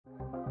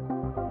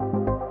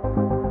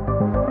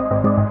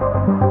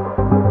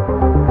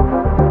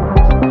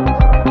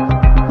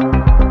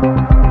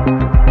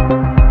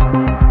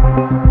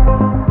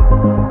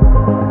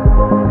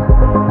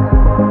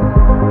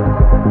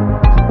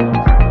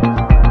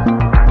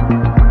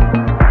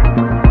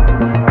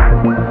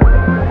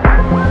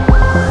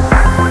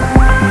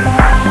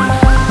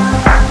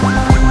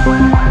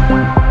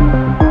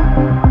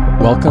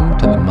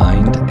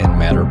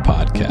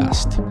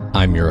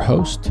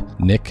host,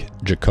 Nick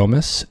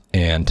Jikomes,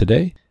 and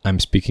today I'm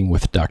speaking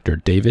with Dr.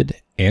 David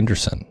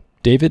Anderson.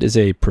 David is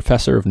a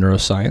professor of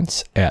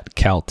neuroscience at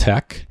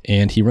Caltech,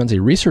 and he runs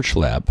a research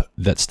lab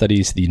that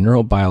studies the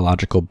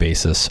neurobiological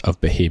basis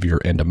of behavior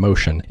and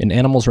emotion in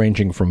animals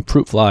ranging from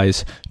fruit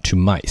flies to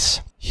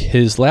mice.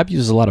 His lab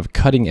uses a lot of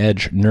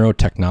cutting-edge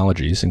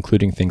neurotechnologies,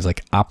 including things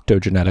like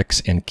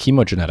optogenetics and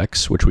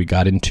chemogenetics, which we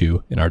got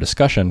into in our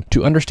discussion,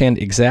 to understand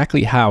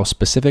exactly how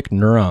specific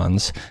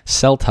neurons,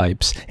 cell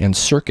types, and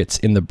circuits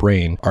in the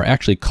brain are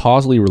actually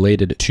causally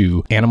related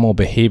to animal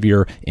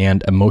behavior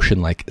and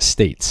emotion-like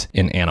states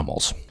in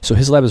animals. So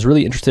his lab is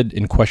really interested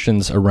in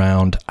questions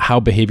around how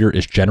behavior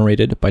is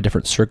generated by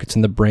different circuits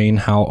in the brain,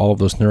 how all of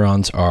those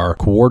neurons are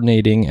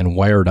coordinating and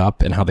wired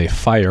up, and how they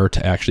fire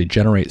to actually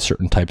generate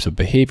certain types of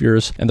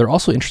behaviors. And they're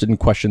also interested in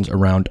questions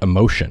around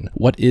emotion.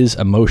 What is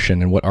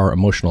emotion and what are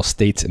emotional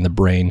states in the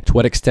brain? To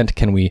what extent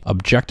can we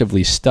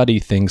objectively study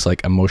things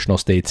like emotional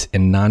states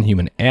in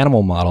non-human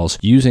animal models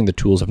using the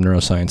tools of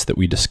neuroscience that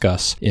we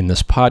discuss in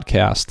this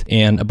podcast,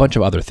 and a bunch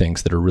of other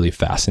things that are really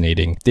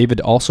fascinating.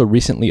 David also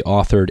recently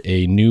authored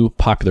a new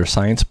popular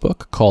science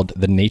book called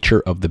The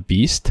Nature of the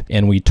Beast,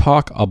 and we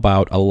talk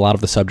about a lot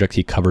of the subjects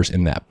he covers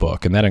in that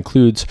book, and that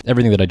includes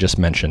everything that I just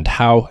mentioned,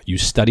 how you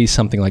study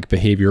something like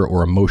behavior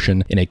or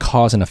emotion in a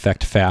cause and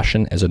effect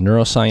fashion as a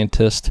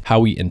neuroscientist, how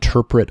we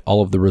interpret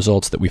all of the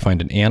results that we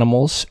find in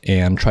animals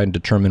and try to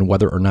determine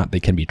whether or not they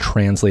can be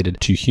translated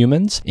to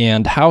humans,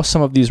 and how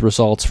some of these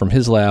results from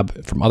his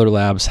lab, from other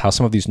labs, how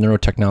some of these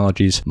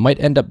neurotechnologies might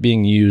end up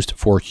being used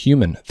for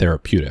human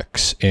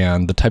therapeutics,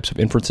 and the types of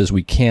inferences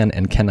we can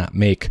and cannot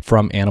make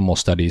from animal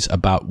studies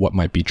about what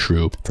might be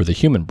true for the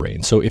human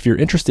brain. So if you're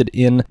interested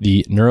in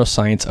the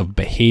neuroscience of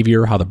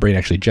behavior, how the brain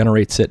actually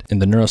generates it, in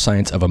the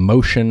neuroscience of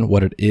emotion,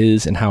 what it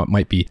is and how it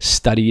might be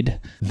studied,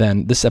 then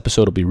this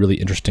episode will be really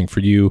interesting for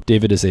you.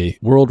 David is a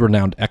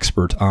world-renowned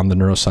expert on the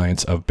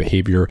neuroscience of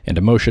behavior and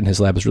emotion. His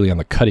lab is really on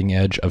the cutting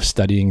edge of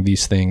studying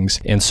these things.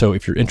 And so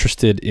if you're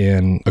interested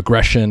in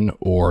aggression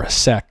or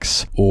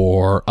sex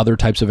or other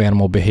types of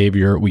animal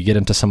behavior, we get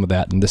into some of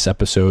that in this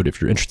episode. If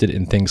you're interested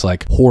in things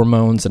like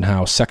hormones and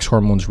how sex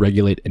hormones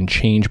regulate and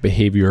change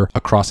behavior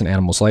across an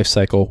animal's life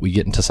cycle, we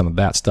get into some of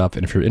that stuff.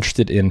 And if you're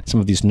interested in some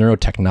of these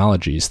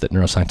neurotechnologies that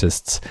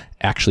neuroscientists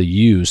actually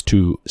use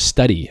to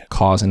study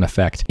cause and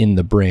effect in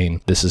the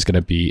brain, this is going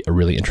to be a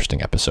really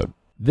interesting episode.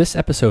 This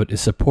episode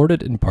is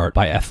supported in part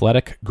by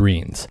Athletic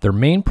Greens. Their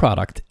main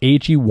product,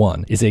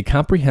 AG1, is a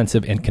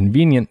comprehensive and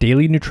convenient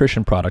daily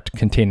nutrition product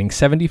containing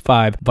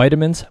 75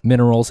 vitamins,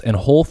 minerals, and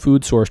whole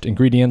food sourced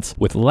ingredients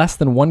with less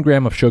than 1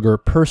 gram of sugar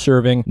per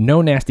serving,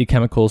 no nasty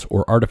chemicals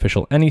or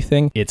artificial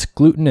anything. It's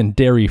gluten and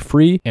dairy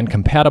free and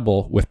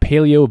compatible with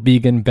paleo,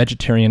 vegan,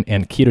 vegetarian,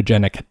 and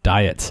ketogenic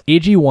diets.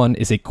 AG1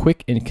 is a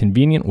quick and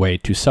convenient way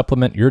to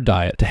supplement your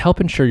diet to help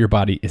ensure your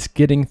body is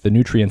getting the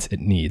nutrients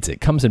it needs.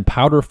 It comes in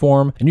powder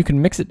form, and you can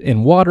mix it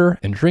in water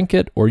and drink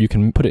it, or you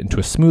can put it into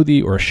a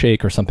smoothie or a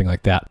shake or something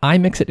like that. I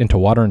mix it into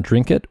water and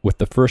drink it with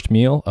the first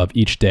meal of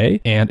each day,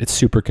 and it's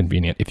super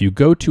convenient. If you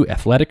go to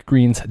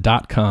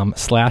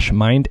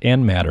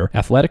athleticgreens.com/mindandmatter,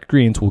 Athletic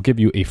Greens will give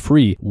you a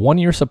free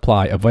 1-year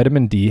supply of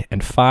vitamin D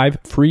and 5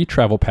 free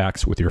travel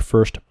packs with your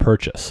first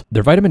purchase.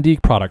 Their vitamin D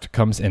product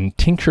comes in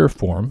tincture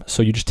form,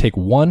 so you just take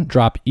 1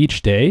 drop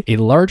each day. A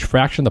large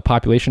fraction of the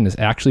population is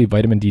actually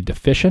vitamin D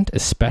deficient,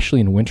 especially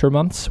in winter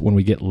months when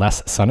we get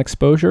less sun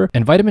exposure,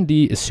 and vitamin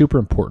D is super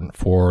important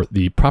for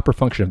the proper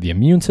function of the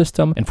immune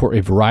system and for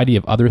a variety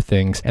of other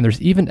things. And there's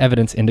even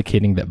evidence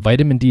indicating that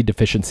vitamin D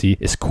deficiency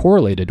is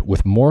correlated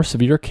with more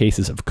severe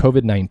cases of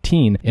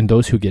COVID-19 in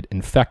those who get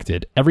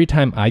infected. Every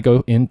time I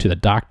go into the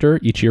doctor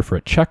each year for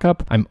a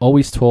checkup, I'm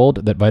always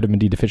told that vitamin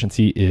D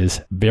deficiency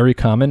is very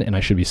common and I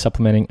should be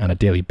supplementing on a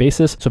daily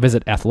basis. So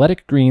visit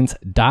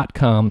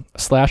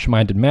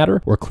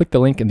athleticgreens.com/mindandmatter or click the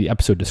link in the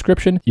episode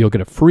description. You'll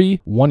get a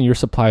free 1-year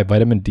supply of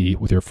vitamin D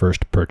with your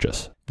first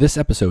purchase. This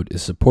episode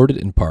is supported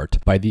in part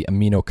by the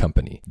Amino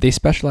Company. They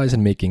specialize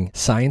in making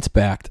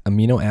science-backed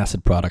amino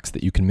acid products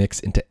that you can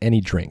mix into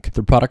any drink.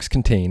 Their products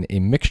contain a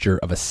mixture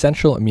of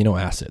essential amino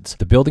acids,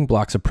 the building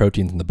blocks of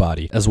proteins in the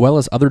body, as well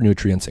as other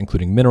nutrients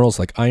including minerals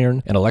like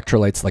iron and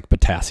electrolytes like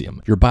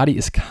potassium. Your body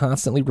is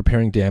constantly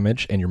repairing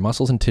damage, and your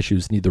muscles and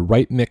tissues need the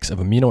right mix of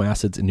amino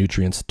acids and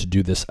nutrients to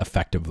do this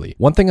effectively.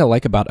 One thing I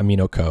like about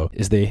Amino Co.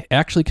 is they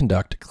actually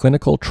conduct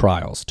clinical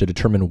trials to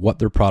determine what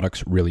their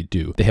products really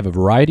do. They have a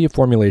variety of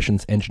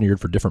formulations engineered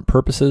for different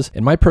purposes,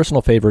 and my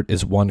personal favorite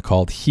is one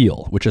called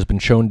Heal, which has been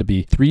shown to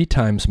be 3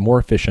 times more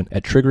efficient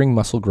at triggering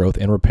muscle growth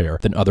and repair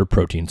than other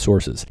protein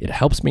sources. It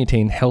helps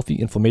maintain healthy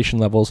inflammation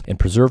levels and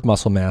preserve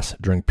muscle mass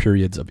during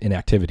periods of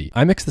inactivity.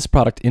 I mix this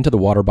product into the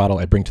water bottle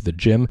I bring to the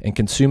gym and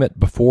consume it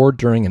before,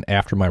 during, and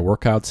after my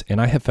workouts,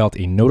 and I have felt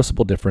a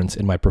noticeable difference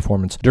in my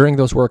performance during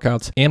those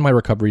workouts and my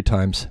recovery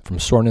times from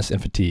soreness and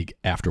fatigue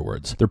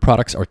afterwards. Their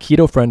products are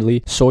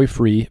keto-friendly,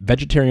 soy-free,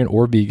 vegetarian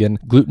or vegan,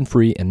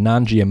 gluten-free, and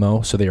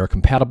non-GMO, so they are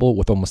compatible compatible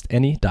with almost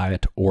any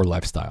diet or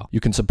lifestyle. You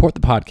can support the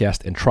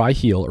podcast and try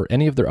Heal or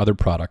any of their other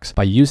products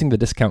by using the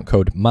discount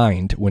code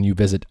MIND when you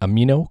visit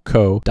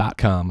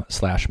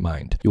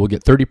aminoco.com/mind. You will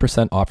get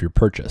 30% off your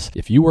purchase.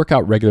 If you work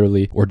out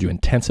regularly or do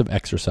intensive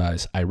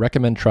exercise, I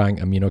recommend trying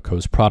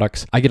AminoCo's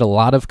products. I get a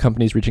lot of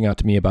companies reaching out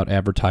to me about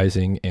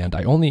advertising, and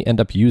I only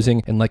end up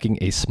using and liking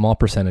a small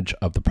percentage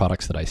of the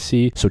products that I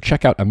see. So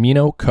check out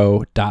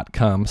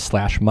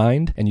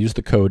aminoco.com/mind and use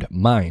the code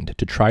MIND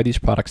to try these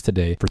products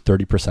today for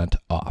 30%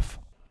 off.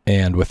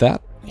 And with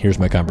that, here's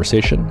my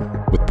conversation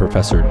with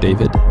Professor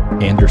David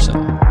Anderson.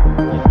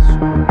 Yes,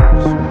 super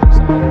excited to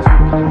get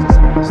into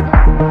some of this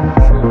stuff.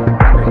 Sure.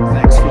 Great.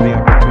 Thanks for the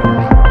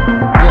opportunity.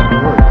 Yeah, no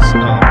worries.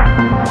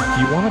 Do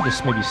you want to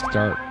just maybe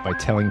start by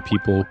telling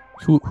people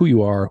who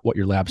you are, what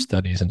your lab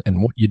studies,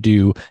 and what you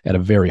do at a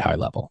very high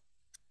level?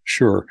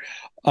 Sure.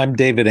 I'm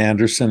David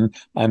Anderson.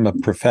 I'm a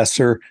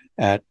professor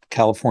at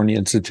California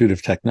Institute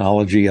of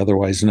Technology,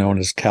 otherwise known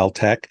as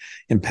Caltech,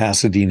 in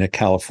Pasadena,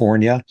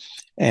 California.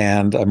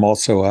 And I'm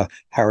also a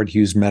Howard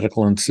Hughes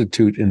Medical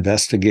Institute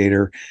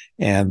investigator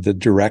and the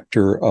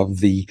director of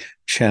the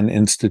Chen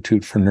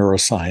Institute for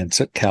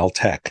Neuroscience at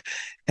Caltech.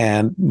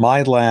 And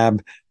my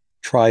lab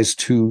tries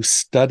to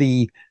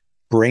study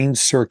brain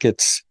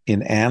circuits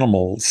in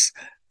animals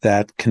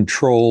that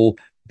control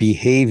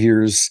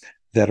behaviors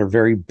that are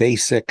very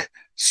basic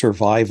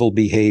survival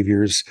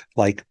behaviors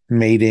like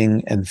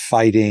mating and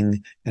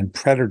fighting and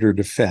predator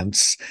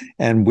defense,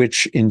 and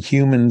which in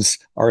humans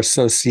are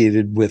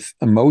associated with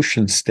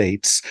emotion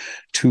states,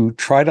 to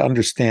try to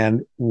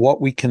understand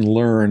what we can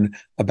learn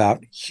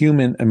about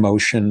human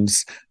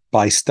emotions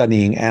by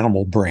studying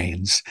animal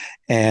brains,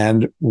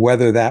 and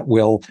whether that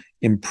will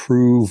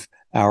improve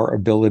our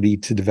ability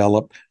to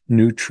develop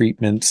new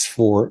treatments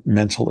for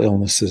mental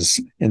illnesses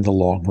in the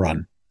long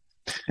run.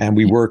 And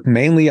we work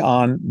mainly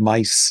on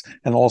mice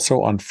and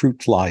also on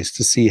fruit flies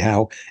to see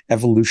how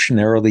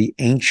evolutionarily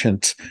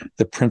ancient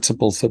the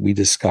principles that we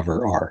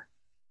discover are.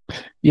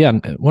 Yeah,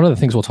 and one of the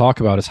things we'll talk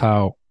about is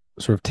how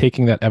sort of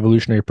taking that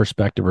evolutionary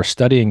perspective or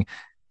studying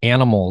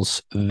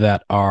animals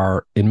that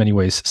are in many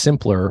ways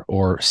simpler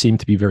or seem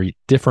to be very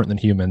different than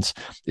humans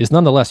is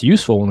nonetheless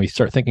useful when we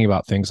start thinking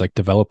about things like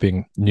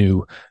developing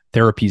new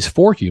therapies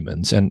for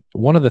humans. And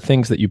one of the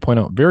things that you point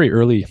out very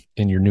early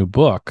in your new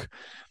book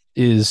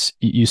is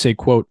you say,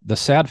 quote, "The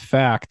sad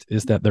fact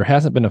is that there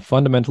hasn't been a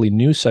fundamentally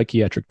new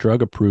psychiatric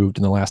drug approved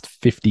in the last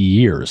 50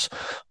 years.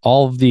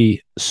 All of the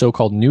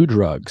so-called new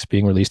drugs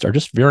being released are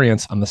just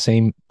variants on the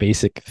same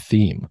basic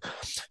theme."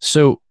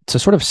 So to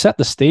sort of set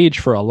the stage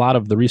for a lot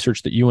of the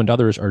research that you and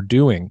others are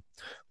doing,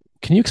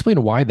 can you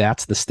explain why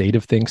that's the state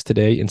of things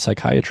today in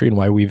psychiatry and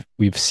why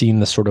we've seen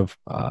this sort of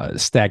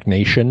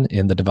stagnation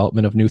in the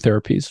development of new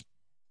therapies?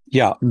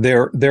 Yeah,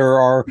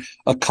 there are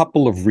a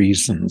couple of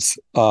reasons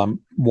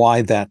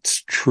why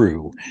that's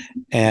true.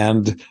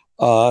 And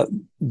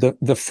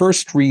the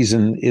first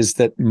reason is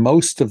that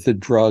most of the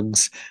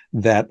drugs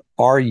that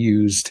are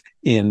used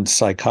in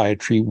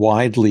psychiatry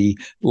widely,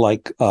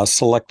 like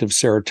selective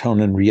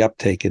serotonin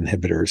reuptake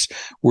inhibitors,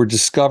 were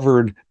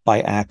discovered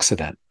by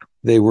accident.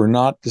 They were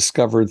not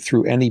discovered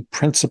through any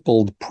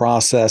principled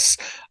process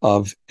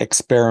of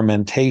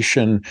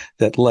experimentation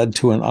that led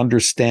to an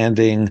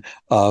understanding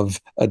of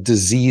a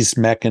disease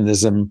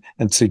mechanism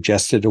and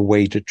suggested a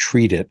way to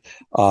treat it,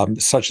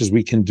 such as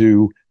we can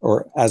do,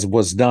 or as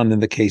was done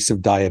in the case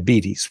of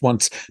diabetes.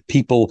 Once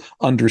people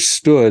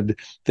understood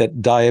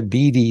that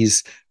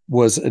diabetes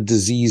was a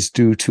disease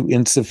due to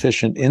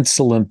insufficient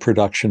insulin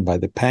production by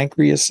the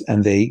pancreas,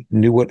 and they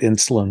knew what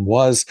insulin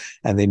was,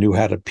 and they knew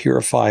how to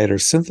purify it or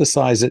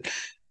synthesize it,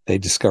 they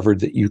discovered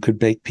that you could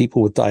make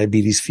people with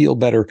diabetes feel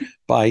better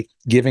by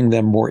giving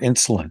them more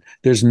insulin.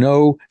 There's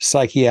no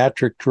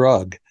psychiatric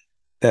drug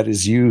that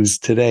is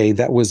used today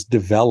that was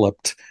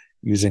developed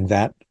using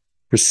that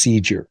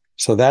procedure.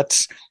 So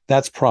that's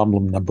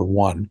problem number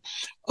one.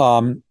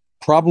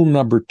 Problem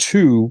number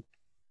two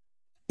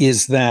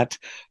is that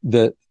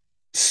the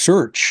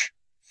search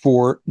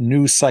for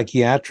new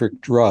psychiatric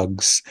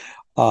drugs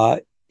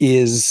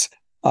has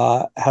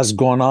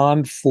gone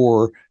on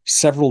for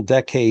several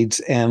decades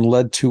and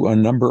led to a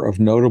number of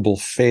notable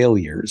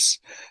failures,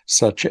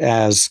 such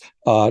as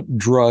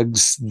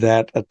drugs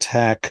that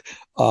attack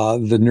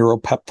the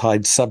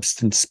neuropeptide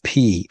substance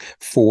P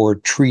for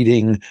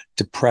treating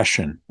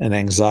depression and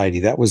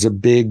anxiety. That was a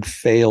big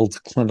failed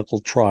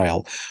clinical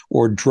trial.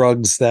 Or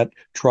drugs that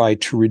try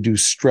to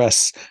reduce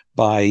stress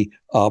by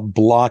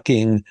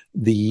blocking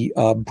the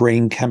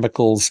brain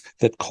chemicals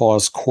that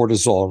cause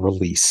cortisol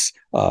release,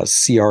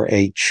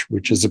 CRH,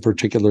 which is a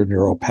particular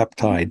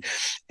neuropeptide.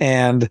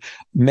 And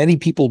many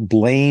people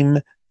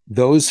blame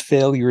those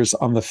failures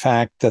on the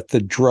fact that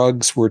the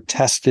drugs were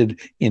tested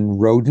in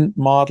rodent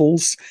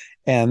models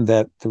and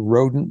that the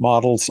rodent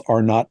models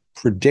are not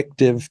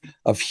predictive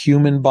of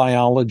human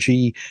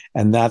biology.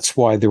 And that's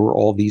why there were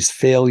all these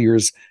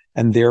failures.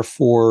 And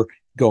therefore,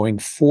 going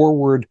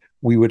forward,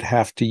 we would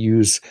have to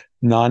use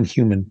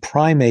non-human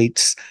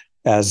primates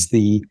as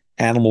the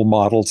animal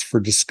models for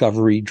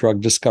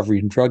drug discovery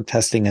and drug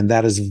testing, and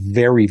that is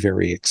very,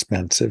 very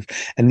expensive.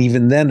 And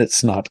even then,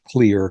 it's not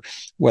clear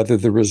whether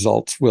the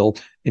results will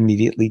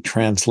immediately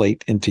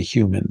translate into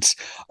humans.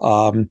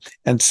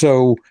 And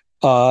so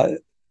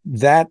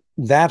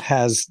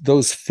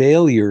those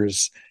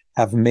failures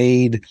have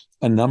made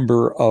a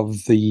number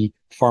of the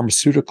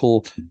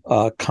pharmaceutical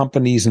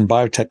companies and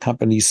biotech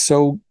companies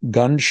so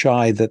gun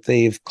shy that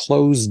they've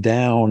closed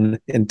down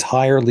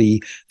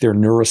entirely their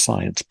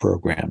neuroscience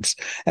programs,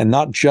 and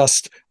not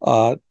just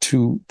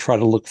to try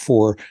to look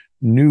for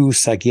new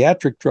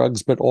psychiatric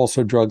drugs, but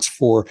also drugs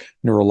for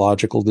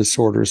neurological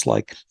disorders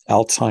like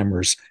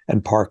Alzheimer's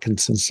and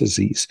Parkinson's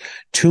disease.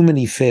 Too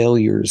many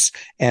failures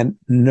and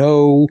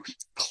no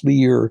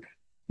clear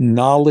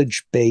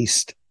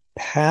knowledge-based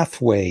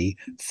pathway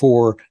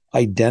for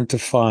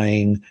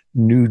identifying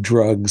new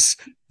drugs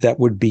that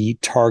would be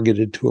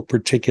targeted to a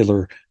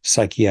particular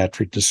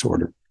psychiatric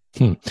disorder.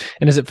 And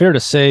is it fair to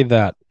say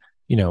that,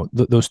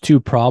 those two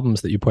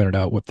problems that you pointed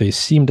out, what they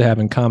seem to have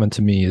in common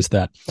to me is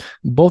that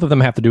both of them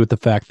have to do with the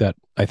fact that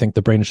I think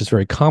the brain is just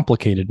very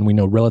complicated and we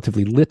know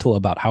relatively little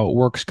about how it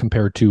works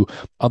compared to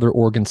other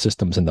organ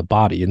systems in the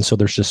body. And so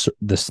there's just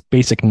this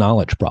basic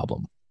knowledge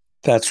problem.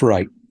 That's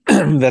right.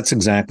 That's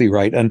exactly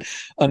right. And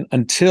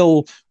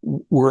until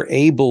we're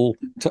able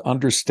to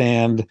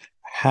understand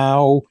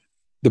how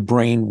the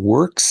brain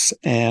works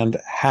and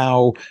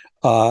how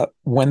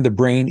when the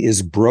brain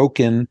is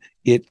broken,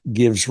 it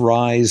gives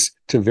rise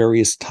to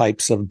various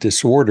types of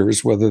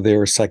disorders, whether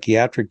they're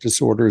psychiatric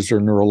disorders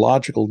or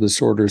neurological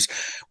disorders,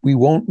 we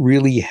won't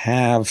really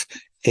have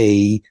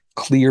a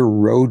clear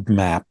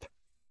roadmap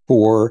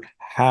for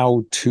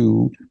how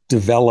to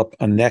develop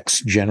a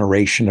next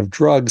generation of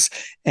drugs,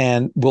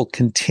 and will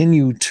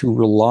continue to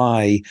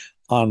rely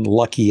on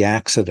lucky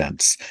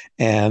accidents.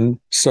 And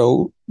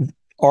so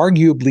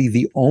arguably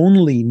the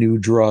only new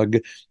drug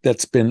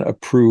that's been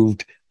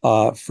approved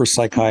for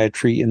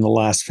psychiatry in the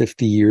last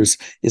 50 years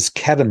is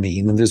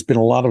ketamine. And there's been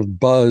a lot of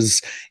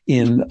buzz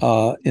in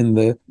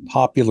the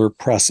popular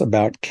press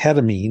about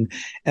ketamine.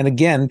 And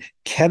again,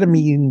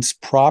 ketamine's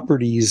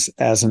properties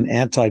as an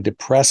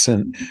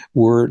antidepressant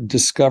were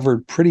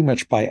discovered pretty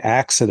much by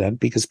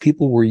accident because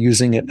people were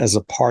using it as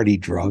a party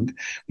drug.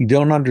 We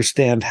don't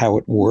understand how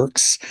it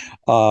works.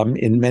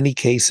 In many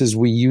cases,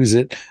 we use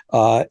it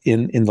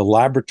in the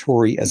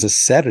laboratory as a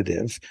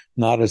sedative,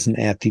 not as an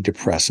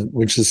antidepressant,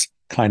 which is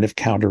kind of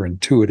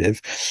counterintuitive.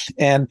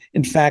 And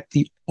in fact,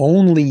 the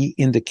only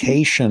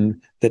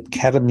indication that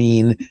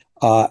ketamine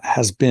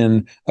has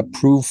been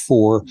approved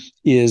for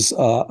is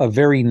a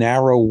very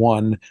narrow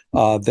one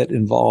that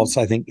involves,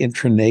 I think,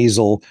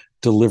 intranasal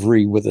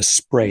delivery with a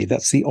spray.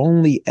 That's the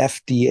only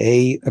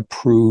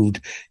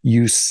FDA-approved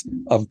use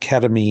of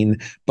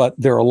ketamine. But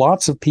there are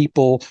lots of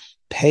people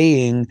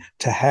paying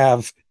to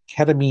have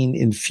ketamine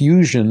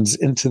infusions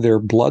into their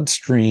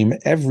bloodstream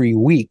every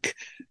week,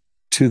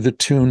 to the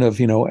tune of,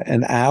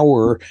 an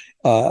hour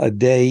a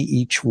day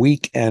each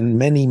week, and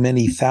many,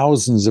 many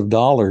thousands of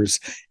dollars.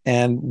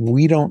 And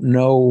we don't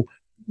know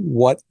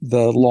what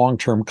the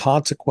long-term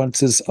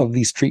consequences of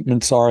these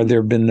treatments are.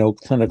 There have been no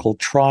clinical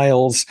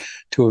trials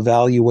to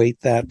evaluate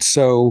that.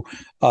 So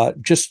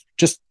just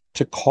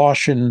to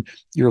caution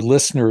your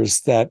listeners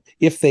that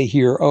if they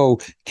hear, oh,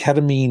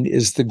 ketamine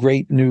is the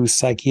great new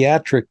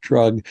psychiatric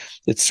drug,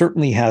 it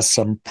certainly has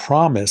some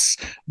promise,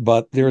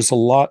 but there's a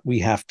lot we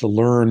have to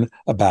learn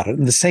about it.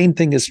 And the same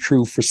thing is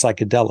true for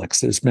psychedelics.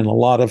 There's been a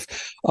lot of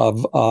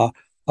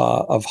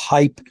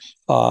hype,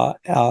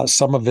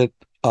 some of it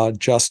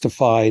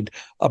justified,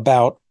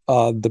 about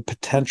the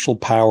potential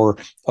power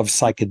of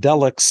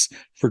psychedelics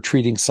for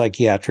treating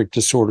psychiatric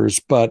disorders,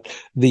 but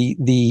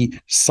the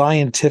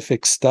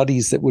scientific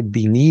studies that would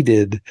be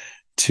needed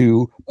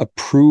to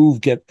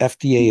get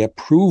FDA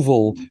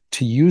approval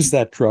to use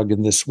that drug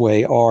in this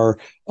way are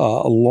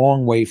a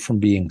long way from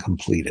being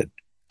completed.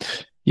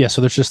 Yeah, so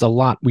there's just a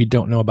lot we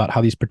don't know about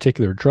how these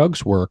particular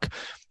drugs work.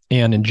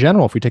 And in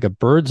general, if we take a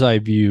bird's eye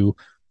view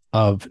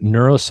of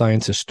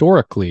neuroscience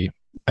historically,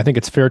 I think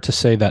it's fair to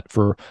say that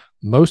for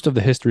most of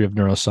the history of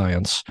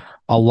neuroscience,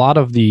 a lot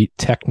of the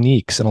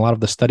techniques and a lot of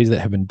the studies that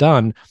have been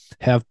done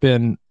have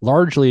been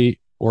largely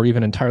or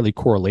even entirely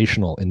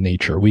correlational in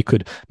nature. We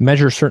could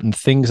measure certain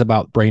things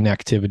about brain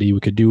activity. We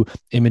could do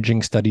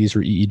imaging studies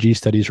or EEG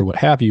studies or what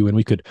have you, and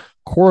we could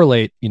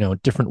correlate,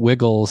 different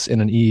wiggles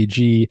in an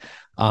EEG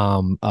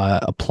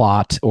a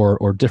plot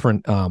or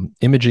different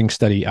imaging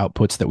study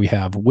outputs that we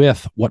have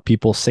with what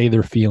people say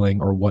they're feeling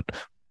or what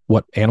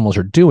animals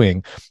are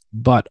doing.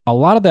 But a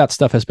lot of that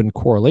stuff has been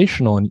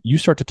correlational. And you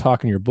start to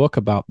talk in your book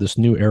about this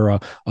new era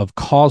of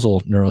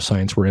causal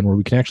neuroscience we're in, where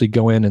we can actually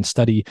go in and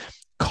study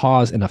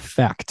cause and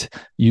effect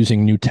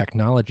using new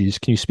technologies.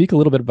 Can you speak a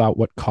little bit about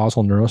what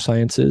causal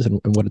neuroscience is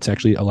and what it's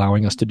actually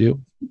allowing us to do?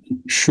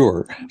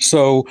 Sure.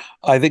 So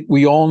I think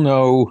we all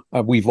know,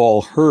 we've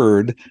all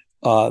heard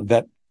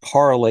that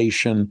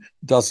correlation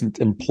doesn't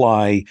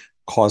imply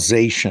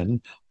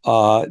causation.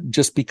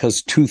 Just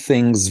because two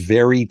things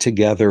vary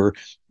together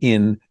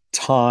in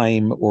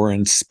time or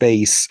in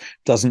space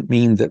doesn't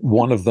mean that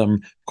one of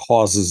them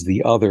causes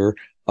the other.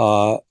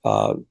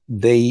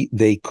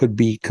 They could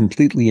be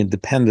completely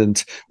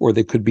independent, or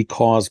they could be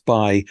caused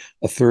by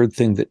a third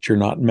thing that you're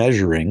not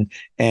measuring.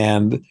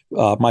 And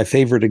my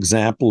favorite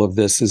example of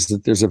this is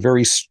that there's a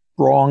very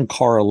strong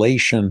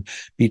correlation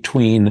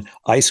between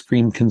ice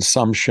cream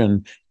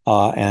consumption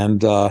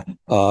and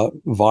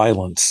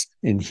violence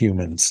in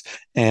humans.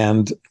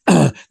 And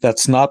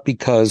that's not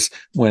because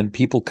when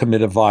people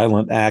commit a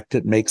violent act,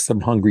 it makes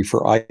them hungry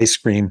for ice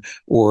cream,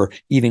 or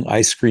eating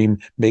ice cream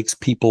makes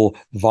people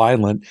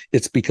violent.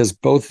 It's because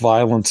both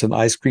violence and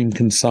ice cream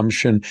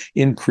consumption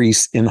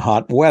increase in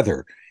hot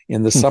weather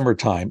in the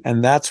summertime.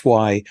 And that's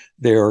why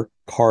they're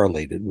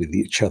correlated with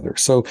each other.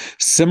 So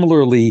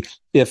similarly,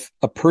 if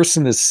a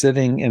person is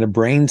sitting in a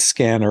brain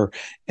scanner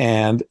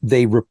and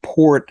they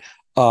report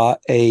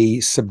a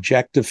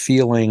subjective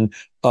feeling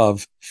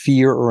of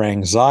fear or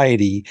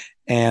anxiety,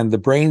 and the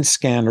brain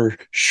scanner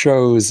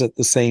shows at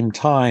the same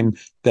time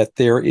that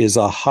there is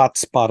a hot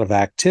spot of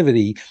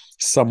activity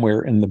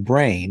somewhere in the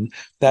brain,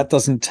 that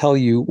doesn't tell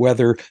you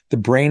whether the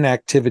brain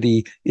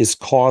activity is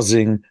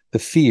causing the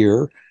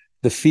fear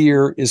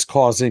is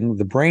causing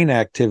the brain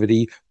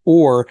activity,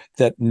 or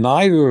that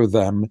neither of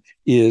them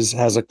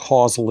has a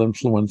causal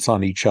influence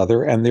on each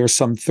other. And there's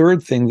some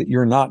third thing that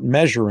you're not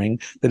measuring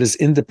that is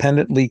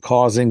independently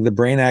causing the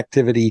brain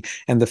activity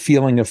and the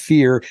feeling of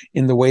fear,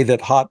 in the way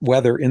that hot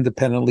weather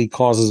independently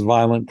causes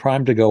violent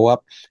crime to go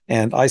up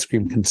and ice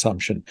cream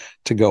consumption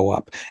to go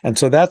up. And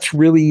so that's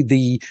really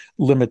the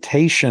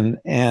limitation.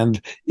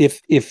 And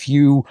if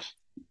you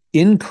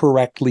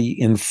incorrectly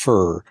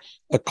infer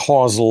a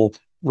causal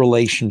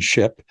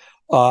relationship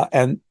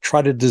and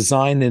try to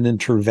design an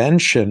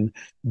intervention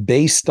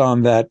based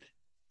on that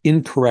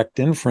incorrect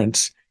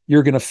inference,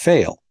 you're going to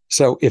fail.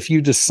 So if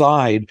you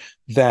decide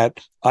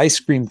that ice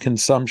cream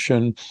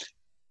consumption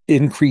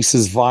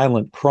increases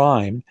violent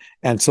crime,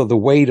 and so the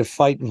way to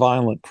fight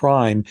violent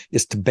crime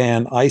is to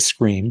ban ice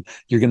cream,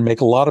 you're going to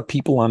make a lot of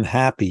people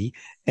unhappy,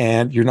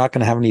 and you're not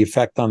going to have any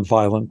effect on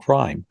violent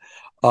crime.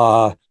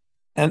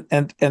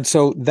 And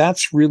so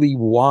that's really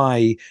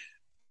why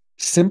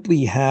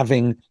simply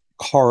having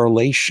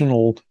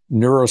correlational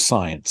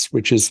neuroscience,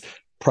 which is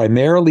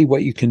primarily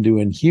what you can do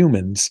in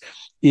humans,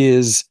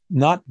 is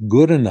not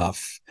good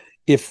enough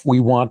if we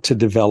want to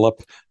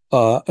develop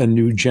a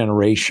new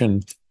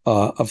generation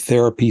of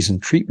therapies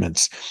and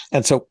treatments.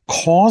 And so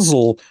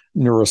causal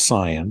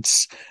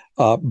neuroscience,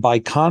 by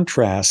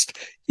contrast,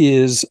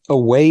 is a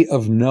way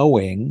of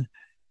knowing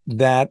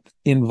that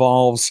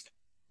involves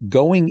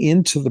going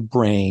into the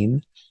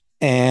brain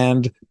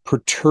and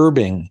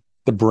perturbing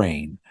the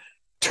brain,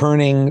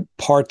 turning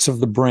parts of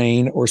the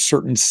brain or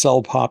certain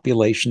cell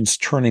populations,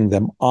 turning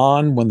them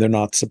on when they're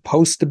not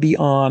supposed to be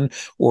on,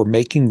 or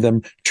making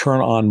them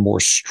turn on more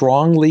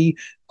strongly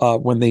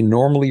when they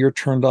normally are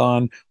turned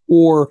on,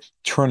 or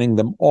turning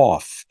them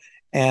off.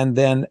 And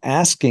then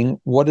asking,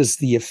 what is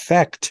the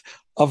effect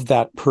of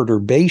that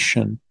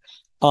perturbation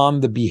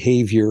on the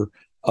behavior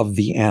of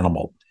the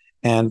animal?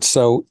 And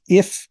so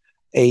if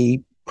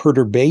a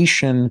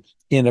perturbation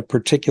in a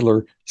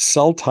particular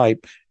cell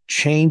type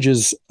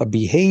changes a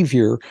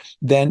behavior,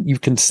 then you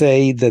can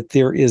say that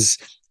there is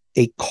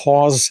a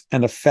cause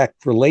and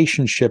effect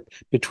relationship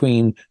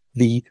between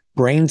the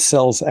brain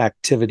cells'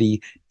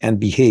 activity and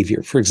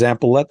behavior. For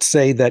example, let's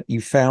say that you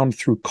found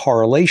through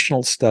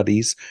correlational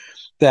studies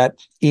that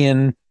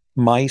in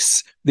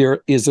mice,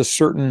 there is a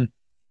certain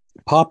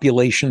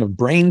population of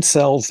brain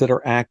cells that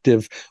are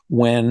active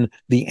when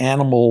the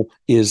animal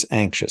is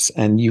anxious.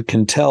 And you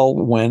can tell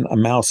when a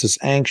mouse is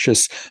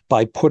anxious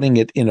by putting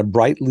it in a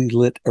brightly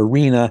lit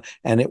arena,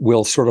 and it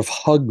will sort of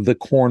hug the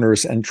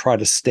corners and try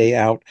to stay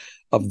out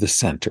of the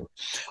center.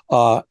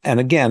 And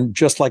again,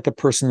 just like a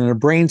person in a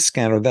brain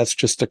scanner, that's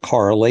just a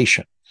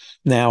correlation.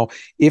 Now,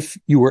 if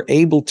you were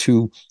able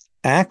to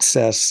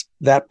access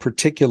that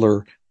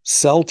particular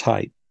cell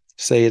type,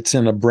 say it's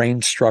in a brain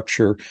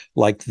structure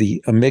like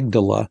the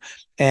amygdala,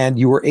 and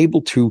you were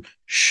able to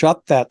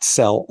shut that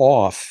cell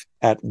off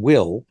at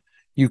will,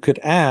 you could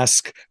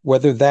ask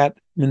whether that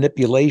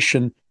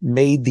manipulation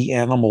made the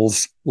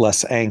animals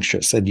less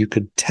anxious. And you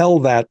could tell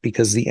that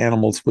because the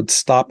animals would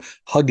stop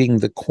hugging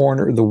the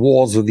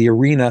walls of the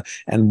arena,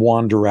 and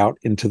wander out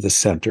into the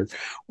center.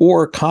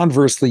 Or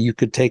conversely, you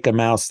could take a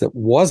mouse that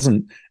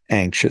wasn't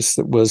anxious,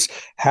 that was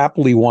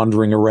happily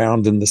wandering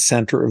around in the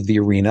center of the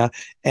arena,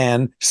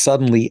 and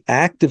suddenly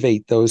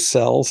activate those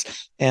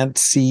cells and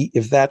see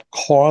if that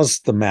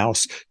caused the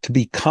mouse to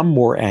become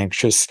more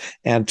anxious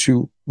and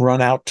to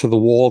run out to the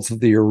walls of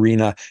the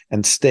arena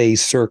and stay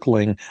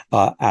circling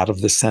out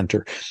of the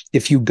center.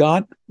 If you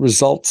got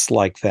results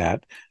like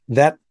that,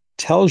 that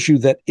tells you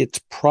that it's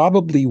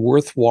probably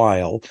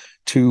worthwhile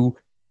to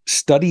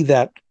study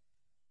that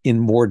in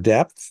more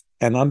depth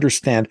and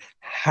understand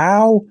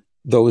how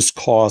those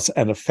cause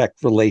and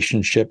effect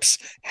relationships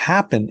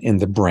happen in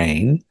the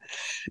brain,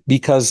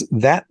 because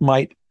that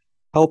might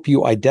help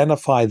you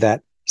identify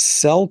that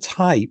cell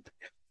type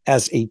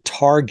as a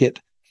target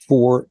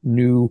for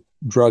new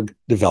drug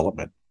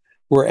development.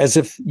 Whereas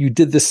if you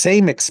did the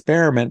same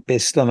experiment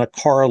based on a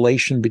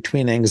correlation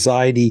between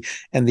anxiety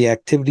and the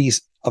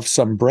activities of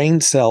some brain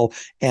cell,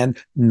 and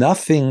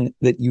nothing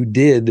that you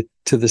did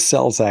to the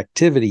cell's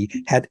activity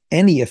had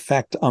any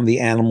effect on the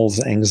animal's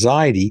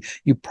anxiety,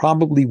 you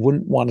probably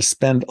wouldn't want to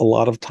spend a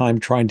lot of time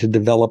trying to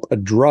develop a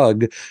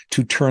drug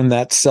to turn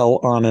that cell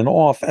on and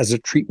off as a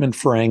treatment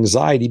for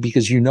anxiety,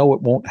 because you know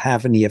it won't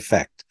have any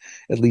effect.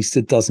 At least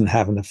it doesn't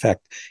have an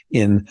effect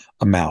in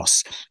a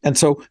mouse. And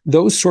so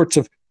those sorts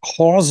of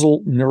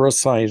causal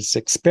neuroscience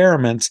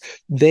experiments,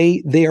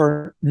 they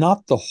are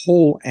not the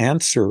whole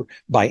answer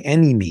by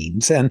any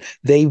means, and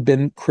they've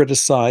been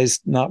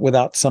criticized, not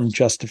without some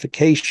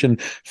justification,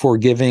 for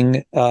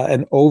giving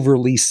an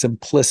overly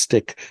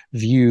simplistic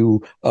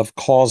view of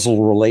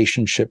causal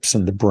relationships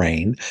in the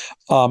brain.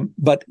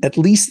 But at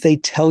least they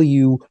tell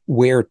you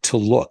where to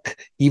look,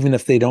 even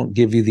if they don't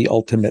give you the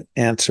ultimate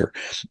answer.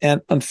 And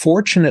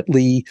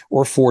unfortunately,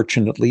 or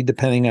fortunately,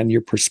 depending on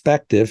your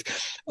perspective,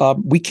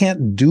 we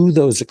can't do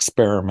those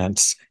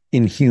experiments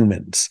in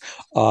humans,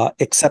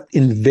 except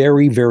in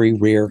very, very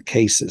rare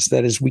cases.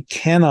 That is, we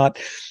cannot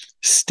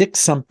stick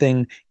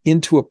something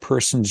into a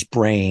person's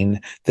brain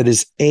that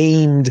is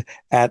aimed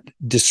at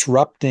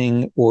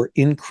disrupting or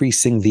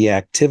increasing the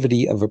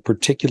activity of a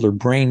particular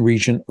brain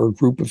region or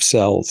group of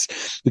cells.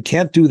 We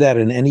can't do that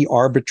in any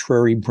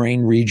arbitrary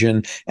brain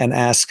region and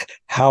ask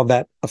how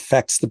that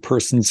affects the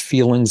person's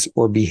feelings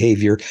or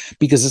behavior,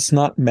 because it's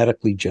not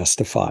medically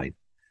justified.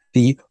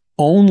 The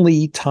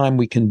only time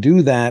we can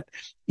do that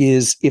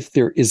is if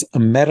there is a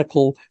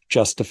medical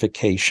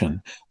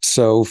justification.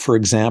 So, for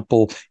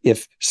example,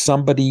 if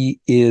somebody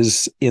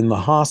is in the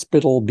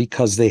hospital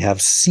because they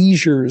have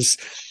seizures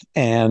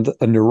and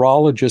a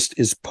neurologist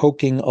is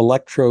poking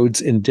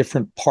electrodes in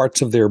different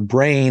parts of their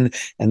brain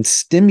and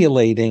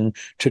stimulating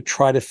to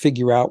try to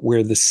figure out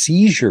where the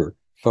seizure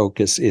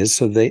focus is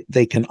so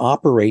they can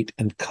operate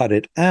and cut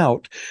it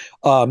out,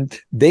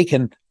 they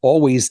can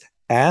always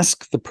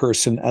ask the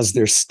person as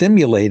they're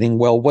stimulating,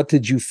 well, what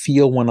did you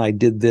feel when I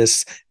did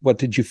this? What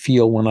did you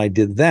feel when I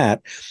did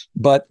that?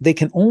 But they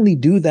can only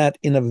do that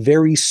in a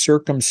very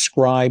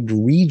circumscribed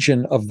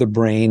region of the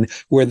brain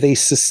where they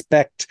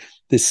suspect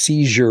the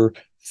seizure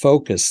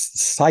focus,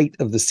 site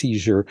of the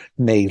seizure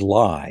may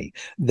lie.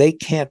 They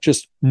can't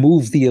just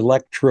move the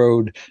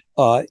electrode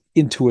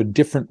into a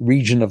different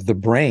region of the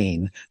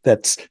brain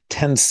that's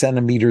 10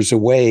 centimeters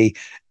away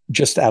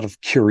just out of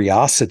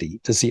curiosity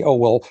to see, oh,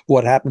 well,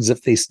 what happens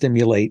if they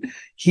stimulate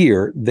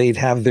here? They'd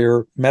have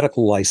their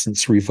medical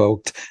license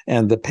revoked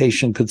and the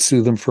patient could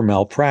sue them for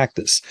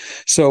malpractice.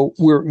 So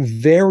we're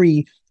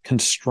very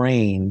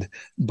constrained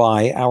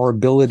by our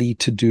ability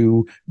to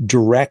do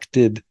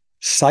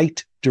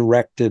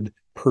site-directed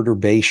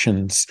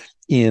perturbations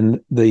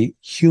in the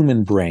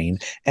human brain.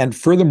 And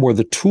furthermore,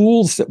 the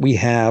tools that we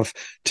have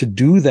to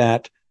do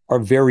that are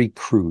very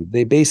crude.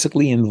 They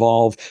basically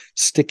involve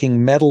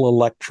sticking metal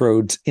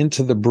electrodes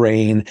into the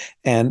brain,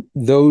 and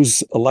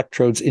those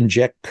electrodes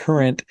inject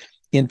current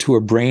into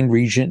a brain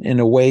region in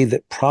a way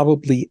that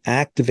probably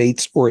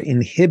activates or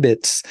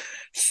inhibits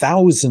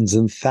thousands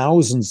and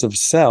thousands of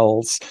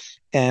cells,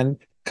 and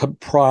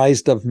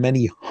comprised of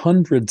many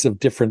hundreds of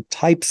different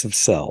types of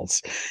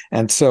cells.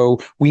 And so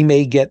we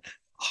may get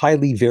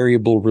highly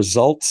variable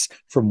results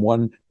from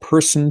one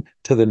person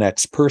to the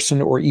next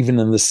person, or even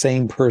in the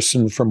same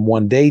person from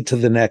one day to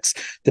the next,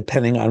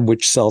 depending on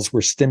which cells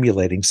we're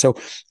stimulating. So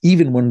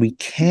even when we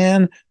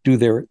can do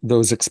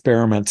those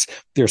experiments,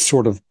 they're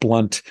sort of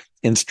blunt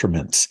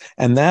instruments.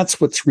 And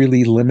that's what's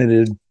really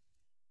limited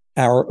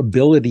our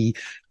ability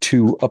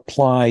to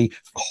apply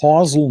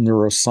causal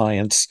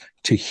neuroscience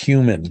to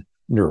human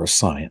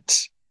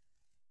neuroscience.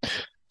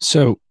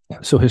 So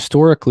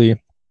historically,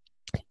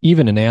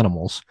 even in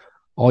animals,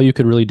 all you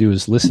could really do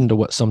is listen to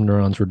what some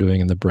neurons were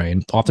doing in the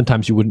brain.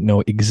 Oftentimes, you wouldn't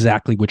know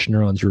exactly which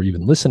neurons you're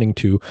even listening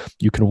to.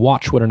 You can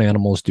watch what an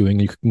animal is doing.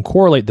 You can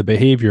correlate the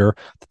behavior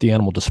that the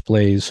animal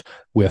displays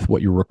with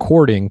what you're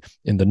recording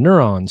in the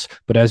neurons.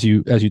 But as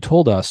you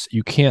told us,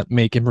 you can't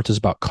make inferences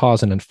about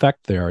cause and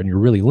effect there, and you're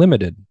really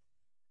limited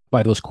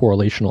by those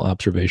correlational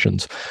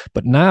observations.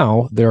 But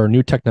now there are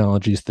new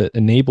technologies that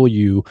enable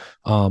you,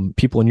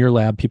 people in your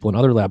lab, people in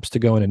other labs, to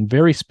go in and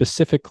very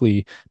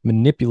specifically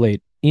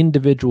manipulate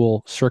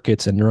individual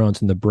circuits and neurons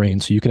in the brain.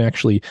 So you can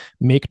actually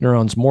make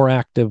neurons more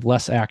active,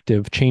 less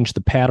active, change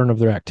the pattern of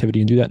their activity,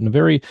 and do that in a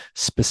very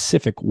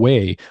specific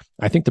way.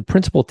 I think the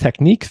principal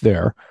technique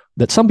there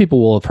that some people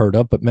will have heard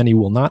of, but many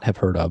will not have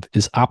heard of,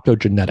 is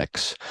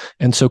optogenetics.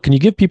 And so can you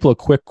give people a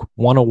quick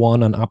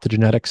 101 on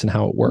optogenetics and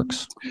how it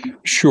works?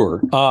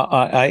 Sure.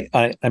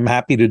 I'm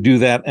happy to do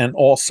that. And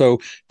also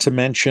to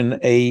mention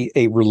a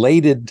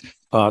related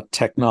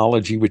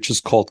technology, which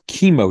is called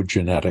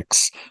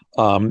chemogenetics.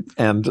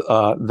 And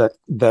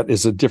that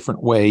is a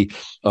different way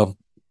of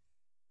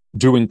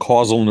doing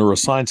causal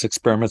neuroscience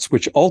experiments,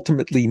 which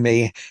ultimately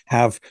may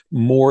have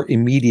more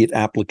immediate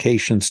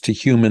applications to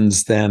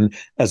humans than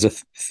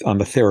on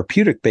a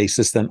therapeutic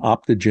basis than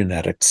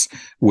optogenetics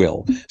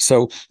will.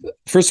 So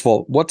first of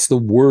all, what's the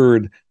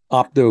word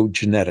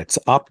optogenetics.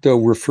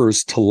 Opto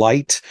refers to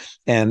light,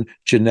 and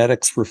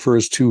genetics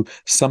refers to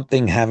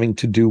something having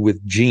to do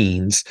with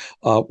genes.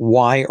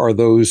 Why are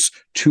those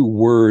two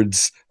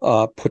words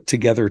put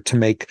together to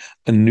make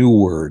a new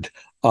word?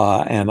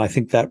 And I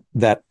think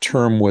that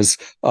term was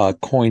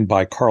coined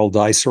by Carl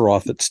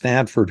Diceroth at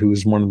Stanford, who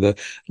is one of the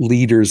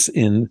leaders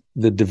in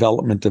the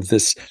development of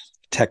this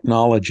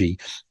technology.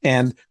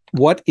 And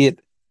what it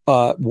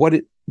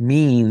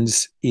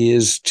means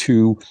is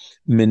to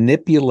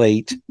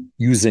manipulate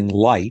using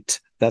light.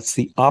 That's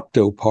the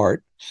opto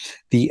part,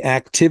 the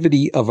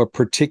activity of a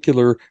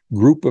particular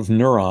group of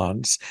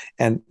neurons,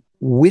 and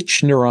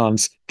which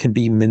neurons can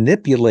be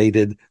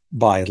manipulated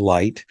by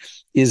light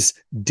is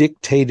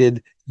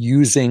dictated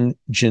using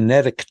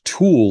genetic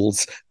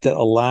tools that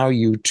allow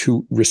you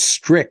to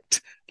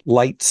restrict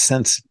light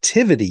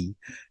sensitivity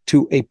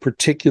to a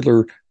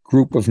particular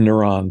group of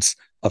neurons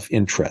of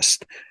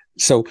interest.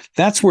 So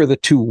that's where the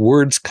two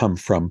words come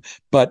from.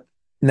 But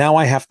now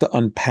I have to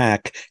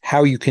unpack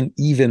how you can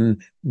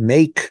even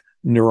make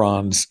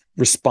neurons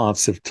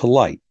responsive to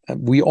light.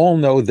 We all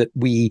know that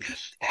we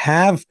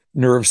have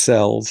nerve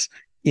cells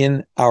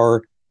in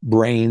our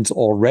brains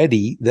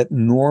already that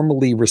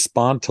normally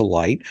respond to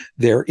light.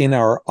 They're in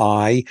our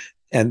eye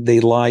and they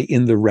lie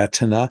in the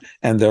retina,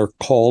 and they're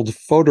called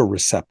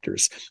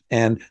photoreceptors.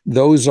 And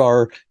those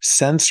are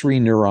sensory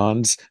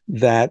neurons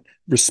that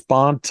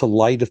respond to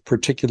light of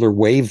particular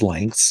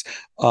wavelengths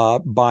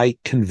by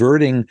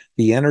converting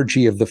the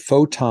energy of the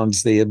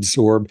photons they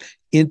absorb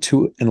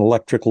into an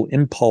electrical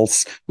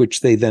impulse,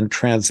 which they then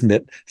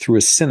transmit through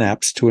a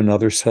synapse to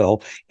another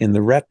cell in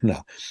the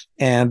retina.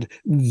 And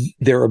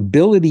their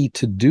ability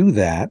to do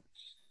that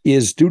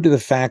is due to the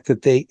fact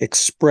that they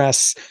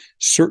express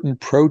certain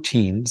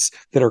proteins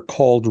that are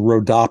called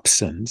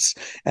rhodopsins.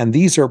 And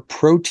these are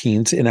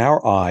proteins in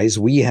our eyes.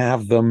 We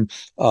have them.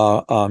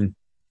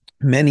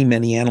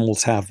 Many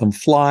animals have them.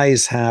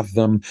 Flies have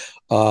them.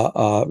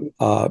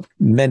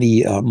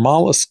 Many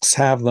mollusks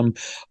have them.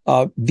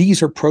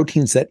 These are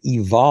proteins that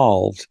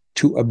evolved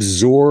to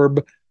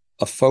absorb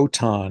a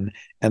photon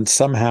and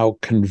somehow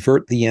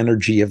convert the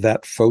energy of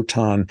that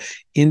photon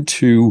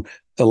into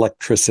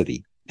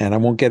electricity. And I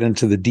won't get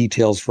into the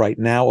details right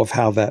now of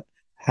how that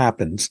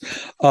happens.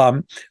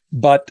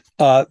 But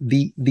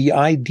the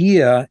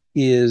idea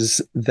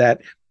is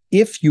that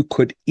if you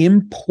could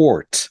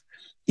import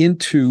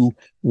into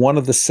one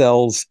of the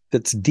cells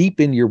that's deep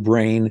in your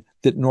brain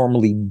that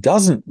normally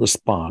doesn't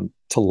respond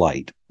to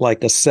light,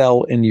 like a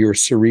cell in your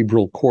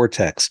cerebral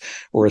cortex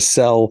or a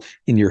cell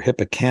in your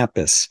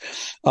hippocampus,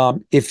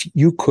 if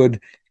you could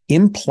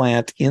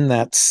implant in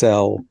that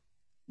cell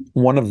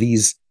one of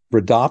these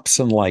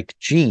rhodopsin-like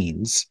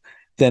genes,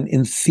 then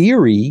in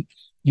theory,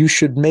 you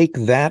should make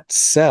that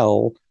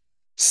cell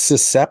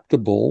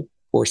susceptible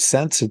or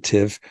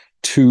sensitive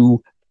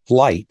to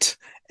light.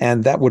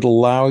 And that would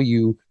allow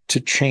you to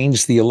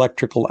change the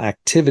electrical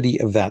activity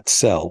of that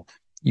cell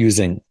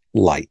using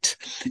light.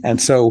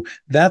 And so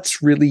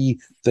that's really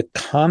the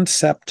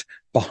concept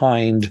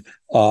behind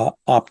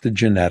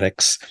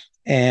optogenetics.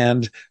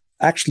 And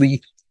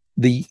actually,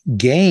 the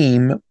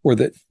game or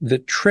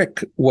the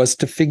trick was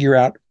to figure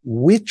out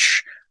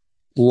which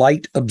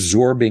light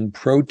absorbing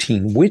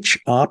protein, which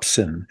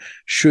opsin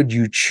should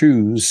you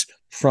choose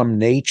from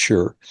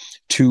nature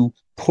to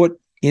put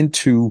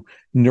into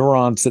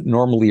neurons that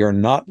normally are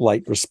not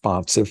light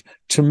responsive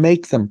to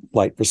make them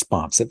light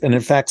responsive. And in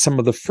fact, some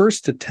of the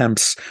first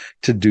attempts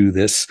to do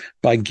this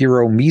by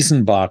Gero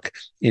Miesenbach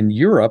in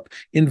Europe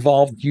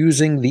involved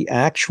using the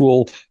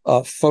actual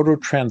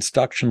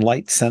phototransduction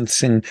light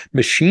sensing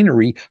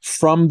machinery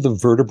from the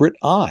vertebrate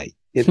eye.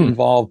 It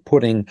involved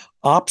putting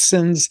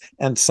opsins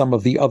and some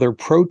of the other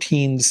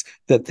proteins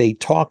that they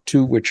talk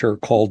to, which are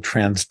called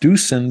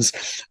transducins,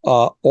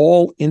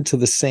 all into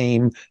the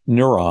same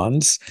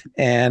neurons.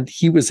 And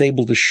he was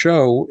able to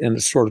show in a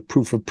sort of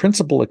proof of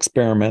principle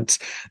experiments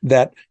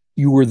that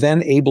you were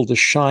then able to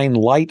shine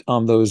light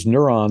on those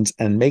neurons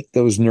and make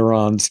those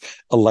neurons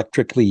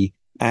electrically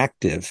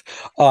active.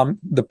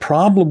 The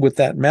problem with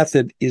that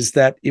method is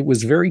that it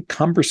was very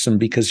cumbersome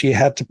because you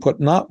had to put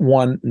not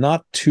one,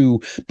 not two,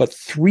 but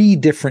 3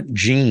 different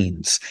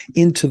genes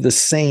into the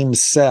same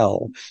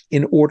cell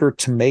in order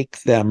to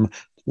make them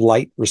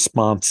light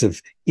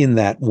responsive in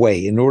that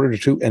way, in order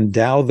to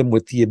endow them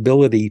with the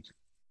ability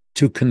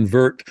to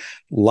convert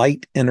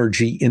light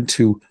energy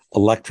into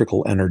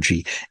electrical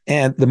energy.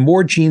 And the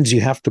more genes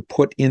you have to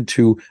put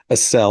into a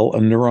cell, a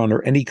neuron,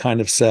 or any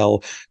kind of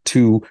cell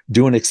to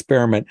do an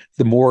experiment,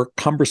 the more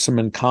cumbersome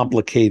and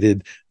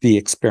complicated the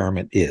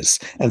experiment is.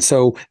 And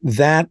so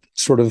that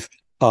sort of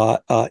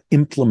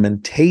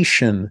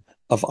implementation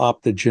of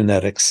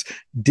optogenetics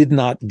did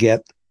not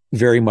get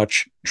very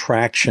much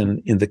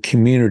traction in the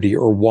community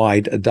or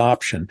wide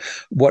adoption.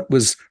 What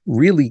was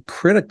really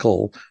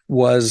critical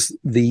was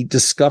the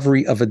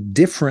discovery of a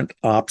different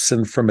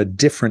opsin from a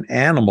different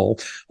animal.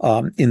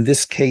 In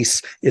this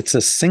case, it's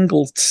a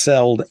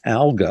single-celled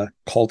alga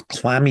called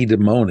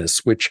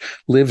Chlamydomonas, which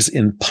lives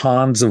in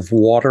ponds of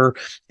water,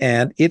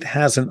 and it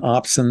has an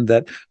opsin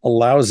that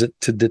allows it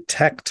to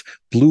detect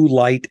blue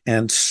light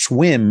and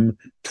swim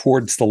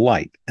towards the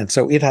light. And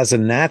so it has a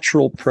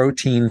natural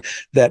protein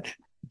that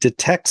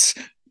detects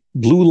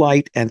blue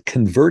light and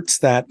converts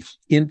that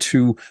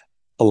into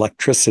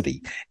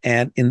electricity.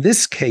 And in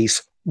this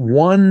case,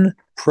 one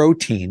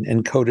protein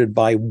encoded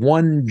by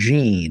one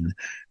gene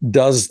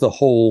does the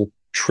whole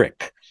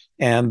trick.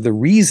 And the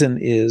reason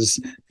is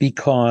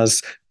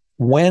because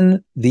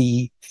when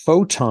the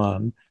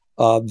photon,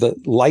 the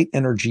light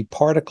energy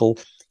particle,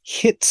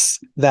 hits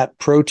that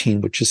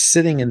protein, which is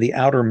sitting in the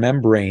outer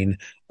membrane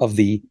of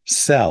the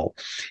cell,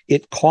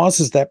 it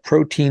causes that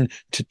protein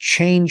to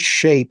change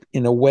shape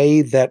in a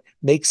way that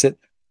makes it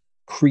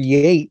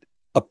create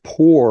a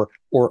pore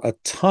or a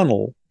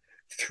tunnel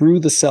through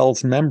the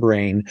cell's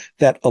membrane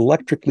that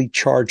electrically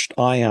charged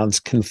ions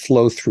can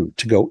flow through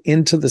to go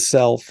into the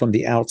cell from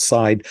the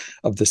outside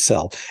of the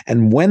cell.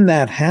 And when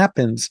that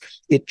happens,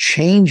 it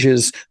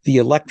changes the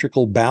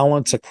electrical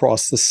balance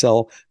across the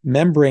cell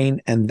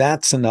membrane, and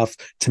that's enough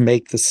to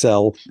make the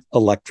cell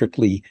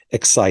electrically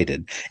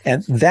excited.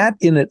 And that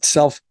in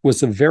itself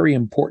was a very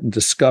important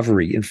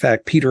discovery. In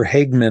fact, Peter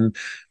Hegman,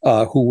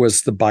 who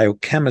was the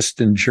biochemist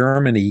in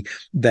Germany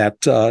that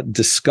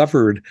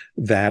discovered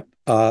that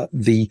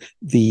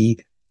the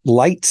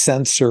light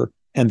sensor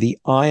and the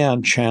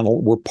ion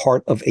channel were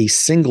part of a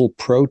single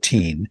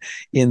protein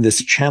in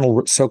this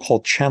channel,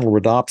 so-called channel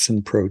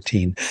rhodopsin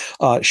protein,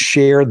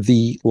 shared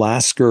the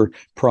Lasker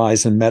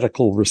Prize in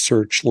Medical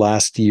Research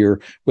last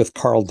year with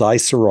Carl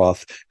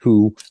Diceroth,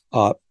 who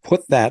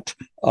put that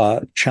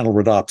channel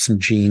rhodopsin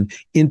gene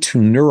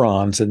into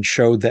neurons and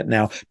showed that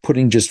now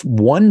putting just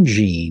one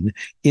gene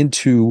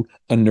into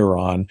a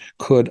neuron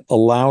could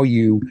allow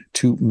you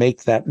to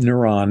make that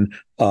neuron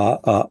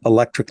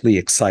electrically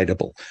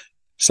excitable.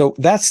 So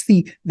that's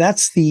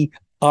the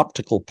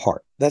optical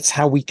part. That's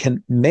how we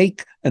can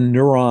make a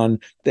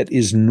neuron that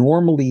is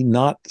normally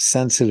not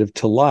sensitive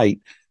to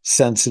light,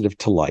 sensitive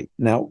to light.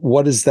 Now,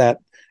 what is that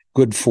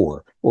good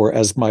for? Or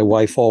as my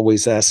wife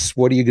always asks,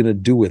 what are you going to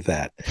do with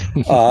that?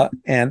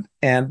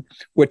 And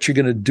what you're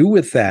going to do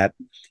with that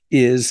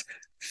is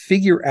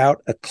figure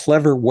out a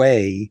clever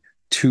way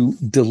to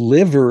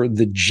deliver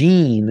the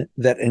gene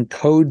that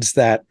encodes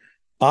that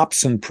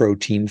opsin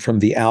protein from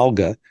the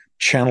alga,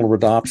 channel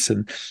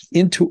rhodopsin,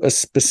 into a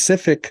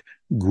specific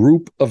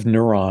group of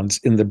neurons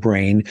in the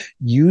brain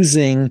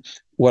using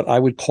what I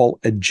would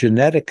call a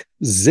genetic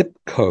zip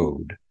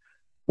code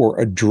or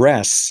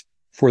address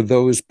for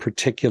those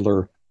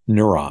particular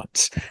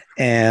neurons.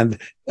 And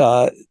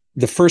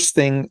the first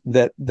thing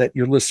that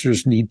your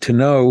listeners need to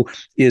know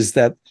is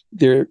that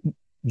the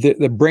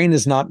brain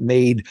is not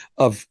made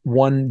of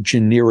one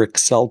generic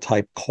cell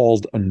type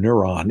called a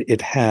neuron.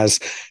 It has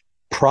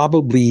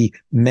probably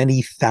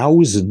many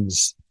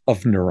thousands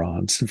of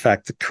neurons. In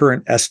fact, the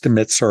current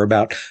estimates are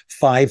about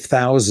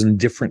 5,000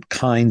 different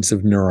kinds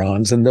of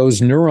neurons, and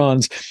those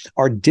neurons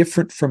are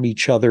different from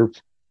each other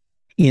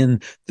in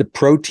the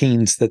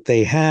proteins that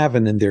they have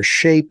and in their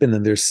shape and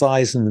in their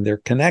size and in their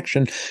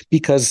connection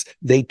because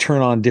they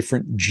turn on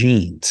different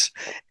genes.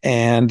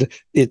 And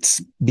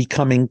it's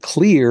becoming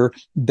clear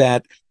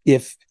that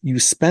if you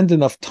spend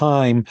enough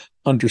time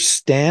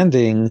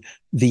understanding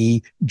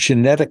the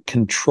genetic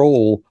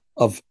control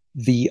of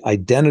the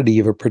identity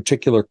of a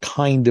particular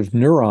kind of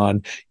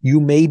neuron, you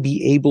may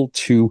be able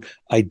to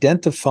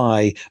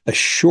identify a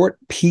short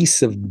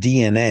piece of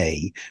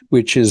DNA,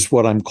 which is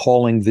what I'm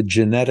calling the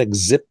genetic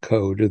zip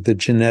code or the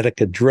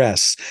genetic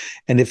address.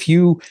 And if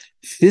you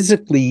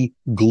physically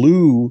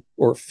glue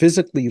or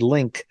physically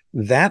link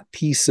that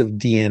piece of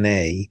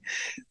DNA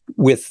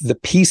with the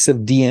piece of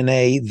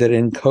DNA that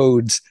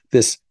encodes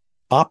this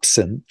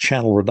opsin,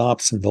 channel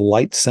rhodopsin, the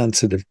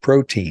light-sensitive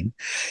protein,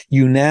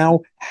 you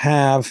now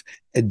have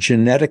a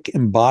genetic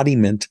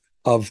embodiment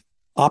of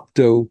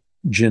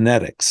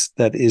optogenetics.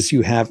 That is,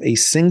 you have a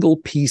single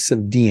piece of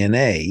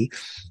DNA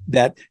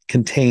that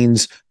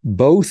contains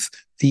both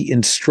the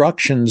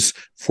instructions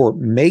for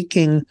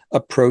making a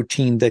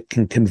protein that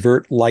can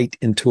convert light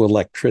into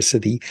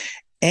electricity,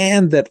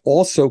 and that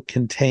also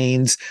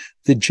contains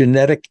the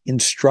genetic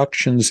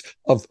instructions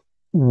of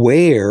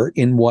where,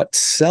 in what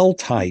cell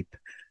type,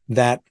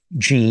 that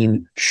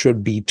gene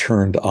should be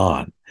turned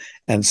on.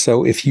 And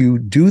so if you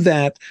do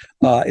that,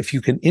 if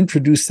you can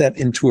introduce that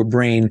into a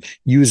brain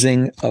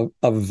using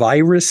a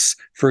virus,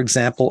 for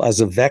example, as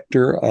a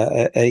vector,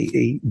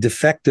 a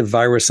defective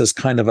virus as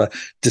kind of a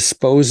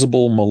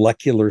disposable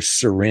molecular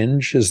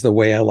syringe is the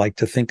way I like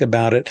to think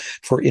about it,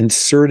 for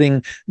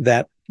inserting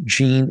that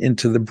gene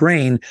into the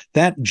brain,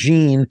 that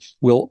gene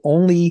will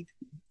only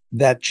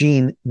that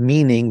gene,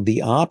 meaning the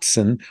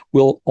opsin,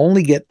 will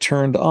only get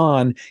turned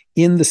on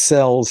in the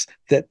cells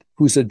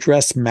whose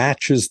address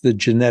matches the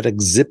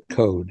genetic zip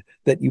code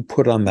that you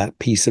put on that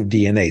piece of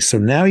DNA. So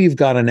now you've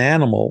got an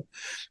animal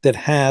that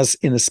has,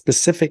 in a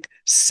specific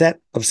set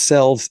of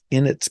cells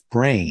in its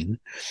brain,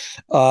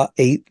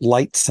 a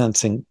light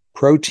sensing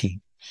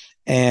protein.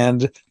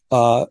 And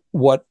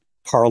what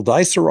Carl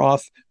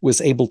Diceroth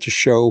was able to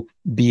show,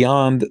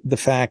 beyond the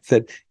fact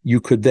that you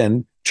could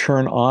then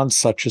turn on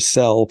such a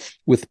cell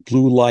with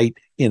blue light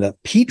in a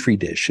petri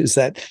dish, is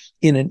that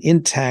in an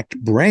intact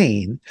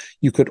brain,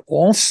 you could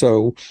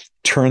also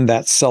turn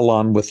that cell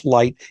on with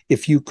light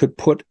if you could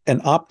put an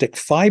optic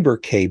fiber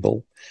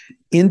cable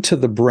into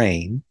the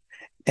brain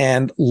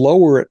and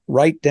lower it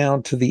right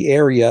down to the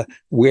area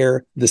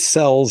where the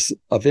cells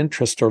of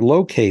interest are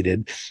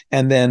located,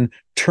 and then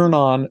turn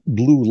on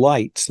blue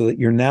light so that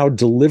you're now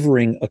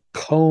delivering a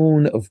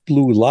cone of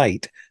blue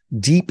light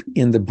deep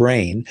in the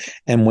brain.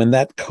 And when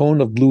that cone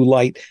of blue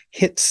light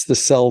hits the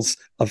cells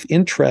of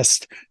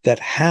interest that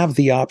have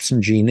the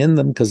opsin gene in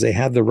them because they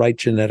have the right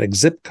genetic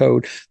zip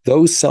code,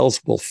 those cells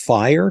will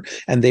fire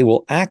and they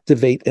will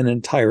activate an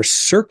entire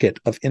circuit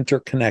of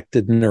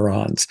interconnected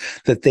neurons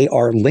that they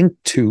are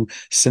linked to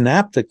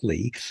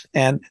synaptically.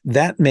 And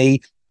that may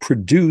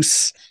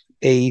produce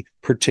a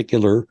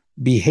particular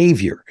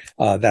behavior.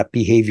 That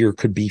behavior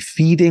could be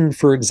feeding,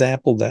 for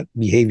example. That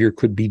behavior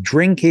could be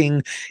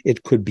drinking.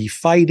 It could be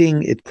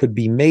fighting. It could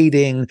be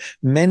mating.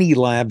 Many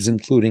labs,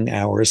 including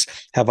ours,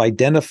 have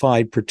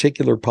identified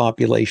particular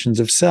populations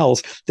of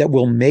cells that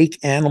will make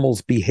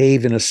animals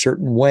behave in a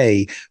certain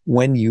way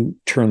when you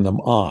turn them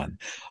on.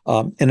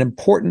 An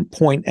important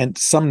point, and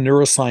some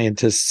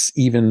neuroscientists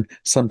even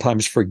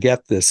sometimes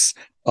forget this,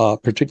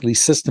 particularly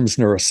systems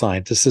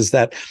neuroscientists, is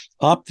that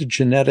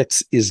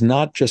optogenetics is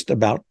not just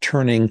about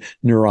turning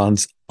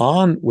neurons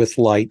on with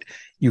light.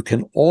 You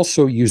can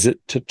also use it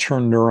to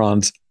turn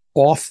neurons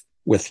off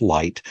with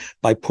light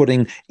by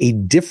putting a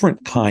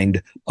different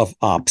kind of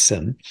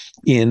opsin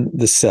in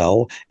the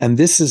cell. And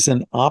this is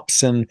an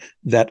opsin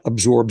that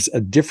absorbs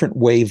a different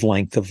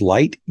wavelength of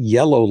light,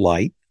 yellow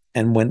light.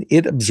 And when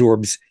it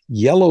absorbs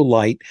yellow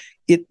light,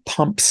 it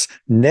pumps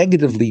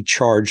negatively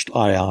charged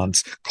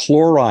ions,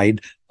 chloride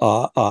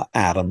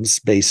atoms,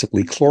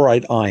 basically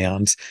chloride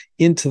ions,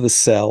 into the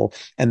cell,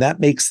 and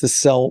that makes the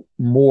cell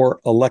more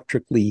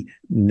electrically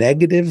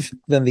negative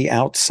than the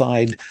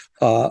outside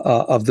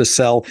of the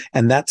cell,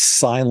 and that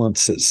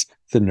silences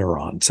the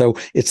neuron. So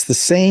it's the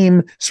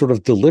same sort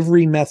of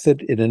delivery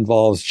method. It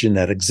involves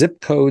genetic zip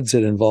codes.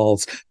 It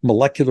involves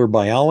molecular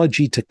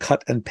biology to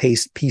cut and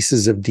paste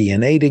pieces of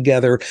DNA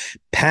together,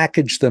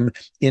 package them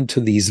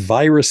into these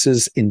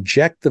viruses,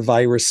 inject the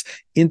virus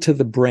into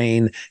the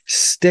brain,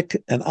 stick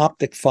an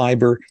optic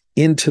fiber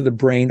into the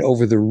brain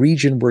over the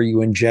region where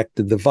you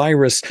injected the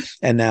virus,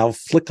 and now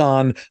flick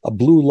on a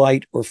blue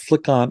light or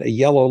flick on a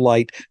yellow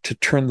light to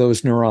turn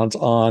those neurons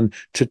on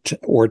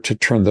or to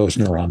turn those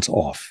neurons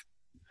off.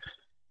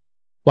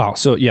 Wow.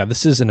 So yeah,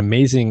 this is an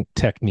amazing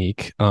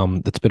technique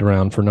that's been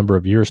around for a number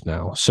of years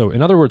now. So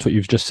in other words, what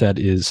you've just said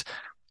is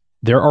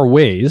there are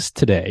ways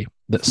today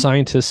that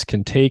scientists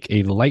can take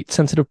a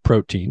light-sensitive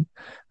protein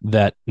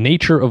that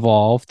nature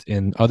evolved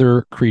in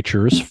other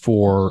creatures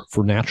for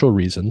natural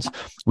reasons.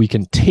 We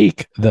can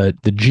take the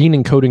gene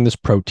encoding this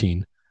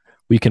protein,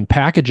 we can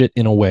package it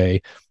in a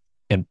way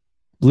and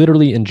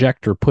literally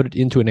inject or put it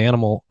into an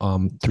animal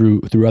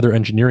through other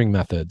engineering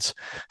methods,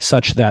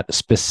 such that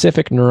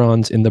specific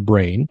neurons in the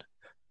brain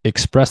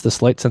express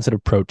this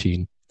light-sensitive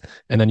protein.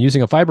 And then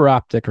using a fiber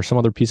optic or some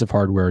other piece of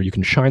hardware, you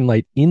can shine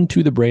light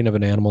into the brain of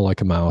an animal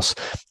like a mouse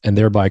and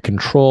thereby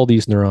control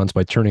these neurons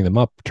by turning them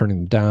up, turning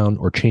them down,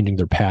 or changing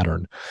their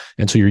pattern.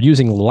 And so you're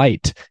using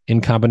light in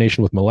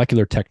combination with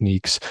molecular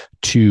techniques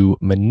to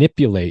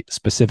manipulate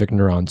specific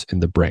neurons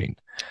in the brain.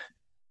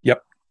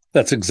 Yep,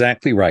 that's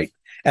exactly right.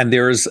 And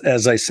there's,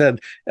 as I said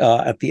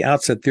at the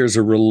outset, there's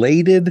a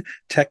related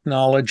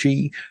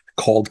technology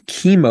called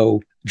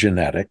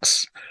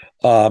chemogenetics,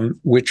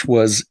 which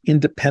was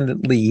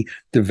independently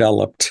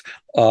developed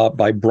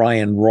by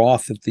Brian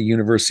Roth at the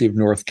University of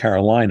North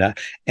Carolina.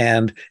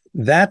 And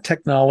that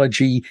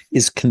technology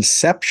is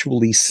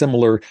conceptually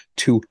similar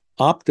to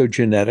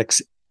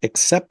optogenetics,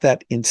 except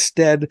that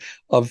instead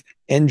of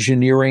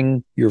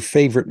engineering your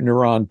favorite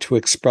neuron to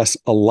express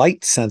a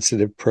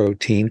light-sensitive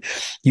protein,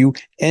 you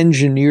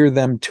engineer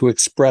them to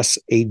express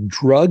a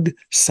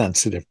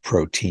drug-sensitive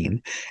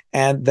protein.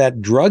 And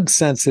that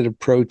drug-sensitive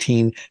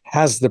protein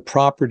has the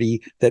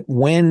property that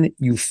when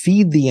you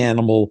feed the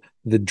animal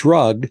the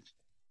drug,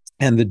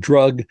 and the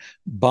drug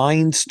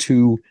binds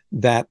to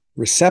that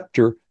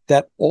receptor,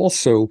 that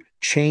also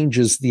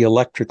changes the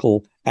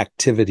electrical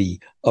activity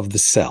of the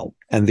cell.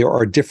 And there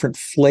are different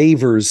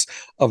flavors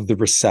of the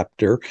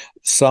receptor,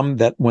 some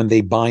that when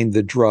they bind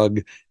the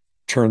drug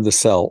turn the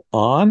cell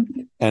on,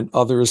 and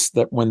others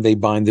that when they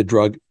bind the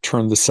drug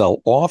turn the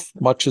cell off,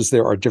 much as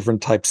there are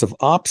different types of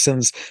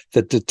opsins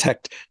that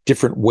detect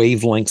different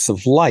wavelengths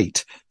of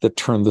light that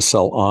turn the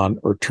cell on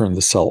or turn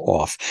the cell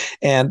off.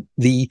 And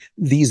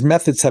these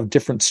methods have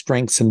different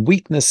strengths and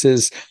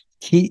weaknesses.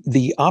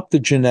 the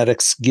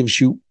optogenetics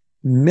gives you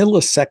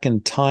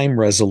millisecond time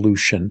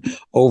resolution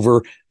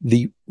over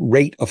the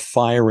rate of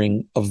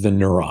firing of the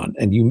neuron.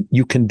 And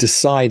you can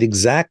decide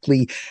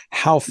exactly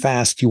how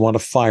fast you want to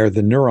fire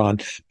the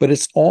neuron. But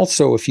it's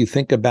also, if you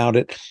think about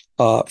it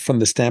from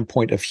the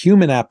standpoint of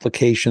human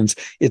applications,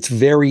 it's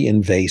very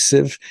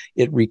invasive.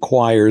 It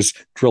requires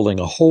drilling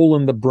a hole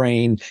in the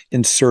brain,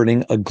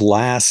 inserting a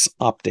glass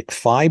optic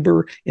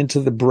fiber into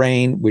the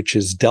brain, which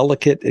is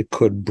delicate. It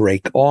could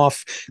break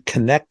off,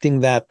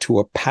 connecting that to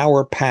a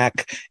power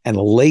pack and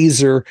a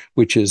laser,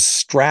 which is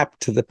strapped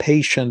to the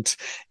patient.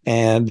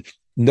 And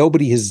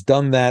nobody has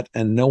done that,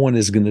 and no one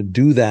is going to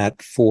do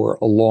that for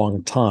a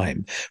long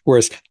time.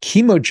 Whereas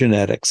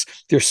chemogenetics,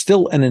 there's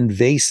still an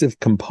invasive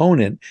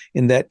component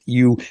in that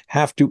you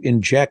have to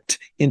inject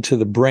into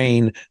the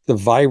brain the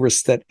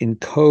virus that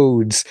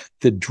encodes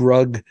the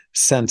drug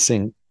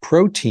sensing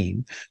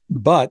protein.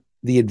 But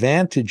the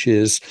advantage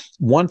is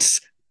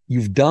once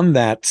you've done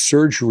that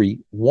surgery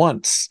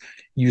once,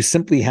 you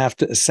simply have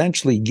to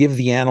essentially give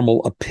the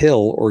animal a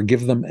pill or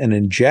give them an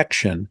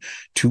injection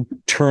to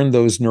turn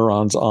those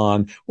neurons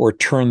on or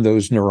turn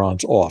those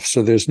neurons off.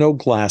 So there's no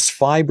glass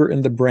fiber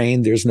in the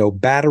brain. There's no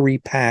battery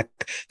pack.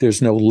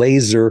 There's no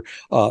laser.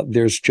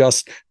 There's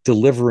just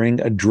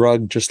delivering a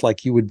drug just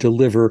like you would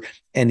deliver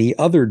any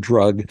other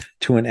drug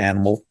to an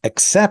animal,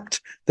 except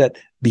that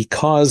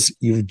because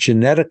you've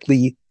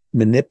genetically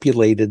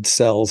manipulated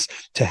cells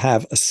to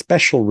have a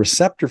special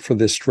receptor for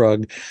this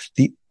drug,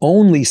 the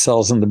only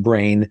cells in the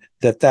brain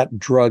that that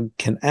drug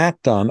can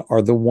act on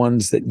are the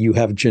ones that you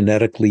have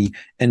genetically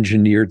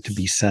engineered to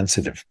be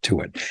sensitive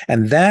to it.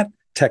 And that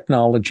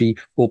technology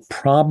will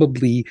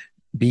probably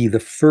be the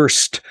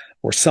first,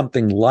 or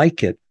something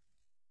like it,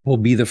 will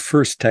be the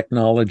first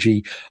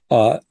technology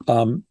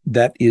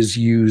that is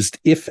used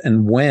if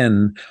and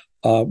when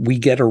we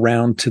get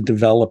around to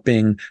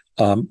developing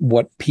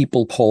what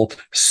people call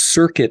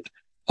circuit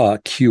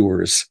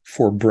cures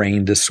for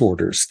brain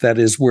disorders. That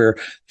is where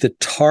the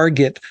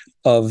target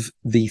of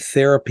the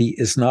therapy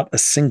is not a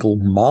single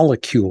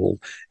molecule,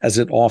 as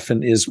it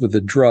often is with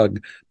a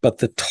drug, but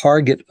the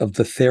target of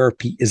the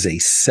therapy is a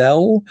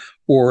cell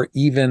or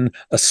even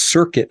a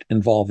circuit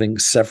involving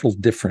several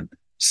different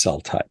cell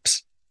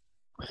types.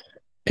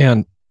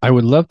 And I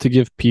would love to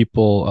give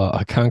people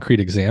a concrete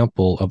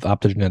example of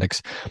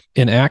optogenetics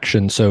in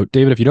action. So,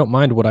 David, if you don't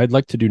mind, what I'd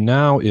like to do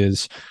now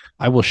is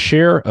I will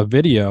share a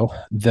video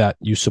that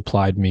you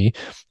supplied me,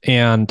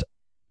 and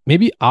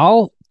maybe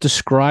I'll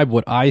describe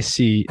what I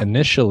see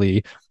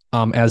initially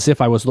as if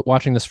I was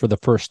watching this for the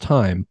first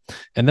time.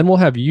 And then we'll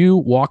have you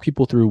walk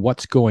people through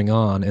what's going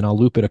on, and I'll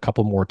loop it a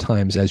couple more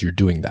times as you're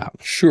doing that.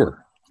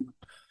 Sure.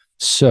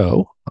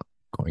 So I'm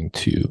going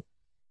to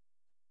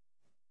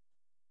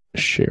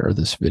share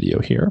this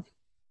video here.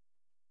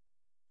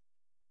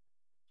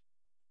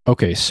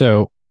 Okay,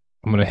 so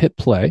I'm going to hit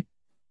play.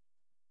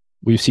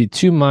 We see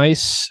two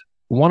mice.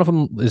 One of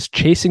them is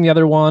chasing the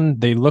other one.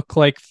 They look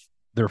like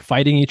they're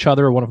fighting each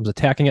other. One of them's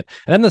attacking it.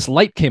 And then this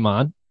light came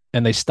on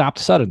and they stopped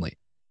suddenly.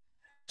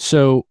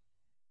 So,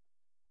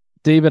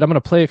 David, I'm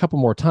going to play a couple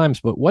more times,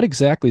 but what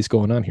exactly is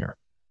going on here?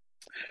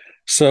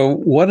 So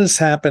what is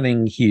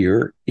happening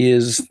here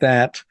is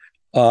that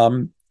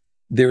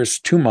there's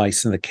two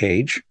mice in the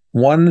cage.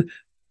 One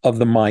of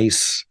the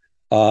mice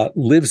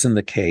lives in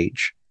the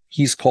cage.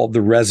 He's called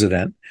the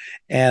resident.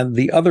 And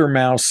the other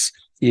mouse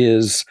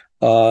is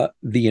the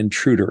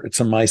intruder. It's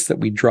a mice that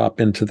we drop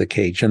into the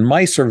cage. And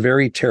mice are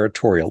very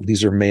territorial.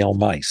 These are male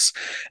mice.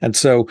 And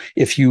so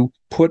if you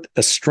put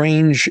a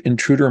strange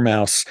intruder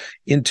mouse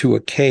into a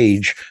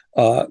cage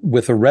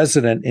with a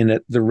resident in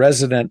it, the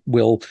resident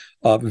will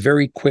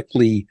very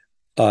quickly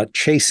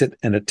chase it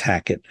and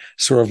attack it.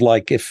 Sort of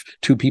like if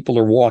two people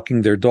are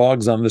walking their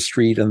dogs on the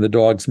street and the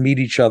dogs meet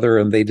each other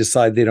and they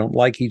decide they don't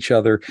like each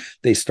other,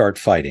 they start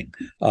fighting.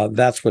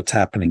 That's what's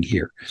happening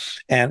here.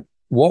 And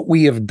what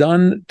we have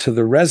done to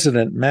the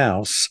resident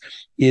mouse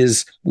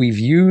is we've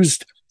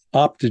used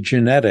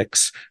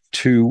optogenetics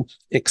to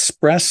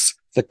express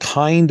the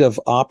kind of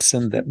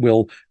opsin that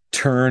will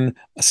turn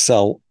a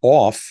cell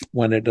off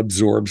when it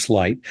absorbs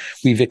light.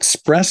 We've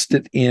expressed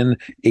it in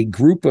a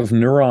group of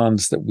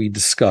neurons that we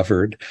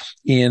discovered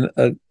in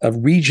a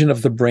region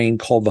of the brain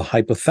called the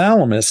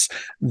hypothalamus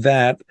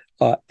that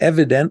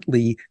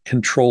evidently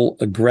control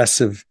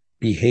aggressive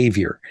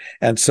behavior.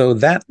 And so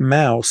that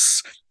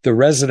mouse, the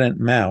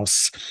resident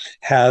mouse,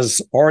 has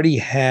already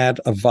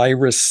had a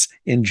virus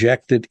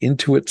injected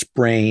into its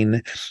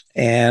brain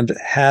and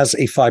has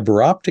a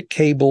fiber optic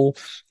cable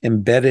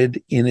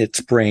embedded in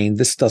its brain.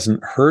 This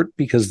doesn't hurt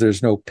because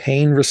there's no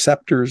pain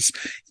receptors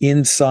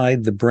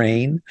inside the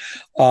brain.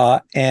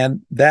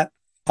 And that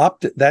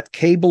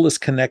cable is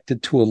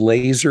connected to a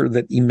laser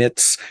that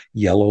emits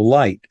yellow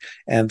light.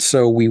 And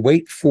so we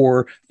wait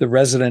for the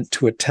resident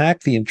to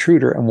attack the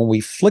intruder. And when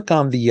we flick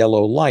on the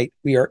yellow light,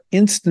 we are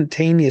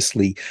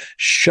instantaneously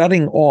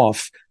shutting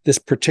off this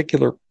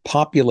particular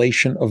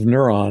population of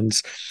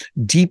neurons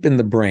deep in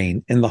the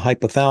brain, in the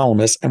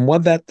hypothalamus. And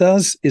what that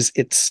does is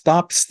it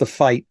stops the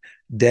fight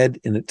dead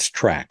in its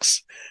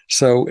tracks.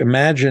 So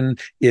imagine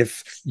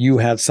if you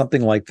had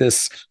something like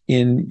this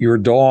in your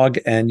dog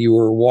and you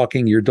were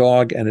walking your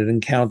dog and it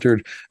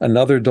encountered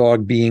another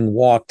dog being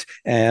walked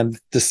and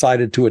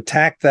decided to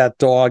attack that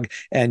dog,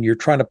 and you're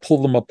trying to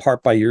pull them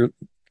apart by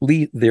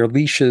their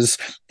leashes,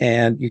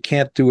 and you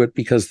can't do it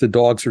because the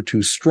dogs are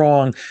too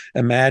strong.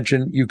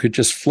 Imagine you could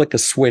just flick a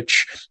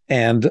switch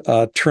and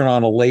turn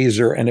on a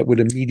laser, and it would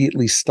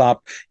immediately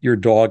stop your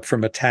dog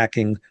from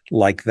attacking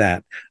like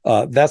that.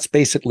 That's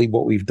basically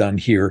what we've done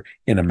here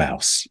in a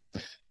mouse.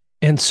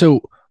 And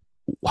so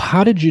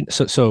how did you,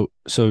 so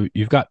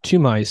you've got two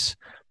mice.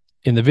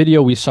 In the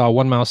video, we saw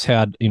one mouse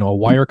had, a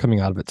wire coming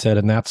out of its head,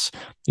 and that's,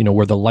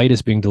 where the light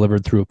is being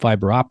delivered through a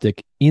fiber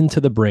optic into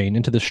the brain,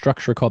 into the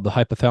structure called the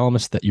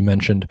hypothalamus that you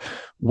mentioned.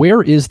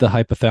 Where is the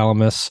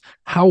hypothalamus?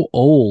 How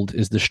old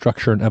is the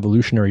structure in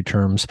evolutionary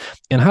terms?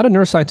 And how do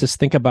neuroscientists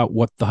think about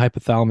what the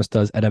hypothalamus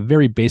does at a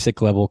very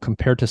basic level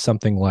compared to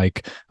something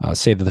like,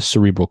 say, the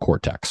cerebral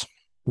cortex?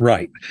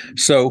 Right.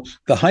 So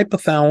the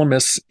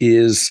hypothalamus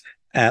is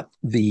at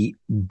the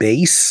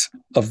base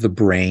of the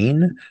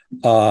brain.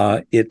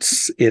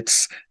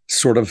 It's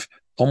sort of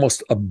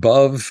almost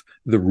above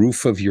the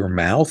roof of your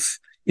mouth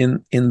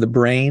in the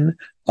brain,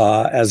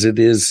 as it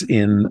is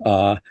in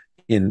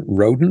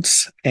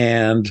rodents,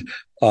 and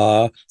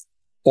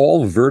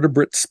all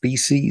vertebrate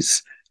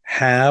species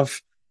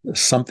have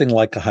something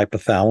like a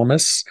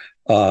hypothalamus.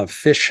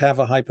 Fish have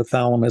a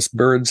hypothalamus,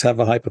 birds have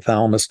a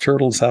hypothalamus,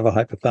 turtles have a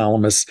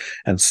hypothalamus,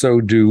 and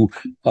so do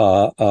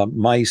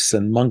mice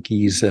and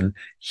monkeys and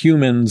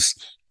humans.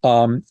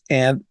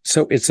 And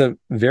so it's a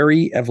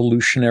very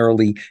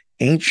evolutionarily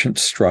ancient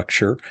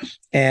structure,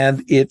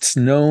 and it's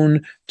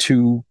known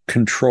to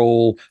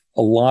control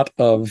a lot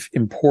of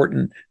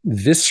important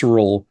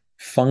visceral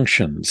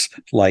functions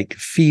like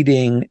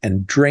feeding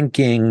and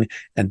drinking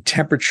and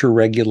temperature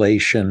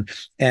regulation.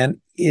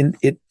 And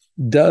it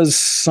does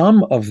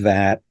some of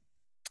that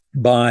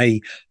by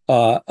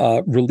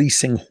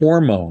releasing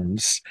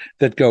hormones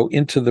that go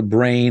into the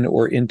brain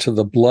or into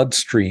the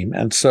bloodstream.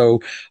 And so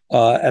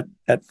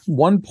at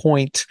one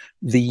point,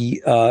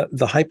 the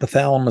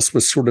hypothalamus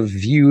was sort of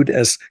viewed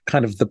as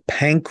kind of the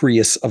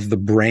pancreas of the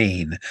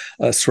brain,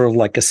 sort of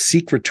like a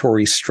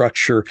secretory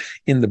structure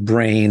in the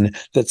brain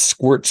that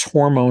squirts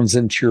hormones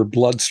into your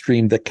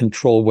bloodstream that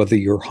control whether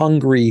you're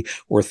hungry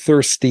or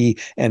thirsty.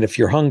 And if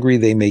you're hungry,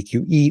 they make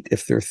you eat.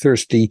 If they're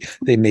thirsty,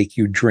 they make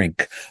you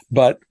drink.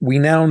 But we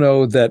now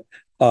know that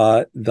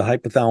the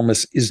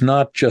hypothalamus is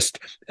not just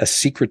a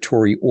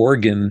secretory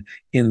organ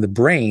in the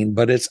brain,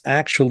 but it's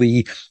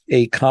actually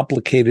a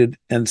complicated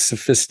and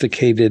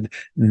sophisticated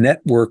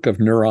network of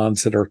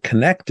neurons that are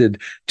connected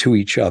to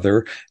each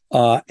other.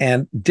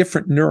 And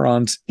different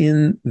neurons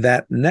in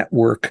that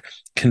network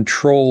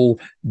control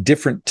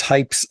different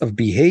types of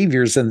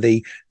behaviors, and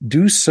they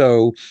do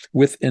so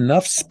with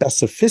enough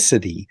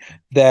specificity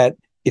that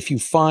if you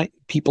find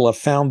people have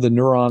found the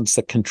neurons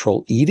that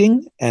control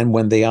eating, and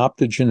when they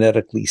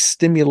optogenetically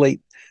stimulate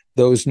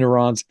those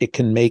neurons, it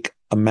can make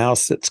a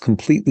mouse that's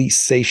completely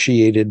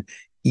satiated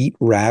eat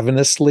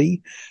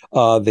ravenously.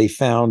 They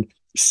found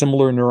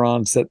similar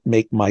neurons that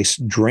make mice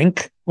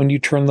drink when you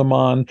turn them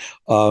on.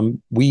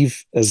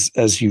 We've,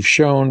 as you've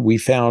shown, we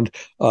found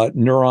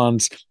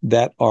neurons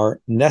that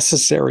are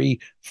necessary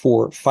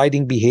for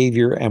fighting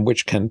behavior and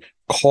which can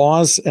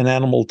cause an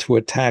animal to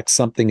attack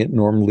something it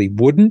normally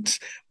wouldn't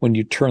when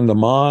you turn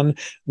them on.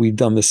 We've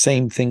done the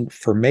same thing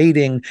for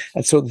mating.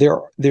 And so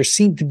there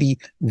seem to be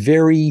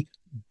very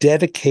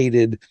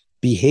dedicated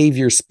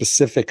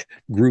behavior-specific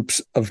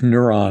groups of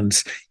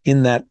neurons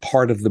in that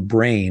part of the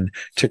brain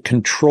to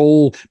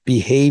control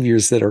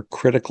behaviors that are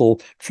critical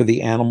for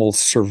the animal's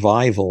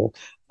survival.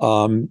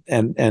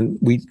 And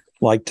we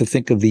like to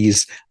think of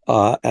these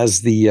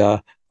as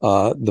the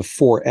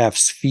 4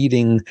 F's: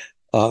 feeding,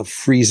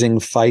 freezing,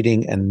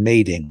 fighting, and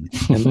mating.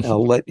 And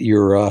I'll let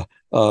your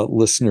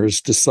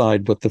listeners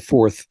decide what the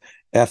 4th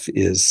F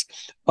is,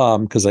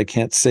 because I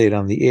can't say it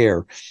on the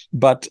air.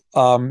 But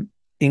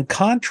in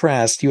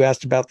contrast, you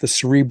asked about the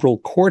cerebral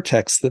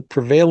cortex. The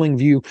prevailing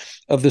view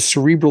of the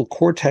cerebral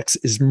cortex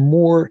is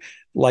more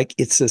like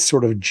it's a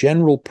sort of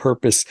general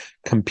purpose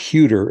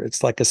computer.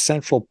 It's like a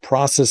central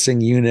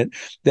processing unit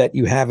that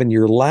you have in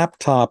your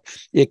laptop.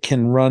 It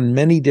can run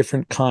many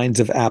different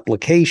kinds of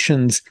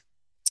applications.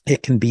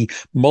 It can be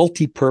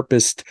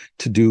multi-purposed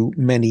to do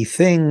many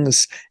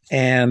things,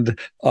 and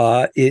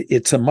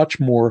it's a much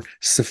more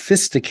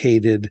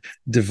sophisticated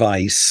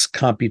device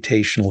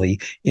computationally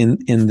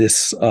in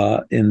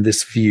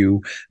this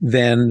view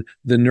than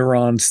the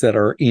neurons that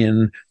are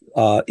in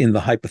the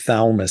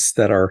hypothalamus,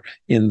 that are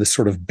in the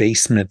sort of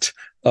basement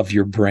of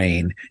your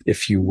brain,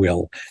 if you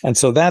will. And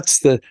so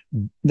that's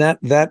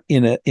that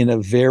in a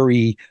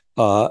very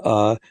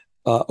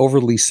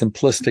overly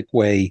simplistic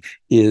way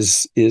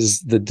is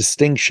the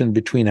distinction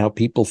between how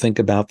people think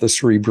about the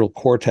cerebral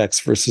cortex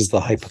versus the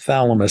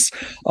hypothalamus,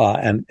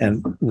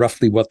 and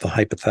roughly what the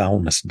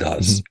hypothalamus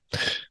does.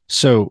 Mm-hmm.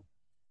 So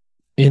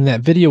in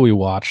that video we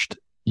watched,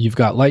 you've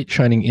got light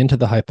shining into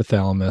the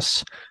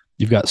hypothalamus.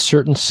 you've got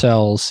certain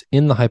cells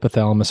in the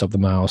hypothalamus of the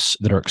mouse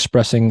that are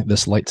expressing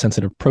this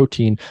light-sensitive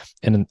protein.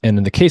 And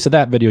in the case of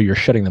that video, you're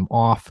shutting them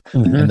off,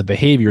 and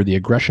the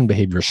aggression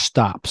behavior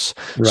stops.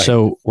 Right.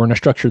 So we're in a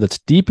structure that's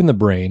deep in the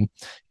brain.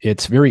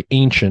 It's very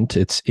ancient.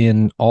 It's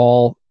in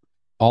all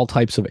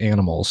types of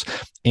animals.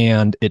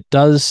 And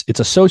it's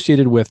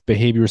associated with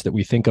behaviors that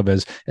we think of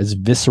as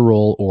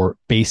visceral or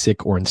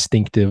basic or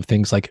instinctive,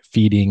 things like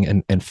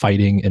feeding and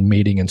fighting and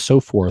mating and so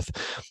forth.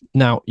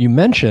 Now, you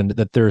mentioned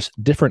that there's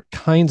different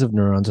kinds of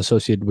neurons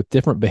associated with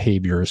different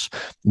behaviors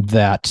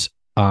that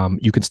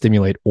you can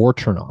stimulate or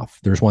turn off.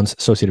 There's ones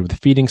associated with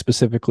feeding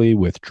specifically,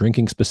 with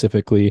drinking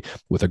specifically,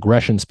 with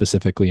aggression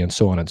specifically, and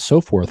so on and so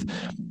forth.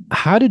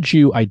 How did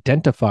you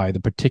identify the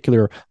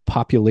particular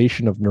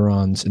population of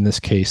neurons in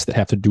this case that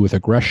have to do with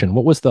aggression?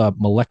 What was the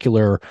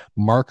molecular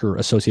marker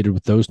associated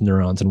with those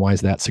neurons, and why is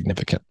that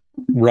significant?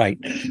 Right.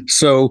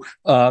 So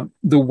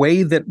the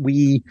way that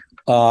we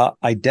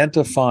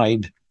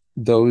identified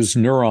those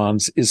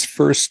neurons is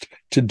first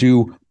to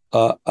do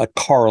a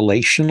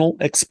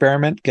correlational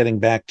experiment, getting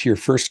back to your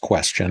first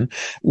question,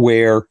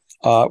 where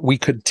we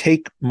could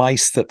take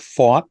mice that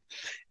fought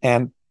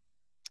and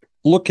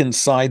look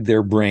inside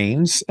their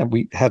brains. And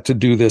we had to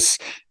do this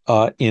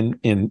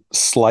in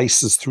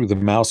slices through the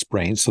mouse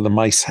brain. So the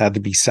mice had to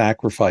be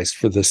sacrificed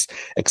for this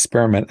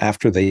experiment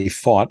after they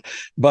fought.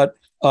 But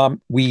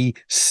we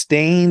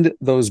stained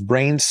those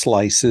brain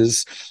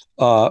slices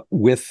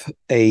with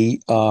a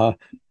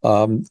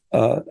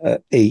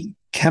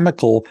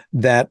chemical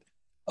that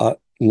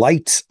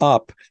lights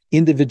up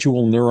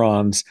individual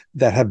neurons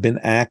that have been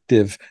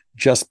active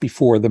just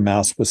before the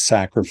mouse was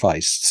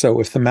sacrificed. So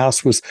if the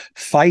mouse was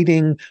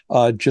fighting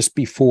just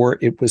before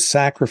it was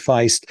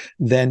sacrificed,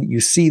 then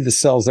you see the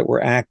cells that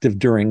were active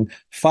during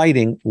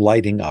fighting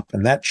lighting up.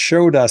 And that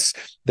showed us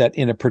that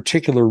in a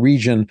particular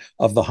region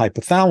of the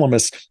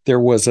hypothalamus, there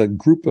was a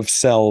group of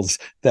cells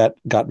that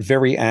got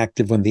very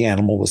active when the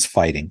animal was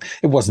fighting.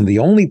 It wasn't the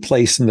only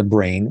place in the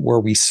brain where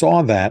we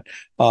saw that,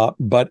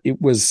 but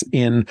it was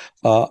in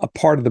a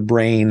part of the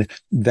brain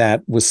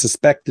that was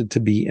suspected to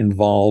be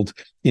involved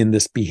in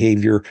this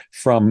behavior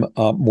from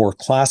more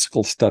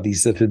classical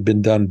studies that had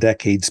been done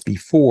decades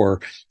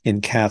before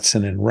in cats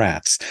and in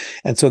rats.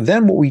 And so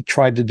then what we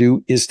tried to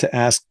do is to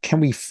ask, can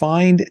we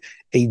find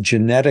a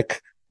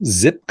genetic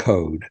zip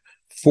code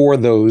for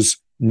those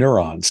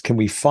neurons? Can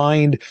we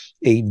find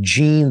a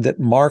gene that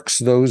marks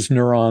those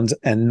neurons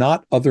and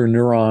not other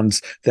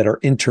neurons that are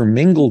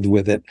intermingled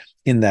with it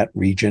in that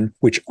region,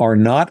 which are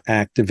not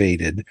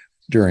activated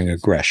during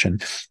aggression?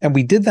 And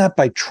we did that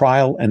by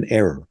trial and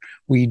error.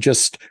 We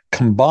just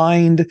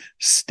combined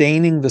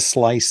staining the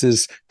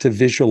slices to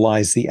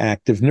visualize the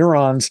active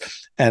neurons,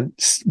 and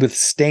with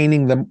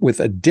staining them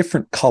with a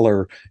different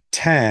color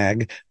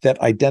tag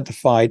that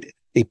identified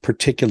a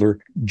particular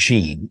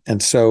gene.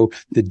 And so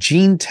the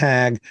gene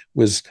tag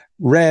was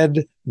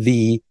red,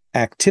 the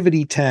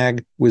activity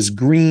tag was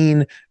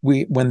green.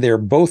 When they're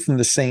both in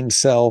the same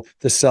cell,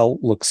 the cell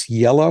looks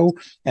yellow.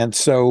 And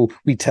so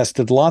we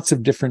tested lots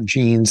of different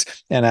genes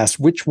and asked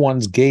which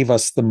ones gave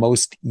us the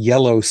most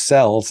yellow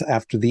cells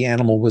after the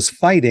animal was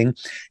fighting,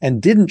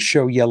 and didn't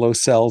show yellow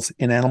cells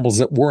in animals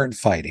that weren't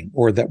fighting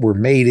or that were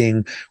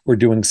mating or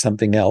doing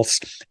something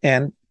else.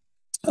 And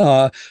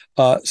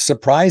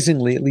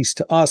surprisingly, at least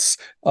to us,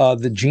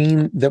 the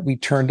gene that we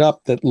turned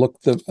up that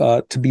looked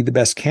to be the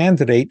best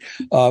candidate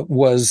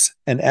was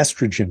an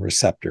estrogen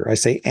receptor. I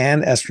say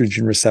an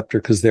estrogen receptor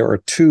because there are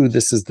two.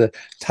 This is the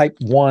type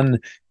 1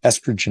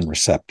 estrogen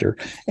receptor.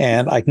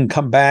 And I can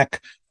come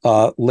back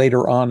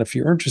later on, if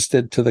you're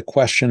interested, to the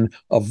question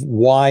of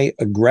why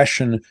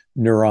aggression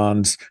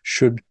neurons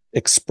should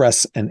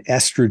express an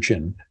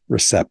estrogen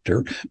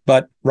receptor.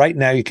 But right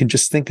now you can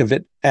just think of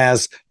it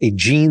as a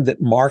gene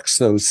that marks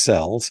those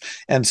cells.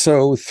 And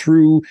so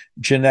through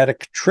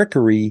genetic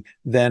trickery,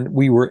 then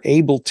we were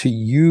able to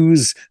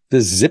use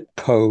the zip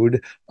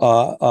code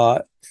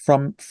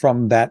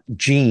from that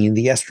gene,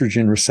 the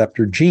estrogen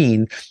receptor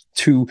gene,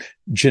 to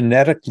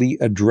genetically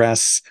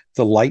address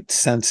the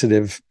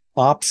light-sensitive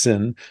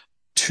opsin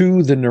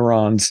to the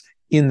neurons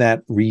in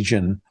that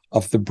region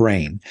of the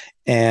brain.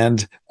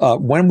 And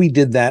when we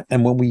did that,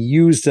 and when we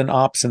used an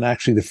opsin,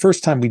 actually the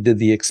first time we did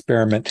the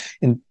experiment,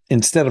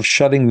 instead of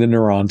shutting the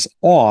neurons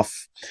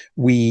off,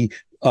 we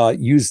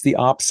used the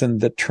opsin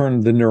that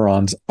turned the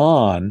neurons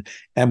on,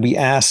 and we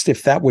asked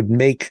if that would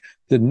make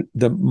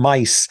the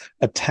mice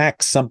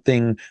attack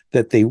something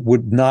that they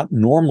would not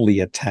normally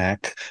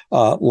attack,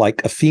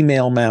 like a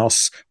female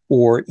mouse,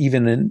 or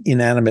even an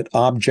inanimate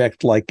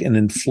object like an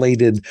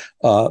inflated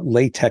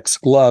latex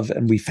glove.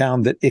 And we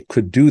found that it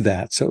could do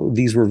that. So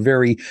these were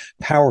very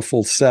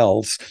powerful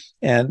cells.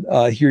 And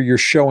here you're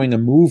showing a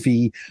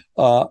movie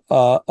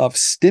of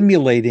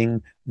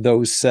stimulating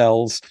those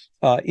cells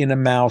in a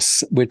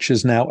mouse which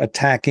is now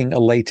attacking a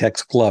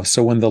latex glove.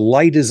 So when the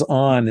light is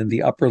on in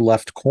the upper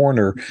left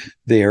corner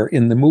there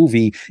in the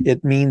movie,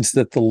 it means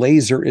that the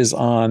laser is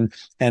on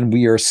and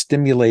we are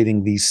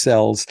stimulating these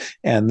cells.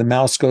 And the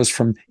mouse goes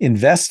from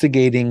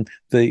investigating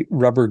the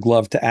rubber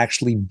glove to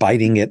actually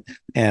biting it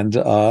and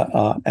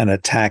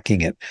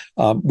attacking it,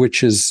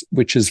 which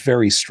is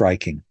very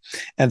striking.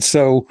 And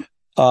so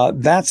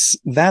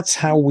that's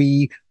how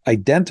we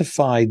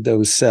identified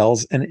those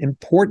cells. And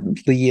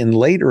importantly, in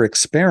later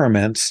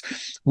experiments,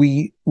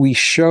 we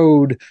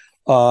showed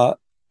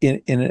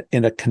in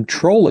a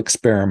control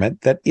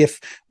experiment that if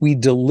we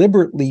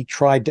deliberately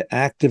tried to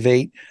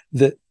activate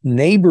the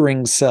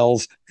neighboring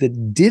cells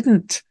that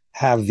didn't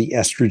have the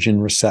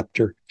estrogen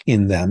receptor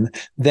in them,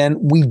 then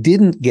we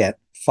didn't get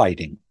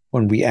fighting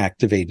when we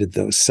activated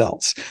those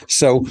cells.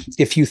 So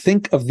if you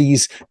think of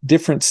these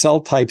different cell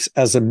types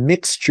as a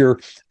mixture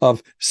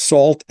of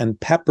salt and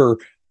pepper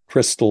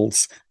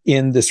crystals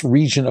in this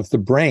region of the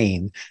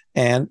brain,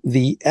 and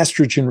the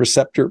estrogen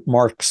receptor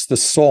marks the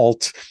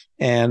salt,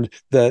 and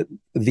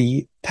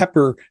the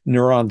pepper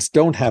neurons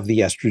don't have the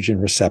estrogen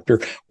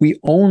receptor, we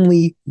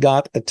only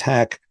got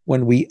attack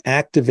when we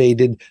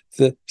activated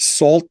the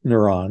salt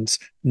neurons,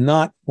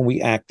 not when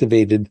we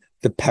activated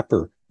the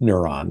pepper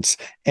neurons.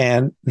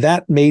 And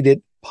that made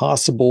it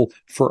possible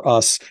for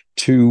us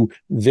to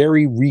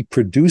very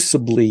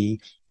reproducibly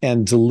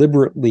and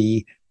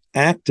deliberately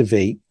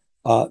activate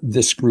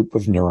this group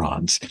of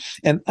neurons.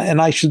 And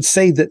I should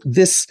say that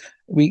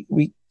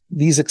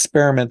these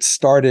experiments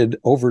started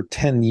over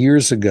 10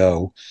 years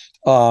ago,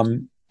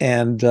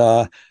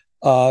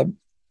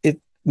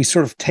 we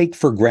sort of take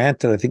for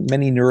granted, I think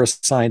many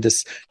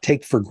neuroscientists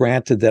take for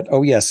granted that,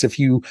 oh yes, if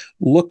you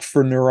look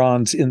for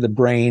neurons in the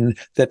brain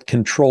that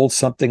control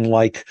something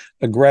like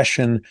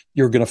aggression,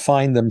 you're going to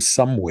find them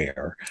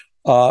somewhere.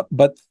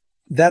 But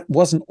that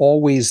wasn't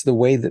always the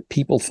way that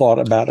people thought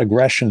about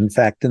aggression. In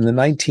fact, in the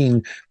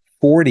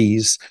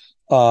 1940s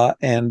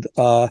and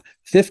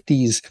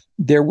 50s,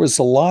 there was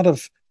a lot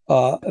of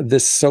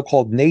this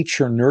so-called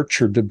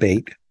nature-nurture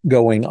debate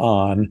going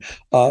on,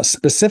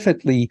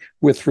 specifically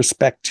with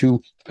respect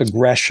to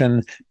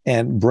aggression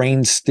and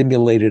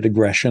brain-stimulated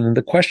aggression. And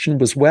the question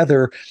was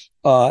whether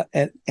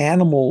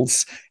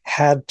animals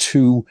had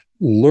to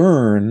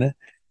learn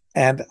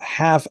and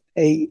have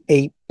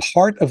a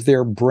part of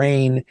their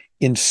brain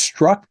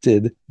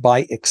instructed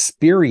by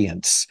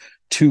experience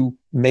to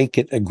make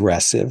it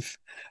aggressive,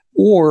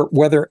 or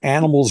whether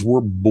animals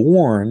were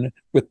born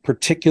with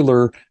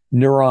particular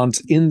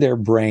neurons in their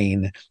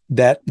brain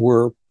that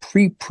were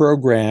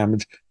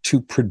pre-programmed to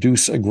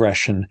produce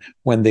aggression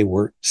when they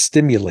were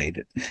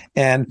stimulated.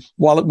 And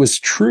while it was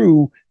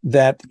true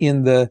that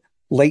in the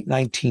late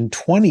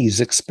 1920s,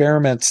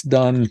 experiments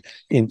done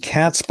in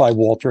cats by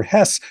Walter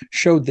Hess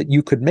showed that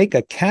you could make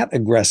a cat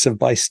aggressive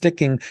by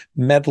sticking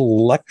metal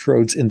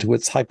electrodes into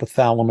its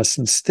hypothalamus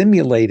and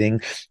stimulating,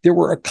 there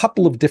were a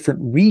couple of different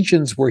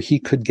regions where he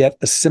could get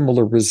a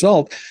similar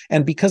result.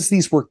 And because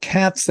these were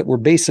cats that were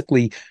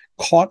basically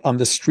caught on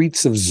the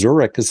streets of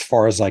Zurich, as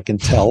far as I can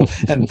tell,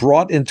 and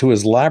brought into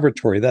his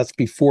laboratory. That's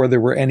before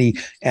there were any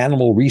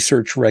animal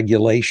research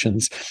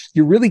regulations.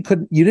 You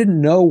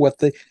didn't know what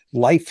the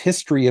life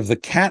history of the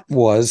cat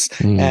was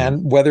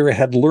and whether it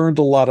had learned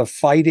a lot of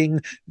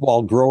fighting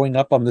while growing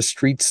up on the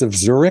streets of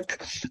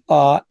Zurich.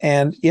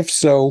 And if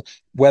so,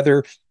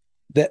 whether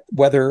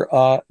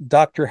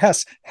Dr.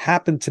 Hess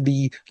happened to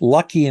be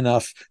lucky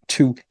enough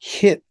to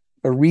hit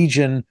a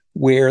region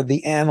where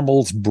the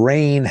animal's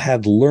brain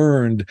had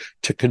learned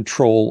to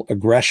control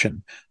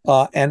aggression.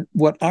 And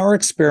what our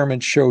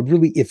experiment showed,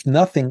 really, if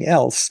nothing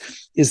else,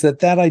 is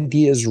that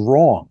idea is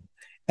wrong,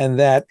 and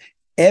that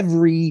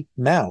every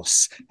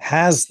mouse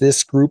has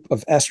this group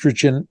of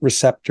estrogen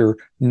receptor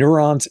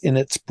neurons in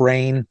its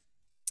brain,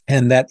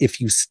 and that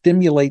if you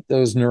stimulate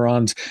those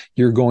neurons,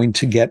 you're going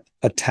to get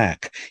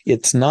attack.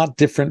 It's not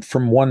different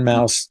from one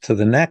mouse to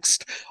the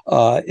next.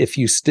 If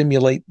you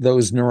stimulate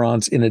those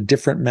neurons in a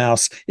different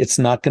mouse, it's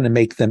not going to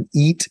make them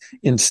eat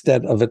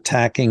instead of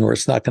attacking, or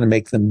it's not going to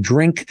make them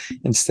drink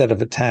instead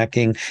of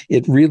attacking.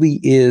 It really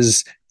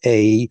is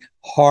a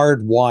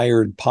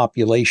hardwired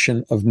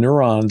population of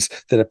neurons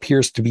that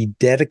appears to be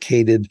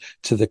dedicated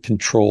to the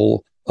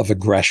control of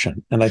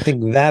aggression. And I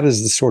think that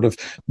is the sort of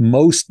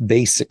most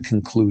basic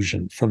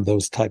conclusion from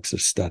those types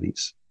of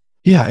studies.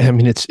 Yeah, I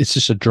mean, it's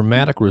just a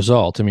dramatic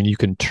result. I mean, you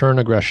can turn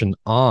aggression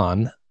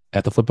on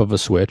at the flip of a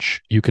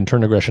switch. You can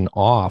turn aggression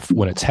off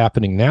when it's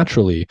happening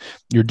naturally.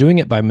 You're doing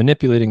it by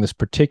manipulating this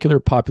particular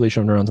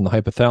population of neurons in the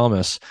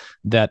hypothalamus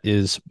that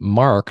is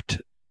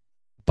marked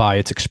by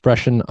its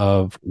expression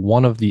of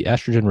one of the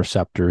estrogen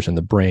receptors in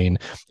the brain,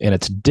 and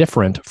it's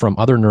different from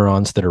other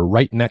neurons that are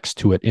right next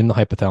to it in the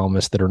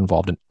hypothalamus that are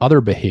involved in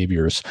other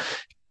behaviors.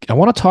 I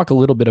want to talk a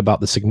little bit about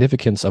the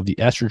significance of the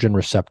estrogen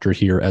receptor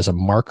here as a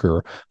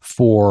marker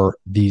for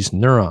these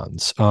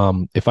neurons.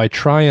 If I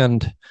try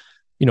and,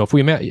 if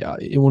we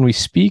when we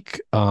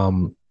speak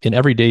in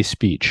everyday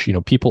speech,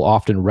 people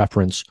often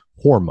reference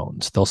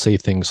hormones. They'll say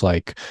things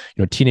like,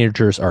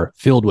 teenagers are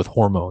filled with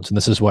hormones, and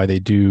this is why they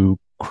do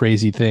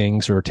crazy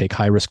things or take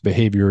high risk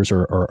behaviors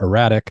or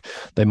erratic.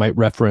 They might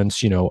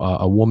reference,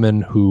 a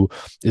woman who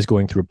is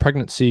going through a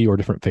pregnancy or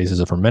different phases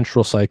of her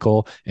menstrual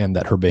cycle, and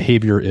that her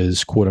behavior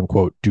is quote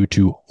unquote due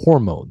to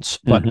hormones.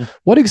 But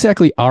what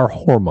exactly are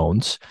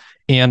hormones?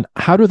 And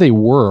how do they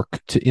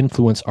work to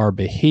influence our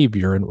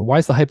behavior? And why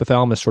is the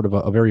hypothalamus sort of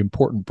a very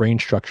important brain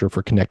structure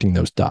for connecting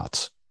those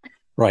dots?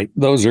 Right.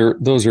 Those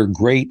are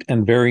great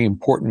and very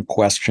important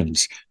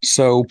questions.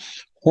 So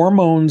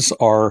hormones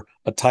are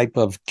a type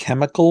of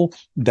chemical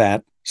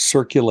that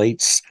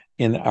circulates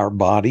in our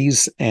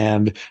bodies,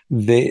 and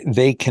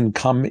they can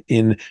come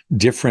in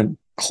different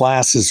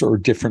classes or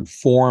different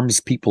forms.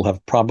 People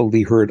have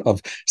probably heard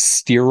of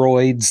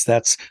steroids.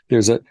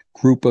 There's a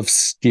group of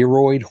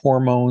steroid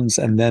hormones,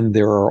 and then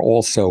there are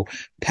also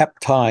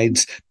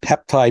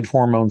peptide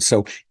hormones.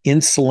 So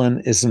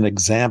insulin is an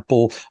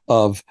example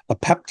of a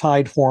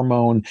peptide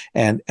hormone,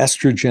 and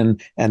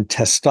estrogen and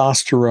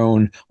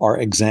testosterone are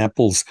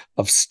examples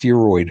of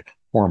steroid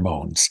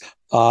hormones.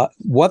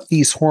 What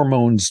these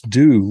hormones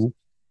do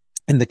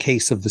in the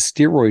case of the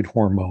steroid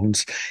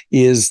hormones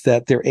is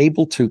that they're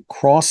able to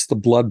cross the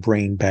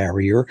blood-brain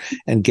barrier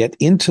and get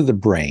into the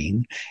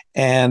brain.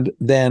 And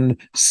then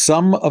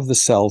some of the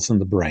cells in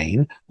the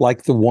brain,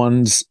 like the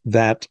ones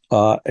that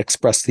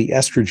express the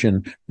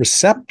estrogen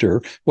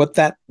receptor, what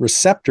that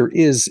receptor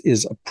is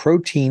a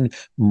protein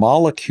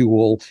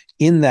molecule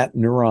in that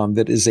neuron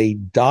that is a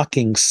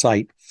docking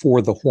site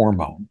for the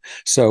hormone.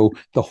 So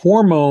the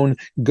hormone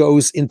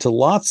goes into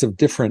lots of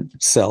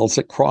different cells.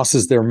 It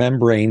crosses their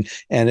membrane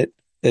and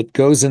it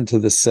goes into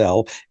the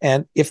cell.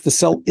 And if the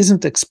cell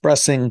isn't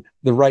expressing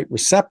the right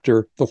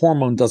receptor, the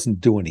hormone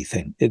doesn't do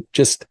anything. It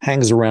just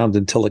hangs around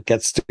until it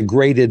gets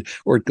degraded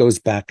or it goes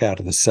back out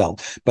of the cell.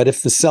 But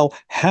if the cell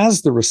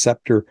has the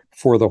receptor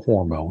for the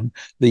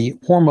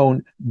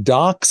hormone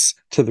docks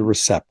to the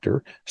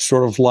receptor,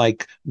 sort of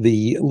like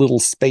the little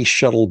space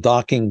shuttle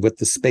docking with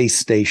the space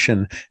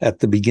station at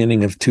the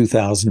beginning of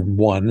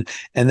 2001.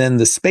 And then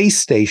the space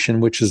station,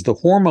 which is the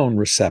hormone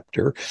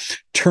receptor,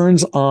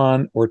 turns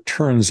on or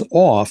turns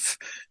off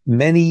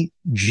many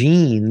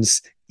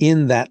genes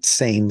in that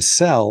same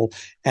cell.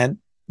 And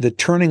the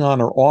turning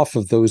on or off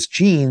of those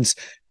genes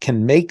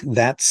can make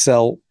that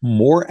cell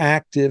more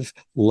active,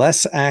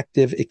 less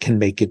active. It can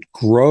make it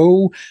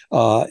grow.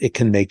 It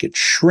can make it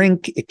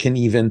shrink. It can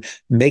even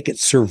make it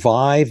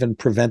survive and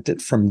prevent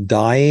it from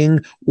dying,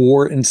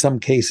 or in some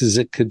cases,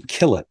 it could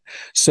kill it.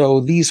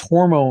 So these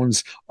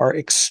hormones are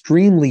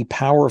extremely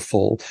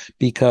powerful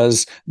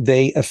because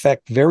they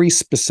affect very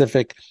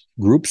specific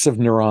groups of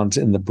neurons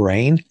in the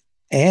brain.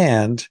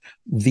 And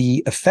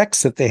the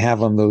effects that they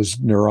have on those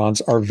neurons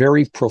are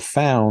very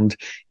profound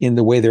in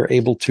the way they're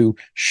able to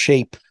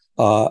shape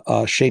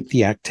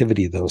the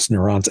activity of those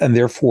neurons and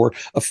therefore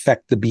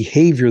affect the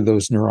behavior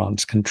those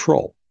neurons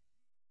control.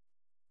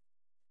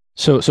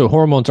 So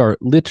hormones are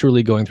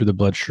literally going through the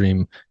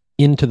bloodstream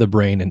into the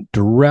brain and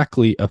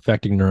directly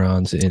affecting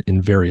neurons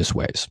in various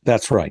ways.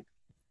 That's right.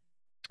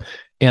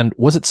 And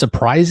was it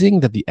surprising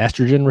that the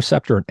estrogen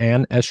receptor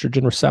and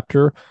estrogen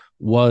receptor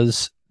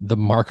was the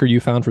marker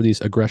you found for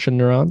these aggression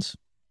neurons?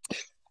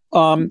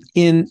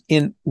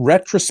 In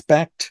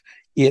retrospect,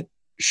 it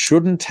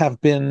shouldn't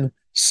have been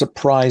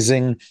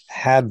surprising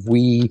had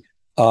we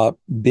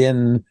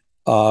been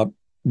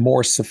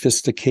more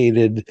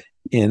sophisticated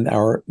in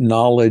our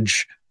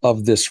knowledge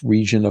of this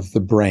region of the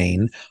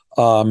brain.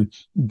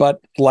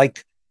 But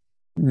like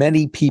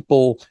many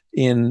people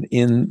in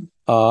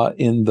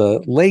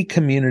the lay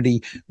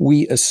community,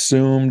 we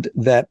assumed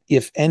that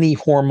if any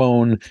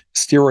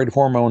steroid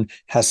hormone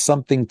has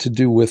something to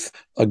do with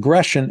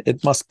aggression,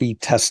 it must be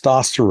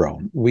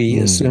testosterone. We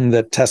assume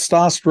that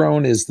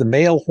testosterone is the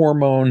male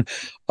hormone.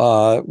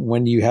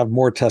 When you have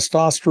more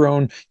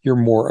testosterone, you're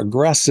more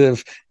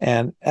aggressive,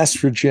 and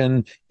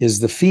estrogen is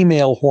the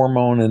female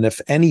hormone. And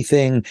if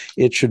anything,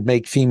 it should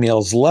make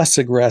females less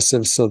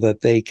aggressive so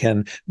that they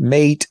can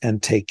mate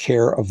and take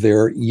care of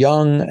their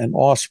young and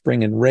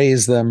offspring and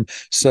raise them.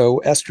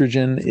 So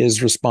estrogen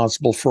is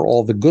responsible for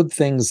all the good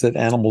things that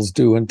animals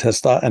do and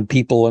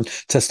people, and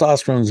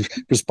testosterone is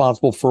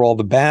responsible for all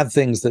the bad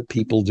things that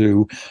people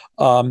do.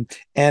 And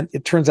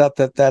it turns out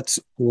that that's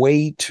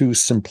way too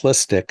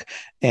simplistic.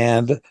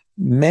 And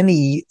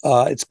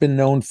it's been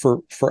known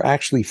for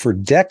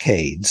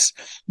decades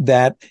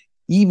that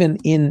even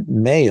in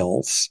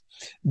males,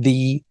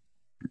 a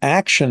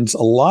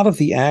lot of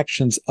the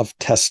actions of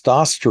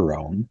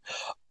testosterone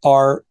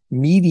are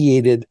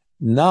mediated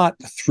not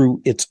through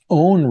its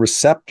own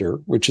receptor,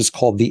 which is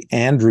called the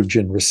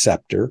androgen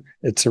receptor.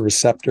 It's a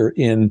receptor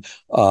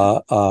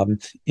that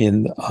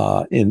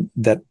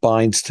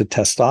binds to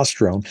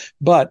testosterone,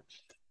 but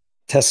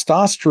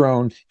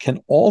testosterone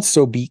can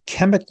also be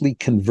chemically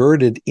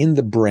converted in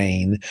the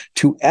brain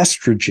to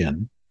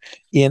estrogen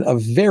in a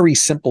very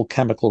simple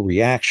chemical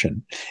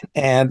reaction.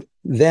 And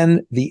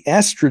then the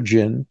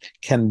estrogen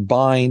can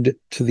bind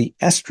to the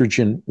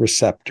estrogen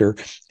receptor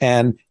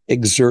and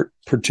exert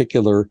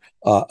particular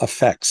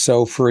effects.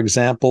 So, for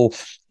example,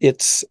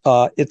 it's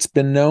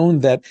been known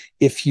that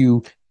if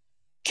you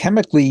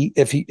chemically,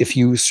 if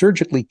you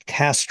surgically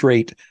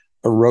castrate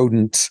a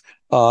rodent,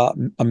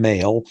 a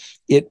male,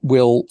 it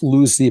will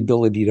lose the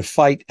ability to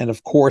fight. And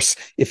of course,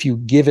 if you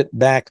give it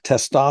back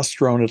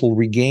testosterone, it'll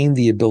regain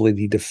the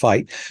ability to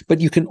fight. But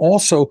you can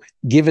also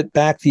give it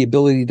back the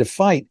ability to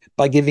fight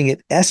by giving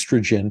it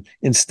estrogen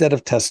instead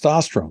of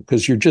testosterone,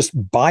 because you're just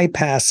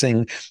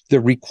bypassing the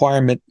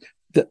requirement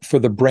for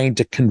the brain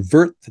to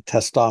convert the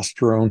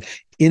testosterone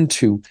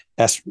into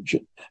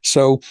estrogen.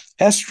 So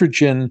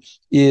estrogen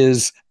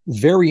is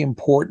very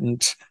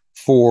important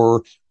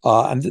for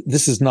and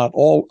this is not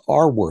all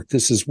our work.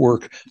 This is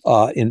work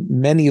in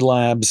many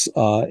labs,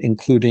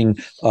 including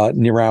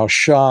Nirav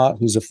Shah,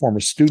 who's a former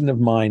student of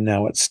mine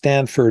now at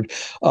Stanford.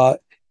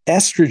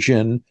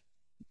 Estrogen,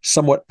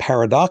 somewhat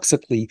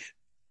paradoxically,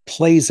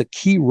 plays a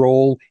key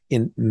role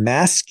in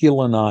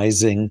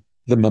masculinizing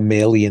the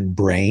mammalian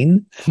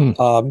brain.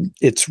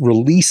 It's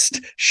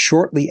released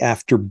shortly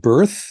after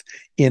birth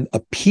in a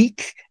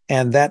peak,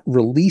 and that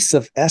release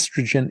of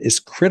estrogen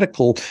is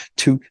critical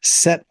to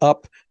set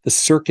up the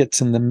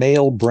circuits in the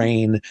male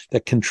brain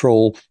that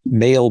control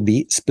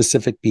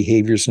specific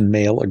behaviors and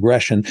male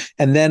aggression.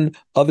 And then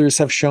others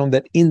have shown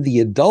that in the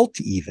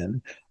adult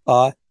even,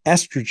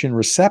 estrogen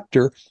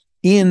receptor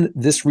in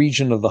this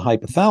region of the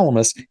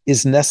hypothalamus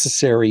is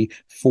necessary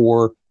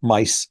for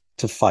mice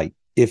to fight.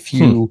 If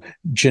you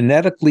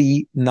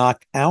genetically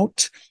knock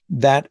out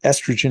that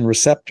estrogen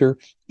receptor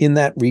in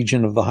that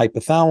region of the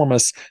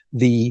hypothalamus,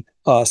 the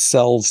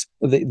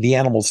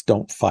animals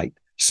don't fight.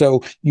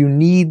 So you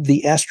need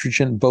the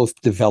estrogen both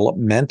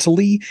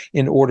developmentally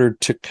in order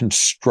to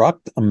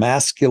construct a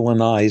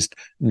masculinized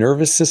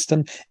nervous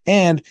system,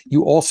 and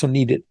you also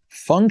need it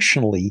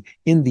functionally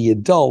in the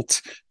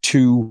adult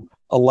to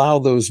allow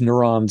those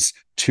neurons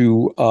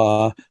to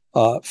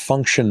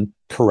function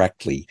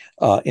correctly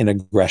in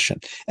aggression.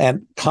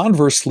 And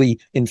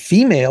conversely, in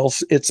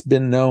females, it's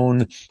been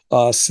known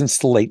since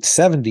the late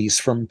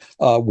 70s from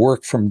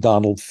work from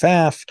Donald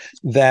Pfaff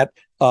that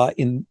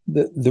in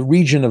the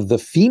region of the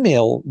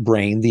female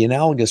brain, the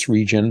analogous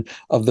region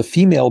of the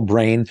female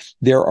brain,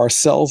 there are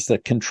cells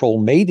that control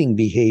mating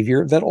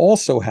behavior that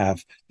also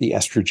have the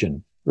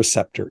estrogen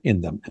receptor in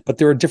them. But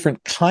there are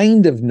different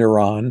kind of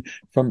neuron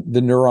from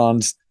the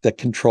neurons that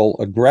control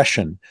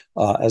aggression,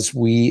 as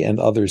we and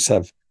others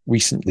have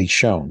recently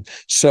shown.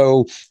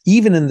 So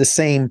even in the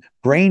same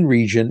brain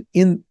region,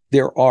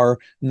 there are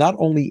not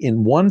only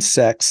in one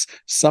sex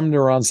some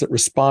neurons that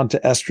respond to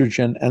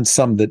estrogen and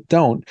some that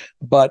don't,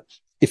 but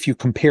if you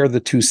compare the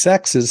two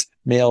sexes,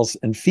 males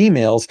and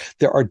females,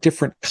 there are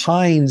different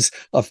kinds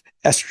of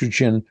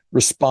estrogen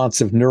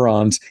responsive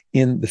neurons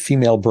in the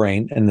female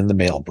brain and in the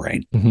male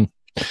brain. Mm-hmm.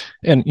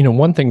 And,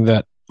 one thing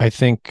that I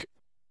think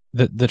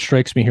that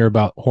strikes me here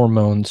about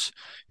hormones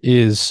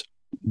is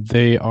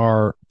they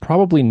are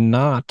probably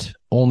not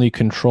only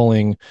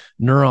controlling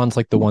neurons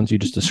like the ones you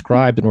just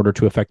described in order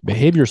to affect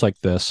behaviors like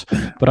this,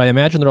 but I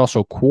imagine they're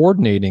also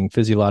coordinating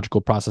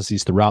physiological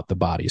processes throughout the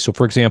body. So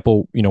for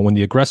example, when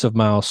the aggressive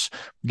mouse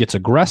gets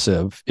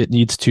aggressive, it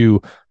needs to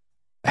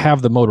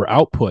have the motor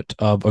output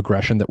of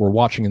aggression that we're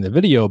watching in the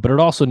video, but it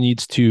also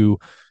needs to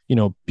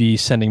be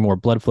sending more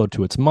blood flow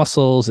to its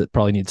muscles. It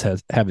probably needs to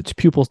have its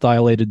pupils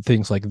dilated,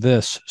 things like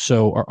this.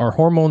 So are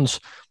hormones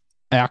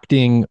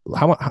acting,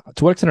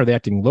 to what extent are they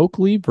acting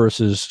locally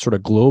versus sort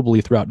of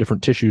globally throughout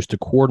different tissues to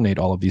coordinate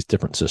all of these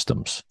different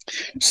systems?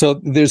 So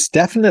there's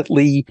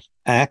definitely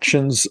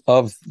actions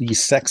of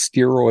these sex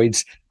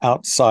steroids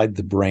outside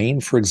the brain.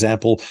 For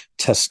example,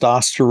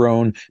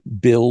 testosterone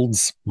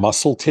builds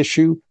muscle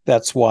tissue.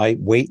 That's why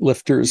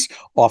weightlifters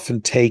often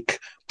take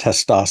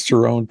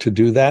testosterone to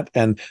do that.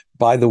 And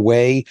by the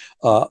way,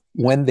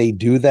 when they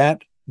do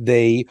that,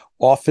 they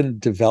often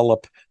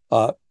develop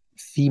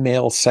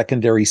female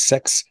secondary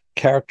sex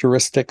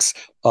characteristics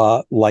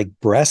like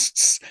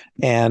breasts,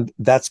 and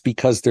that's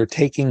because they're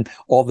taking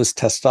all this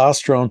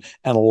testosterone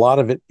and a lot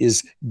of it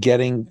is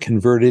getting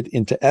converted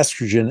into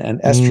estrogen,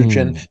 and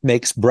estrogen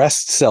makes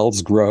breast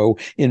cells grow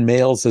in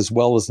males as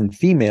well as in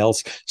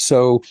females.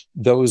 So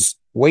those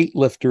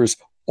weightlifters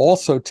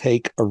also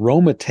take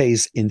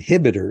aromatase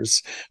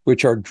inhibitors,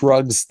 which are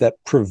drugs that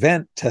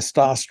prevent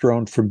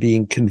testosterone from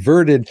being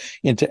converted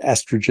into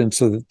estrogen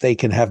so that they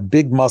can have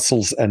big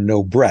muscles and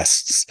no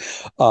breasts.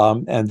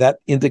 And that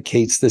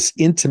indicates this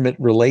intimate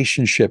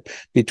relationship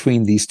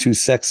between these two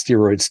sex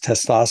steroids,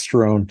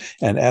 testosterone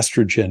and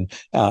estrogen,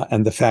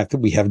 and the fact that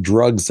we have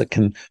drugs that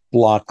can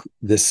block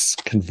this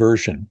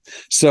conversion.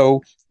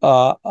 So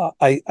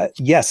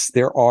yes,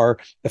 there are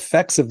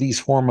effects of these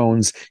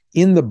hormones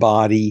in the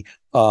body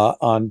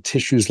on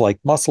tissues like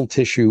muscle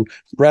tissue,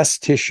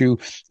 breast tissue,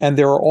 and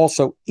there are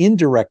also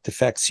indirect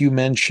effects. You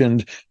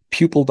mentioned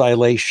pupil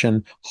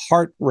dilation,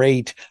 heart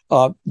rate,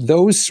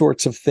 those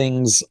sorts of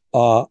things,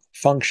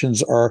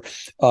 functions are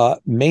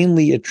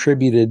mainly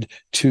attributed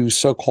to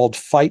so-called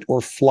fight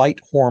or flight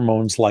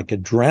hormones like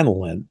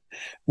adrenaline.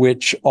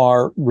 which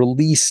are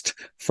released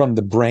from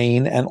the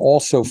brain and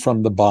also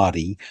from the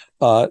body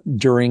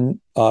during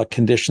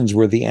conditions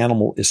where the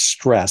animal is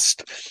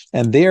stressed.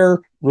 And they're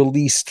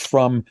released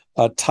from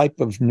a type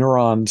of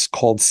neurons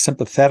called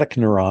sympathetic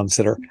neurons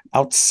that are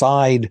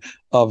outside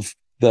of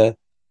the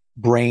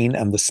brain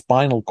and the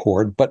spinal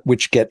cord, but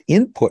which get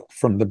input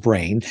from the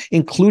brain,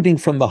 including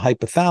from the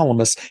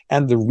hypothalamus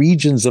and the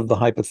regions of the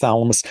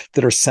hypothalamus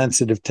that are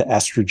sensitive to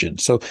estrogen.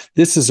 So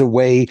this is a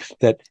way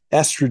that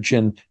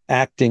estrogen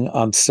acting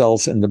on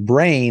cells in the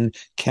brain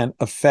can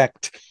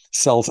affect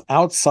cells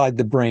outside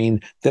the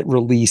brain that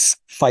release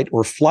fight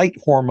or flight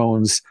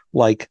hormones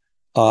like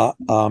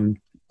epinephrine,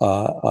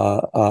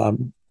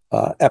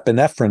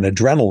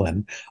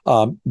 adrenaline,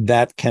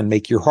 that can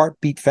make your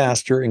heart beat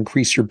faster,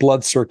 increase your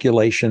blood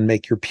circulation,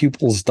 make your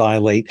pupils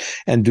dilate,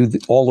 and do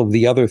all of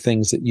the other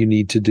things that you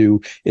need to do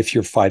if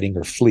you're fighting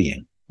or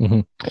fleeing. Mm-hmm.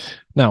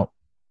 Now,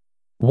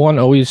 one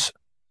always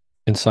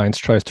in science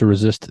tries to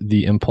resist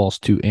the impulse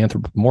to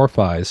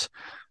anthropomorphize,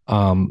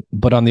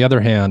 but on the other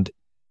hand,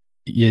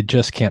 you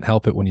just can't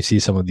help it when you see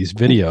some of these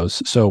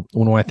videos. So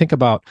when I think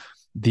about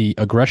the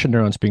aggression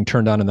neurons being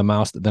turned on in the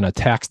mouse that then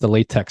attacks the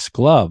latex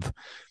glove,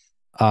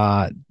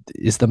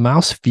 is the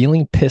mouse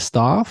feeling pissed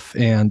off?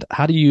 And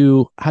how do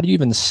you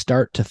even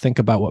start to think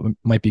about what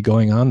might be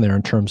going on there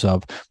in terms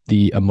of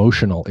the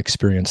emotional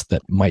experience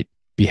that might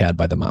be had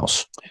by the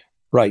mouse?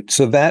 Right.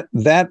 So that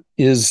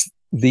is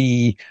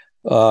the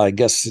I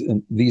guess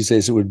these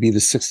days it would be the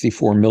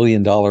 $64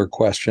 million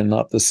question,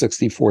 not the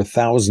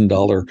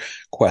 $64,000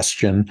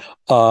 question.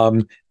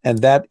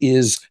 And that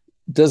is,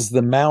 does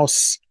the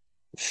mouse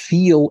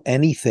feel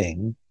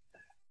anything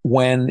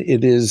when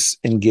it is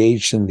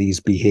engaged in these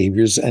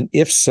behaviors? And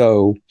if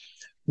so,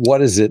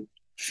 what is it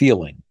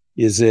feeling?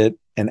 Is it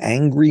an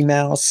angry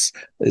mouse?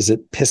 Is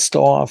it pissed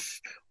off?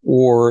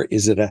 Or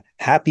is it a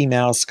happy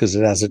mouse because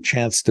it has a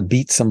chance to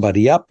beat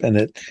somebody up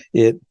and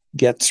it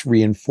gets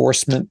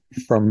reinforcement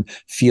from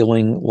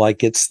feeling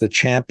like it's the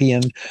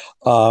champion?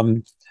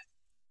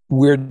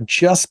 We're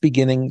just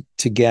beginning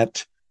to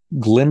get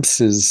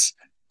glimpses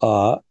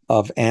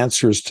of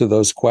answers to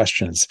those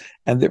questions,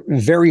 and they're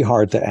very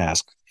hard to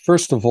ask.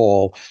 First of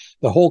all,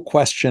 the whole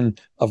question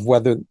of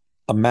whether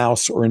a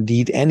mouse or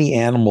indeed any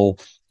animal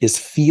is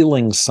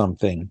feeling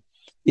something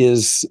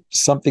is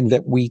something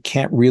that we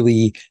can't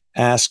really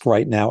ask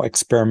right now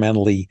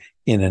experimentally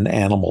in an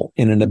animal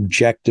in an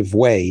objective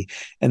way.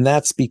 And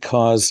that's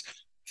because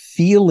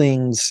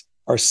feelings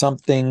are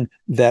something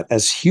that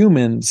as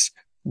humans,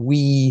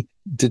 we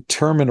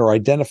determine or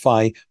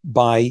identify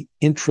by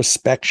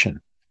introspection.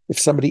 If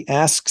somebody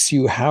asks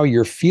you how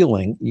you're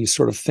feeling, you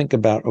sort of think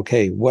about,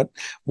 okay, what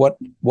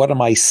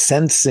am I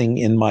sensing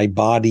in my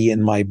body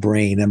and my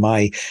brain? Am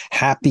I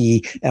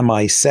happy? Am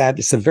I sad?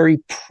 It's a very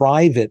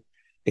private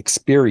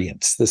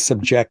experience, the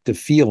subjective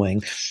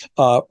feeling.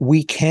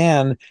 We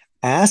can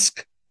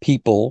ask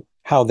people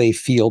how they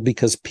feel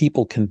because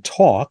people can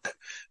talk,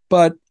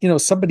 but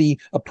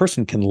a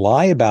person can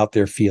lie about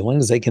their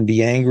feelings. They can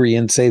be angry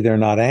and say they're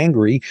not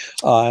angry.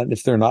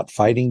 If they're not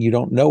fighting, you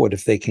don't know it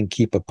if they can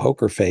keep a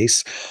poker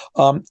face.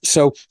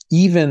 So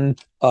even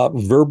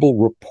verbal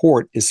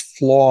report is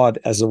flawed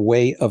as a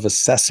way of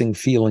assessing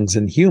feelings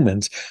in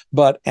humans,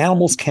 but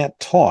animals can't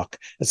talk.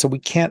 And so we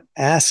can't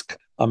ask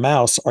a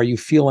mouse, are you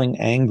feeling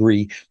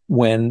angry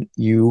when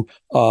you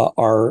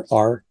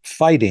are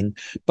fighting?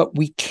 But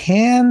we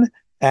can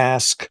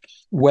ask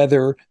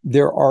whether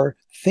there are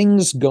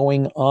things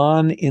going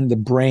on in the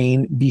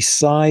brain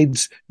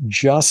besides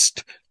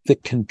just the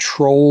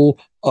control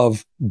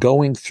of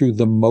going through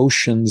the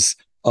motions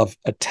of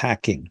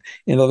attacking.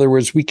 In other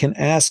words, we can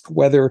ask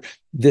whether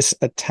this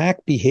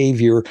attack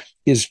behavior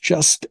is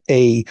just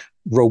a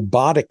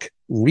robotic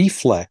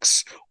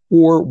reflex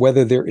or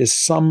whether there is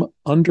some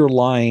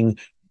underlying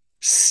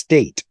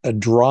state, a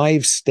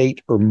drive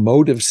state or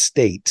motive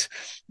state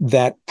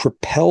that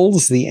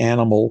propels the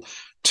animal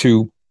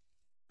to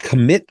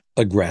commit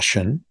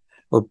aggression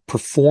or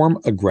perform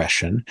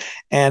aggression.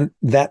 And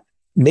that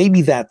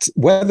maybe that's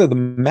whether the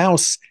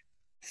mouse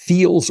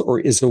feels or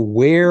is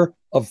aware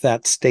of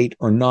that state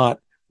or not,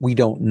 we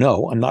don't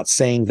know. I'm not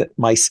saying that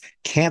mice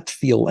can't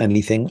feel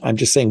anything. I'm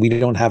just saying we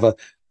don't have a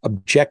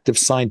objective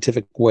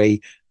scientific way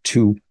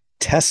to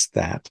test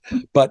that,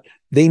 but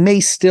they may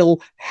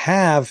still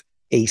have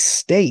a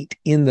state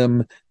in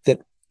them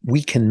that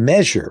we can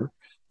measure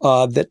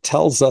that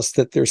tells us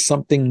that there's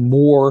something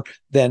more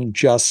than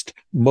just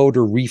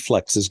motor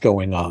reflexes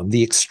going on.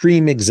 The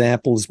extreme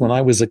example is when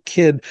I was a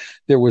kid,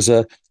 there was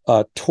a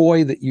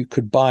toy that you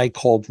could buy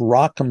called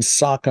Rock'em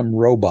Sock'em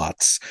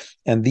robots.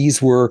 And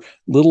these were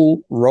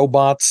little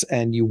robots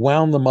and you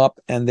wound them up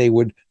and they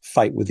would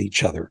fight with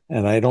each other.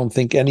 And I don't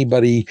think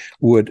anybody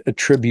would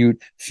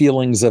attribute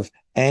feelings of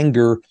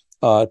anger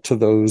to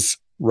those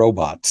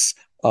robots.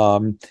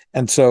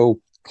 And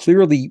so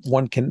clearly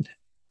one can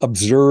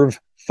observe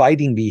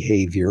fighting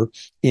behavior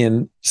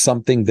in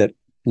something that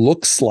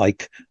looks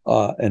like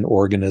an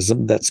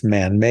organism that's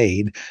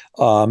man-made,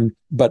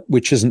 but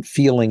which isn't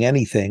feeling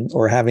anything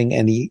or having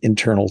any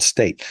internal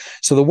state.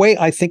 So the way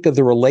I think of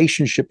the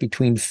relationship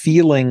between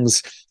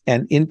feelings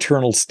and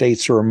internal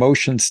states or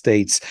emotion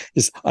states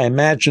is I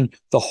imagine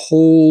the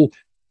whole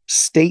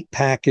state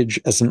package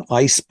as an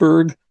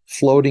iceberg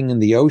floating in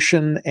the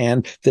ocean,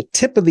 and the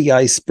tip of the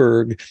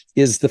iceberg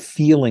is the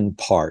feeling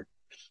part,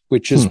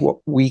 which is what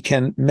we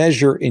can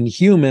measure in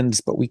humans,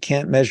 but we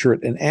can't measure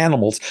it in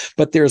animals.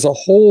 But there's a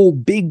whole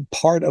big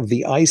part of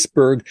the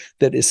iceberg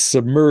that is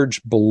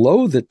submerged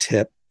below the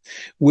tip,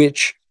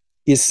 which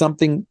is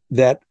something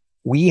that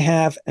we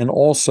have and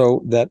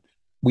also that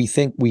we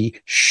think we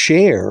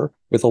share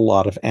with a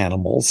lot of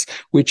animals,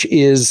 which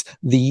is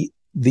the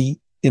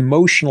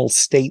emotional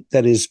state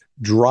that is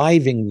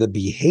driving the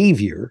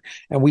behavior.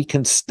 And we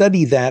can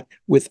study that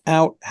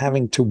without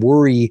having to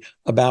worry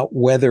about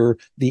whether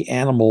the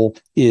animal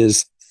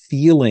is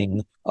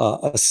feeling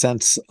a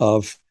sense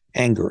of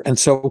anger. And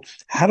so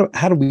how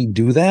do we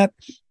do that?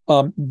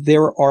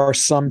 There are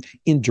some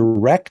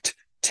indirect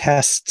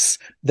tests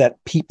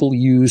that people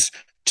use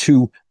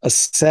to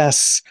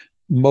assess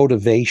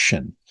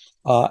motivation.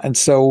 And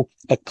so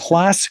a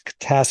classic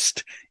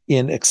test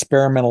in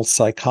experimental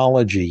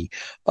psychology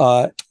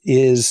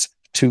is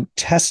to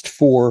test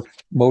for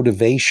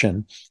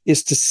motivation,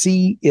 is to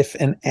see if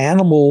an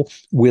animal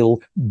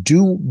will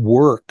do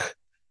work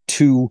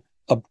to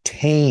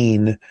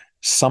obtain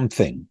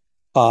something.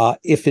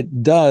 If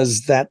it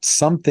does, that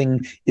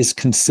something is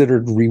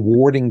considered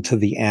rewarding to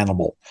the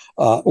animal,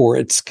 or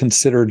it's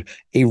considered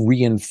a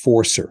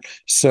reinforcer.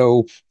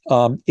 So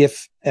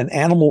if an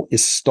animal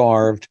is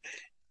starved,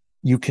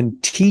 you can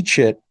teach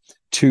it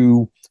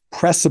to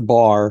press a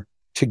bar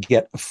to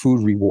get a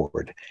food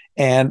reward.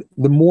 And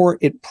the more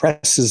it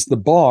presses the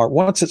bar,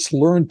 once it's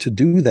learned to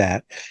do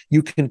that,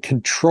 you can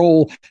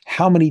control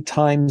how many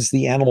times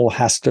the animal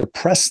has to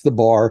press the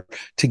bar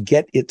to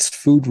get its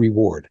food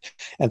reward.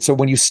 And so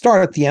when you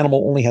start, the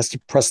animal only has to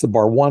press the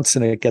bar once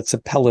and it gets a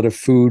pellet of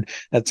food.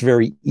 That's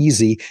very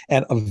easy.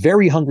 And a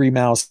very hungry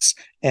mouse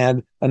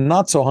and a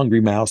not so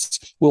hungry mouse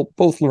will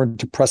both learn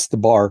to press the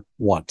bar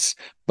once.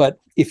 But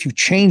if you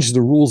change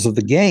the rules of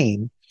the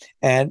game,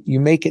 and you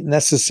make it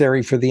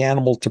necessary for the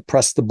animal to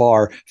press the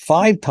bar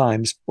 5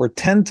 times or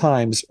 10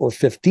 times or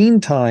 15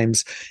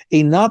 times,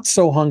 a not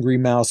so hungry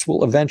mouse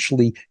will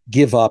eventually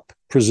give up,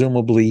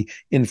 presumably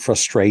in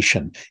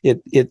frustration.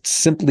 It's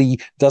simply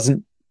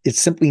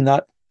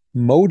not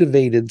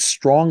motivated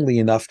strongly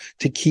enough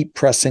to keep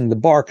pressing the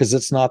bar because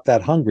it's not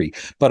that hungry.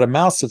 But a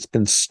mouse that's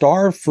been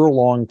starved for a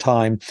long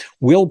time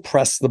will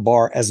press the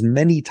bar as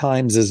many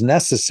times as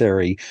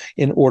necessary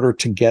in order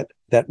to get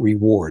that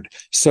reward.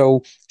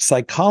 So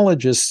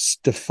psychologists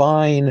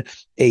define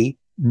a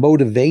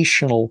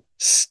motivational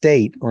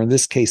state, or in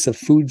this case, a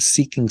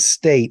food-seeking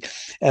state,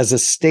 as a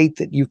state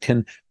that you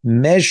can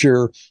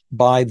measure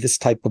by this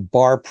type of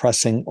bar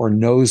pressing or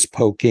nose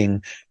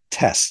poking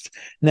test.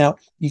 Now,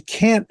 you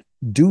can't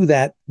do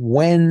that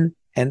when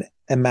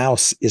a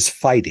mouse is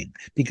fighting,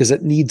 because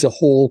it needs a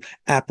whole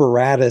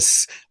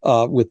apparatus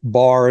with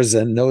bars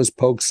and nose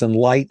pokes and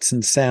lights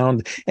and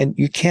sound. And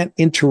you can't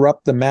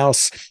interrupt the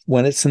mouse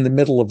when it's in the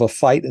middle of a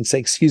fight and say,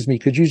 excuse me,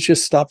 could you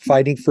just stop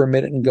fighting for a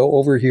minute and go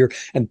over here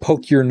and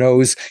poke your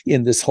nose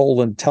in this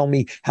hole and tell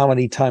me how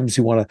many times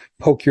you want to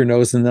poke your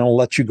nose, and then I'll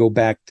let you go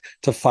back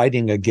to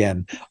fighting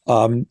again.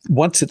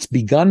 Once it's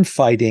begun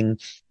fighting,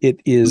 it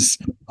is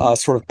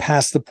sort of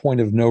past the point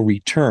of no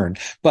return.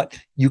 But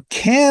you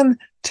can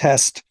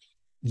test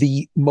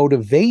the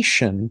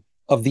motivation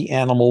of the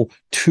animal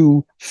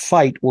to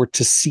fight or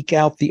to seek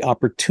out the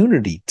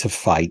opportunity to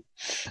fight.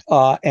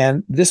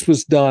 And this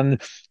was done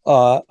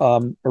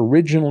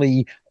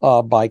originally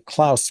by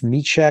Klaus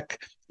Mieczek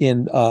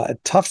in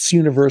Tufts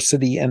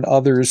University and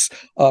others,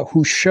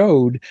 who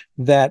showed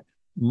that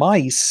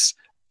mice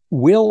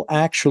will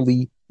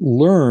actually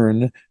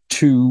learn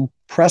to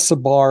press a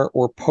bar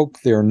or poke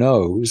their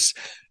nose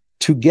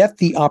to get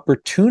the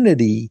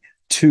opportunity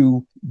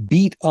to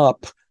beat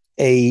up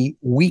a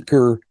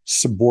weaker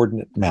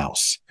subordinate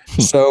mouse.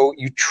 So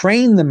you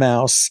train the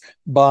mouse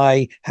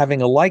by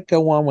having a light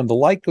go on. When the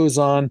light goes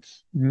on,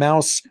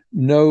 mouse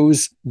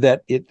knows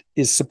that it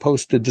is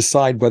supposed to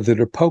decide whether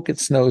to poke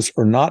its nose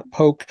or not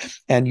poke.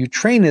 And you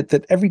train it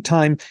that every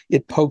time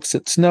it pokes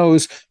its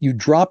nose, you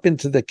drop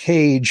into the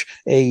cage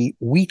a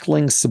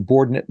weakling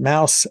subordinate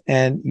mouse,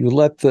 and you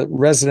let the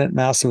resident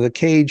mouse of the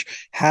cage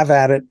have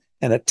at it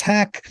and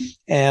attack,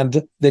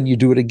 and then you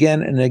do it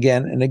again and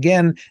again and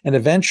again, and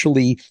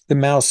eventually the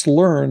mouse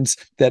learns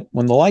that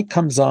when the light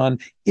comes on,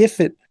 if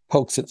it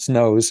pokes its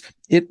nose,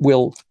 it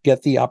will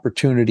get the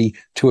opportunity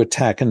to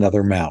attack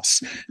another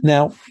mouse.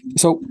 Now,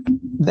 so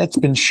that's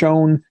been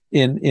shown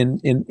in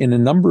a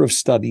number of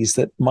studies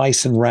that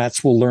mice and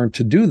rats will learn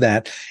to do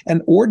that,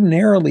 and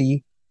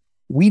ordinarily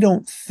we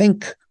don't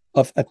think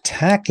of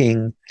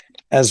attacking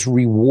as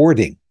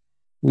rewarding.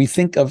 we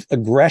think of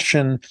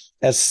aggression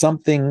as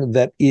something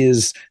that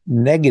is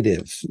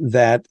negative,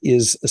 that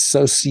is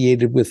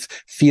associated with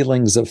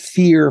feelings of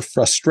fear,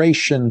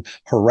 frustration,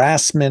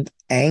 harassment,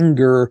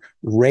 anger,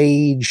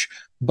 rage.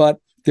 But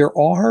there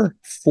are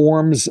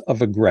forms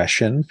of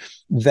aggression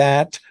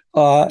that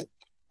are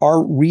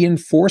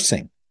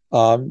reinforcing.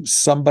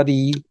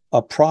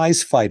 A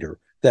prize fighter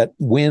that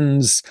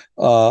wins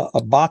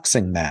a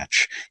boxing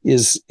match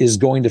is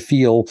going to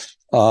feel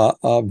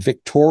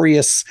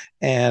victorious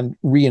and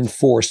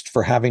reinforced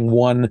for having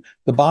won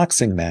the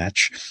boxing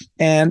match.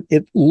 And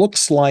it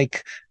looks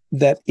like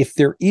that if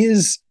there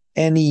is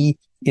any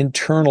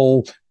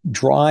internal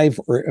drive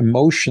or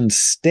emotion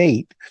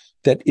state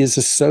that is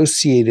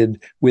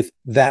associated with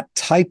that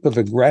type of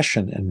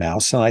aggression in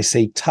mouse, and I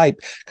say type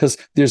because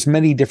there's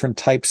many different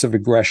types of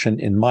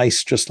aggression in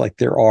mice, just like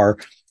there are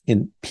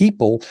in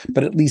people,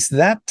 but at least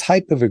that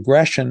type of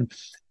aggression,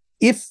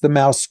 if the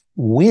mouse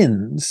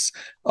wins,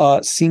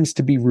 seems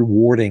to be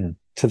rewarding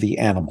to the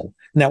animal.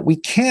 Now, we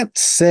can't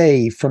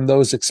say from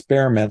those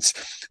experiments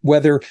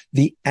whether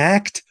the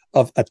act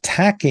of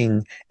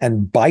attacking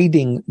and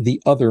biting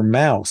the other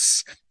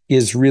mouse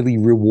is really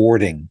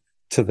rewarding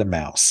to the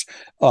mouse,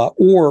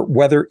 or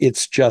whether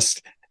it's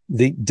just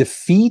the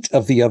defeat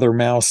of the other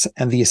mouse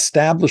and the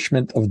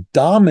establishment of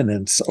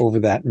dominance over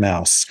that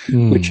mouse,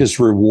 which is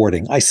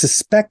rewarding. I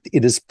suspect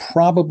it is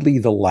probably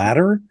the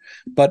latter,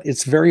 but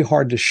it's very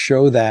hard to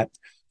show that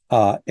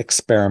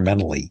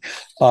experimentally.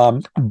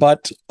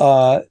 But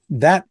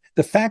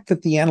the fact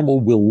that the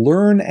animal will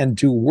learn and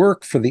do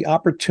work for the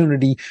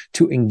opportunity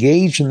to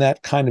engage in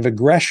that kind of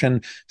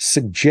aggression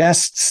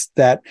suggests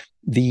that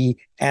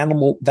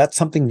that's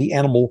something the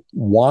animal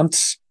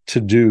wants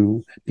to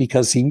do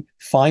because he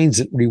finds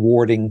it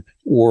rewarding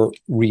or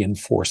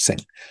reinforcing.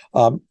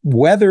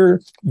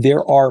 Whether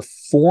there are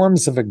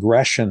forms of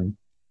aggression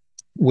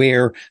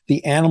where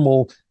the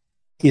animal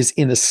is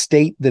in a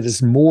state that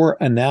is more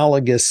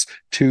analogous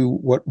to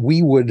what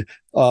we would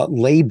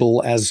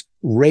label as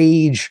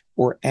rage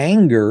or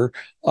anger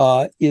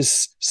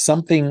is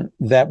something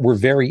that we're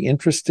very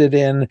interested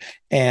in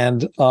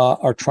and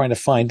are trying to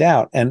find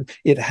out. And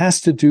it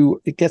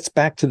gets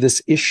back to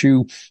this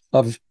issue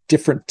of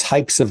different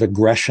types of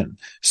aggression.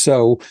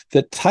 So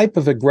the type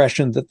of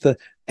aggression that the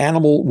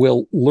animal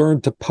will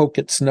learn to poke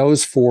its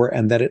nose for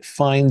and that it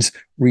finds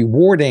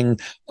rewarding,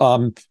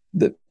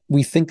 that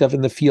we think of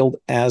in the field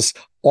as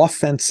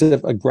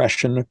offensive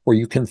aggression, or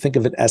you can think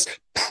of it as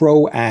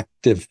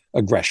proactive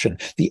aggression.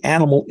 The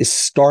animal is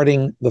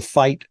starting the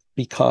fight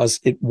because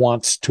it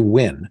wants to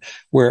win,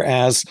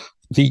 whereas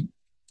the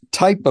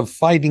type of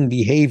fighting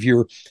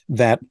behavior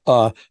that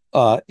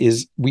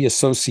we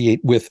associate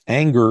with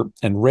anger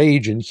and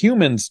rage in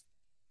humans,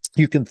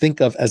 you can think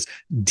of as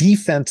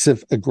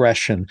defensive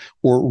aggression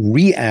or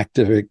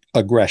reactive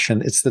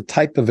aggression. It's the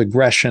type of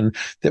aggression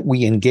that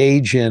we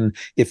engage in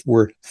if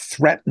we're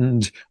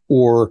threatened,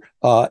 or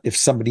if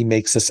somebody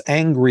makes us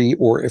angry,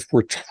 or if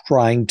we're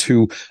trying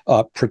to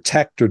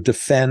protect or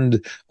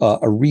defend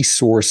a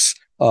resource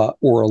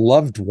or a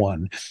loved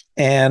one.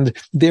 And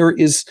there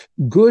is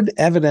good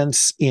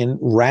evidence in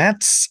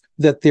rats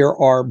that there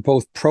are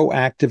both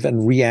proactive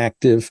and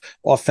reactive,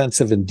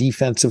 offensive and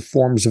defensive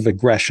forms of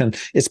aggression.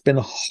 It's been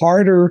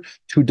harder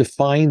to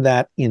define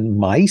that in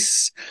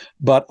mice,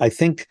 but I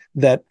think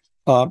that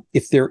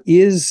if there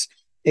is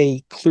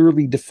a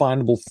clearly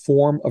definable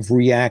form of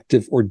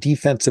reactive or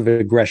defensive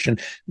aggression,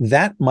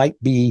 that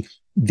might be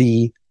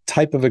the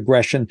type of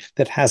aggression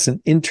that has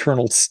an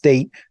internal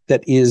state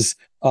that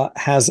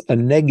has a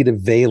negative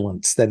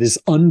valence, that is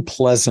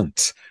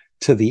unpleasant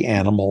to the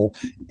animal,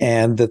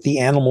 and that the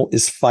animal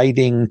is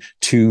fighting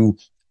to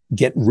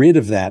get rid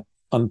of that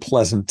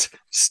unpleasant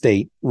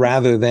state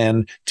rather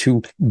than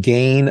to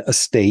gain a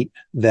state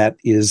that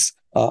is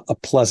a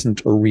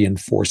pleasant or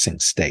reinforcing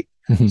state.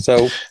 Mm-hmm.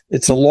 So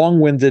it's a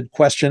long-winded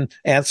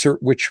answer,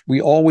 which we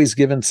always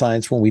give in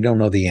science when we don't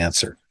know the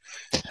answer.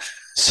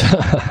 So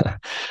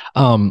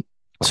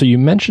you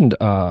mentioned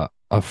a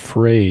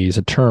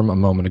term a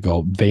moment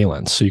ago,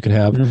 valence. So you can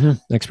have an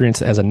experience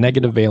that has a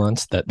negative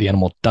valence that the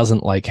animal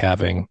doesn't like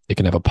having. It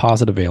can have a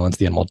positive valence.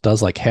 The animal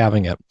does like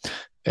having it.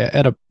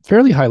 At a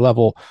fairly high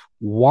level,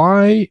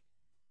 why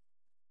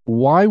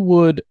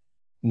would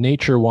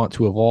nature want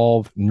to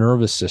evolve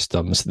nervous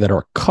systems that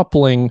are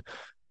coupling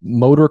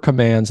motor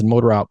commands and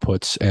motor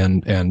outputs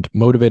and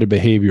motivated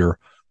behavior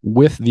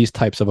with these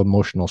types of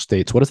emotional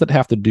states? What does that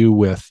have to do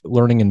with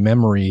learning and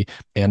memory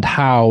and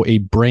how a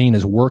brain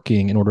is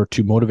working in order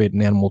to motivate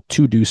an animal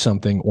to do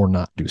something or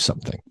not do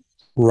something?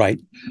 Right.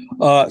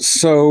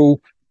 So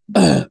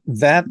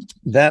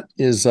that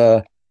is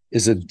a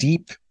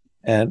deep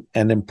and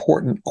an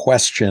important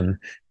question.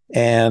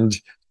 And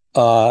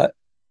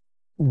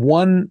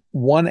one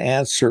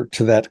answer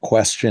to that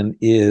question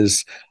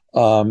is,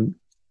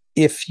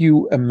 if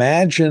you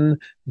imagine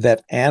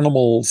that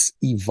animals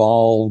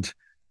evolved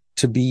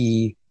to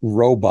be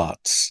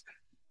robots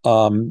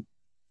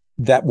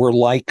that were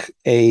like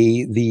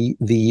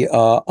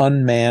the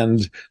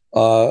unmanned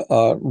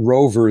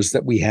rovers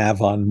that we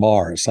have on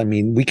Mars. I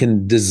mean, we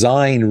can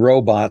design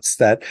robots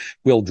that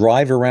will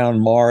drive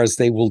around Mars.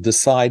 They will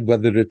decide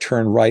whether to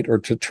turn right or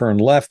to turn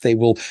left. They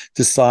will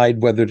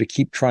decide whether to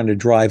keep trying to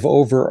drive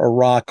over a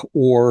rock,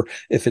 or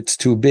if it's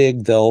too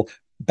big, they'll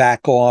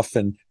back off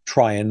and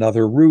try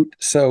another route.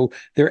 So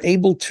they're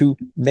able to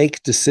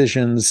make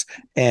decisions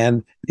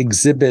and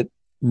exhibit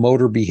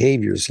motor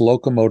behaviors,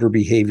 locomotor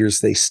behaviors.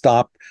 They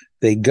stop,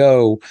 they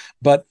go.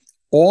 But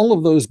all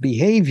of those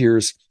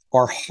behaviors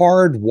are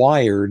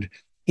hardwired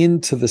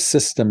into the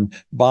system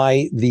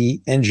by the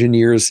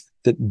engineers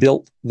that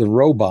built the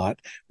robot,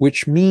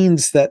 which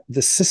means that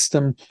the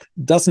system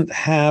doesn't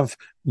have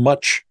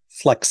much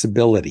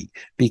flexibility,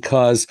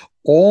 because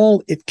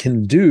all it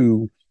can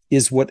do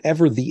is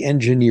whatever the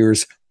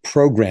engineers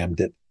programmed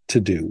it to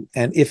do.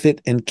 And if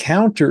it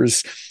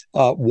encounters,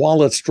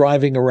 while it's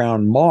driving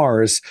around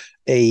Mars,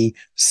 a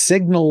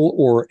signal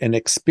or an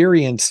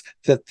experience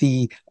that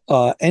the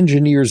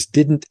engineers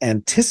didn't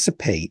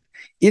anticipate,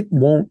 it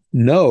won't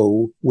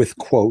know, with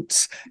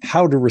quotes,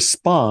 how to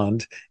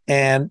respond,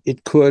 and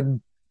it could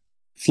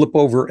flip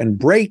over and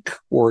break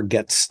or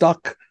get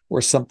stuck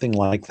or something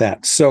like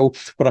that. So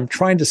what I'm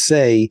trying to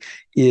say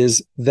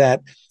is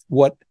that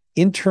what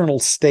internal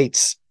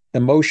states,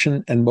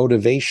 emotion and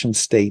motivation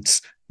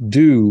states,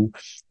 do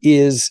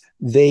is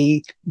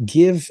they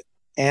give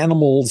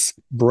animals'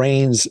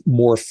 brains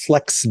more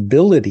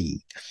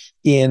flexibility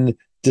in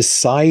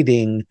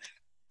deciding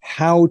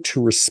how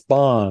to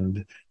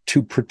respond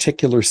to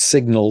particular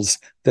signals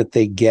that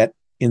they get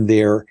in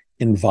their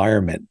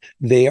environment.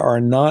 They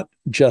are not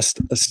just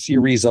a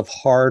series of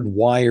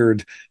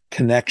hardwired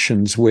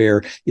connections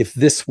where if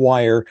this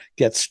wire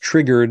gets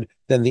triggered,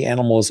 then the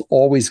animal is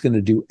always going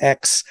to do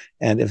X.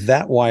 And if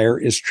that wire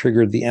is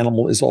triggered, the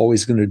animal is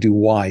always going to do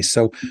Y.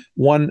 So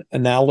one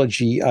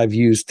analogy I've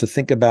used to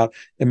think about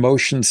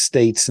emotion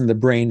states in the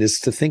brain is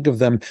to think of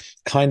them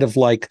kind of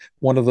like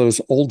one of those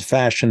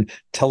old-fashioned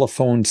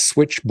telephone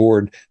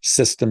switchboard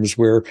systems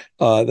where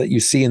that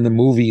you see in the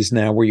movies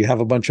now, where you have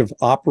a bunch of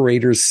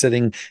operators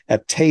sitting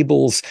at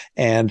tables,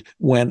 and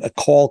when a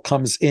call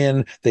comes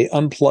in, they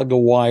unplug a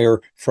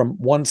wire from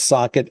one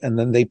socket and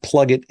then they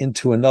plug it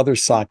into another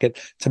socket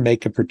to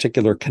make a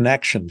particular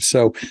connection.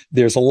 So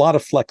there's a lot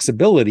of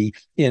flexibility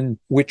in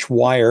which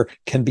wire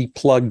can be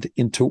plugged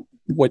into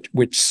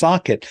which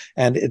socket,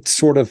 and it's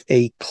sort of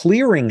a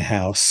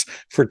clearinghouse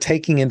for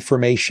taking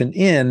information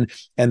in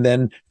and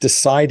then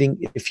deciding,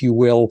 if you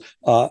will,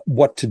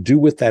 what to do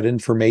with that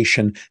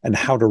information and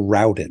how to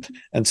route it.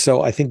 And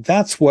so I think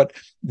that's what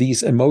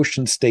these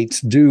emotion states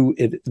do.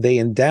 They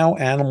endow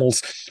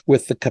animals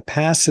with the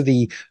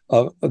capacity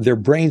of their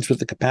brains with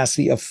the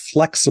capacity of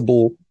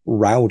flexible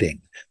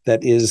routing.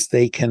 That is,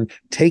 they can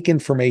take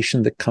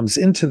information that comes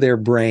into their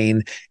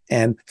brain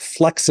and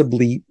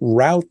flexibly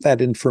route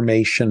that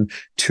information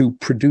to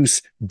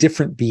produce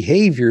different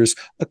behaviors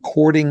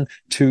according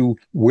to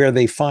where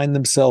they find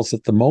themselves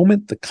at the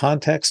moment, the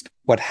context,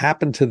 what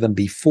happened to them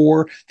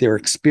before, their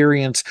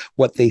experience,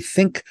 what they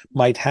think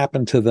might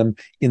happen to them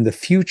in the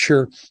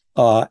future,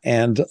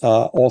 and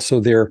also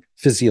their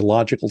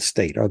physiological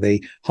state. Are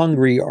they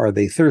hungry? Are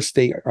they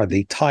thirsty? Are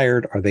they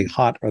tired? Are they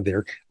hot? Are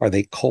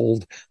they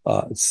cold?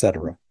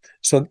 Etc.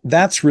 So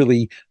that's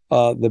really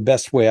the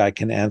best way I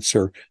can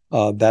answer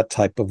that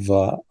type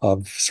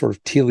of sort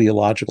of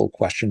teleological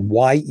question.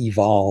 Why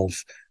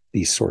evolve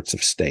these sorts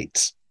of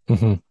states?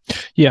 Mm-hmm.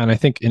 Yeah, and I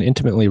think an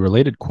intimately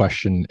related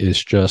question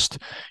is just,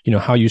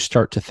 how you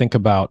start to think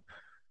about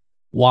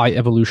why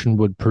evolution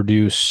would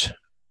produce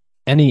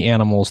any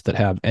animals that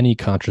have any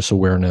conscious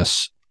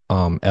awareness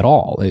at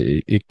all.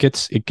 It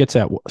gets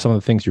at some of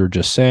the things you were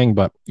just saying,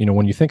 but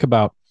when you think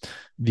about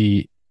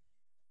the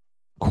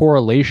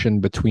correlation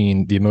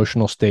between the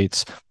emotional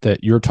states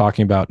that you're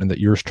talking about and that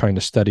you're trying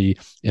to study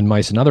in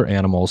mice and other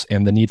animals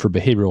and the need for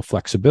behavioral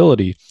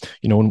flexibility,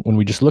 when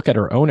we just look at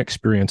our own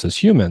experience as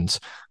humans,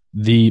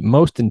 the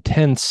most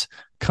intense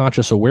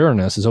conscious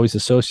awareness is always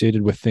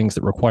associated with things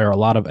that require a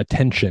lot of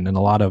attention and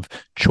a lot of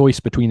choice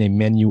between a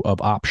menu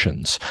of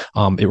options.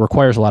 It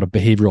requires a lot of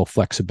behavioral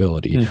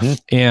flexibility. Mm-hmm.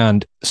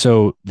 And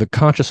so the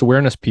conscious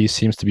awareness piece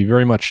seems to be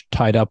very much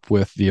tied up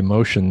with the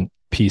emotion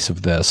piece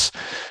of this.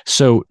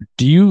 So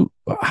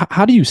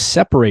how do you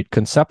separate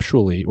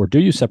conceptually, or do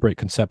you separate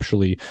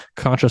conceptually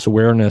conscious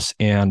awareness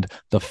and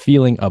the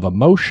feeling of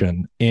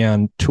emotion?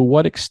 And to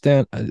what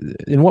extent,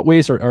 in what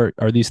ways are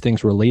these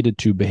things related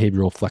to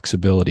behavioral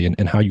flexibility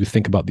and how you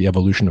think about the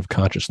evolution of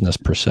consciousness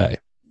per se?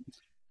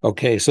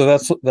 Okay, so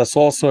that's a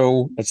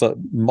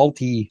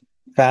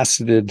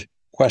multifaceted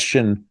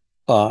question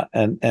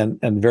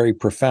and very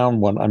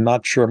profound one. I'm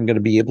not sure I'm going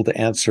to be able to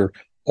answer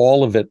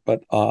all of it,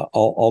 but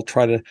I'll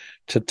try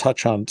to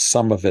touch on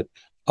some of it.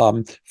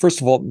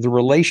 First of all, the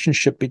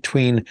relationship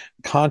between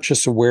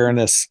conscious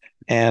awareness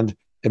and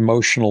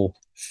emotional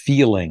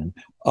feeling.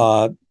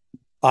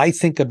 I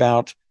think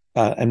about,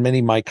 and many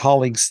of my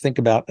colleagues think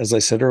about, as I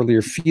said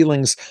earlier,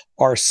 feelings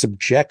are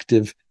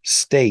subjective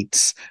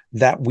states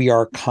that we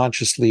are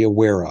consciously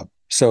aware of.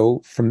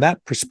 So from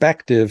that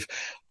perspective,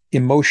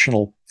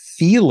 emotional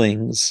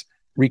feelings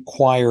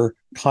require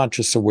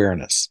conscious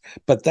awareness.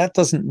 But that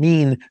doesn't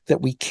mean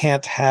that we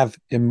can't have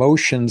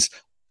emotions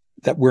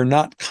that we're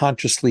not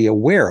consciously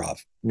aware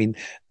of. I mean,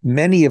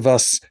 many of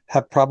us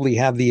have probably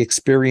had the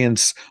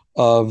experience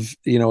of,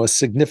 a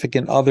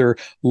significant other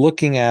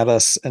looking at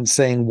us and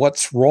saying,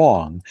 "What's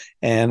wrong?"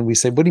 And we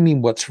say, "What do you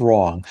mean, what's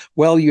wrong?"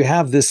 "Well, you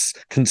have this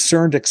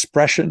concerned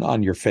expression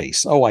on your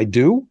face." "Oh, I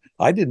do?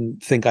 I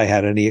didn't think I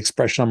had any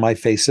expression on my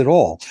face at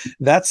all."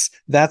 That's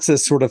a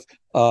sort of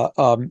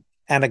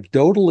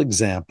anecdotal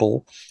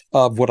example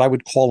of what I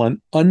would call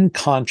an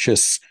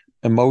unconscious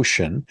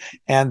emotion.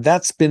 And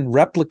that's been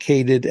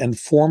replicated and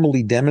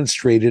formally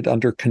demonstrated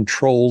under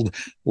controlled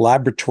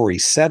laboratory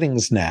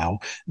settings now,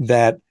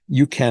 that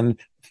you can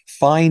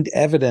find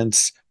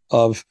evidence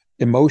of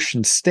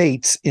emotion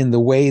states in the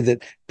way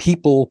that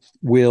people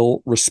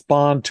will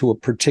respond to a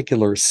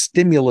particular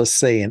stimulus,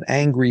 say an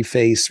angry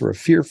face or a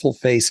fearful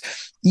face,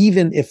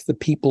 even if the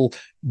people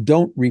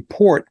don't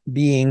report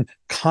being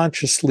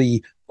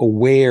consciously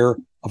aware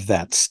of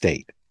that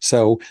state.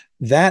 So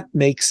that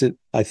makes it,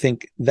 I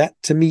think, that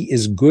to me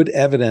is good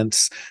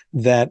evidence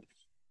that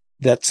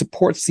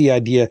supports the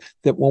idea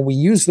that when we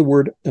use the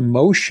word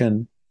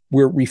emotion,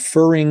 we're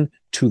referring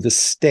to the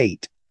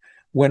state.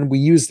 When we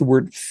use the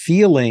word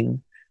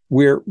feeling,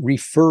 we're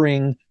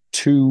referring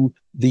to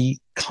the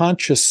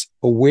conscious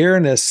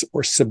awareness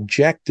or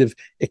subjective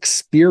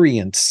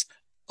experience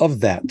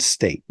of that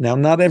state. Now,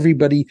 not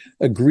everybody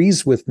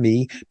agrees with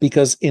me,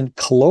 because in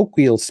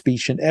colloquial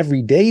speech and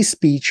everyday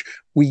speech,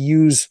 we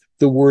use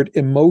the word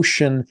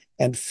emotion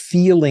and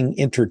feeling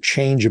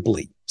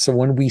interchangeably. So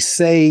when we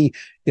say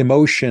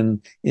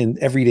emotion in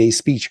everyday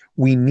speech,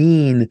 we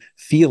mean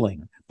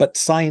feeling. But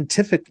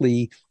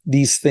scientifically,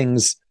 these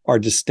things are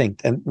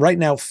distinct. And right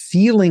now,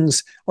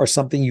 feelings are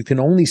something you can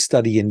only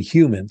study in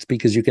humans,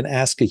 because you can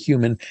ask a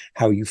human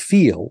how you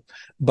feel.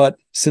 But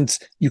since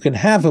you can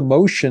have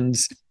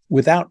emotions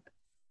without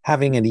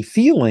having any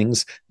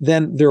feelings,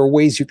 then there are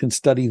ways you can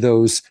study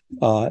those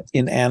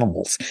in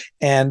animals.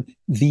 And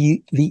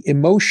the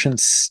emotion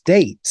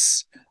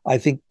states, I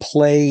think,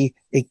 play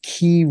a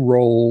key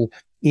role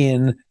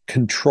in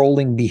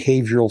controlling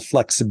behavioral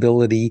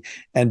flexibility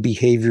and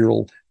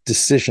behavioral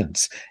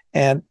decisions.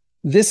 And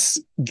this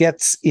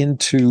gets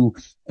into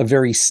a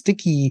very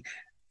sticky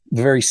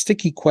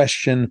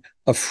question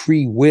of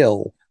free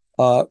will.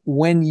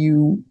 When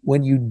you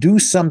do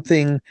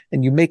something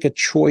and you make a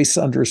choice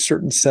under a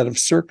certain set of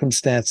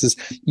circumstances,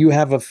 you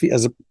have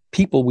as a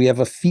people, we have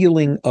a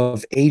feeling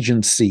of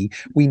agency.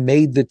 We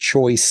made the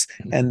choice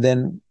and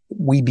then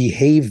we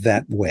behave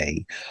that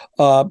way.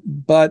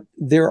 But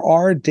there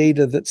are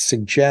data that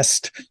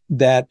suggest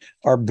that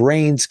our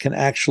brains can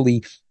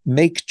actually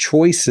make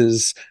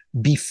choices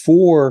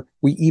before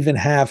we even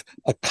have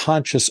a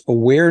conscious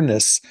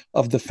awareness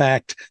of the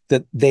fact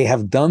that they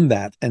have done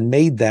that and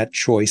made that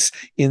choice,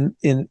 in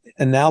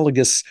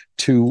analogous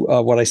to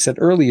what I said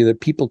earlier,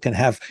 that people can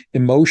have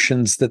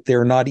emotions that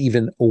they're not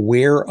even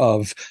aware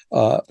of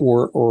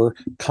or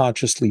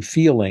consciously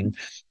feeling.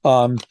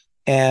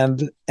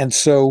 And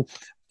so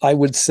I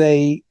would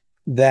say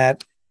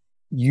that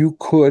you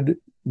could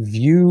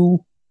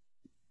view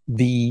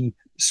the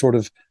sort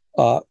of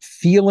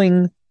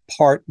feeling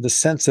part, the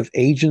sense of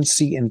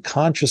agency and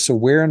conscious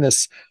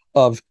awareness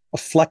of a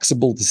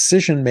flexible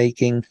decision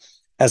making,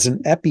 as an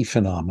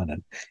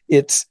epiphenomenon.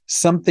 It's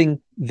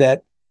something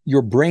that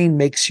your brain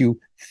makes you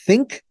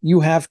think you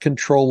have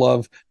control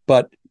of,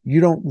 but you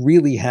don't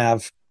really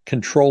have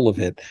control of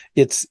it.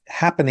 It's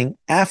happening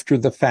after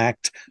the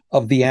fact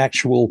of the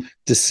actual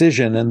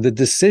decision. And the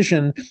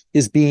decision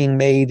is being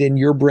made in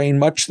your brain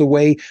much the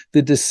way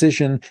the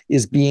decision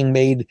is being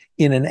made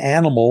in an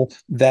animal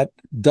that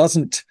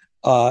doesn't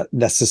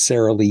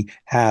necessarily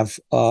have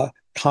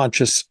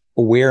conscious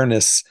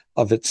awareness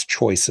of its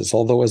choices.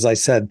 Although, as I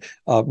said,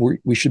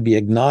 we should be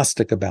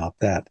agnostic about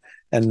that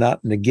and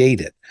not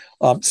negate it.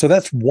 So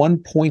that's one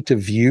point of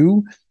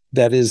view.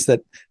 That is,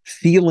 that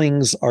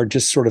feelings are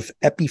just sort of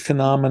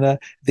epiphenomena.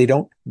 They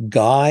don't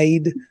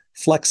guide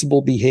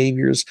flexible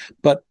behaviors,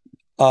 but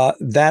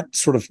that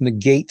sort of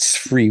negates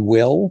free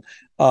will.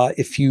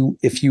 If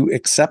you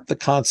accept the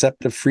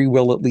concept of free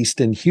will, at least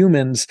in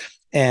humans,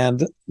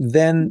 and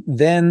then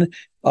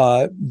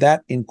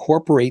that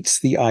incorporates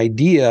the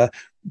idea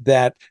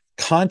that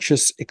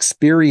conscious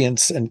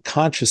experience and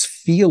conscious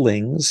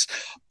feelings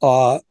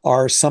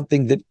are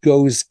something that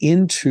goes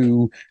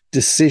into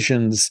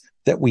decisions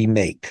that we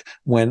make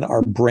when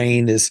our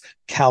brain is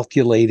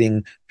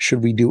calculating,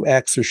 should we do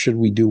X or should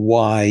we do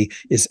Y?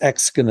 Is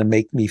X going to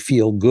make me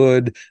feel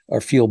good or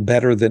feel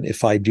better than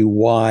if I do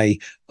Y,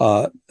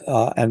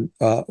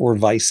 or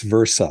vice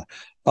versa?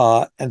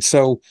 And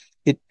so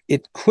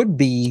it could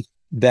be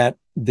that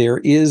there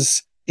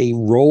is a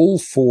role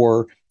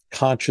for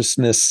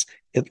consciousness,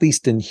 at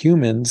least in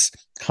humans,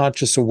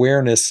 conscious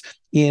awareness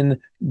in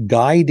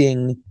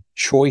guiding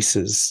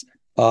choices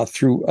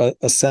through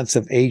a sense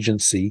of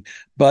agency,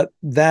 but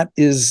that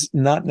is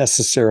not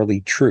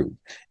necessarily true.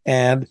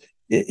 And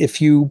if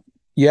you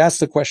ask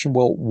the question,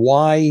 well,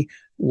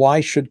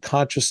 why should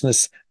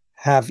consciousness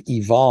have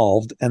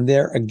evolved. And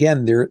there,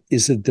 again, there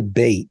is a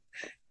debate.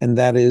 And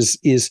that is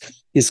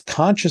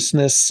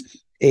consciousness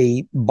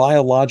a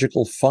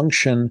biological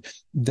function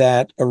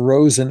that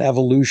arose in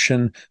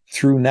evolution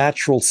through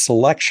natural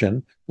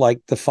selection,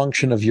 like the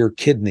function of your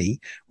kidney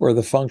or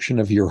the function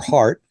of your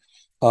heart,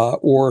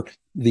 or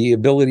the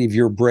ability of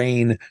your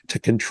brain to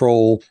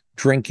control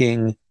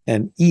drinking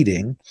and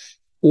eating?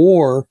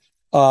 Or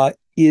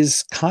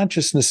is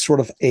consciousness sort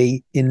of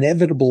a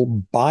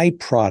inevitable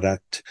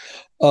byproduct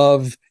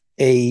of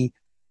a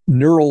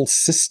neural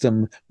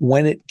system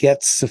when it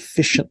gets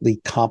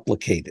sufficiently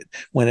complicated,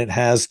 when it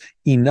has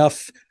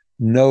enough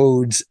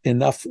nodes,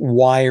 enough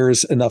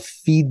wires, enough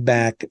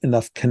feedback,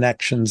 enough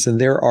connections? And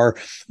there are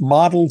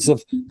models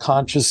of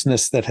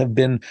consciousness that have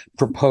been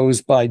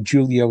proposed by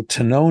Giulio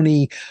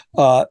Tononi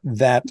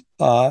that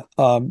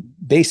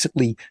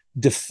basically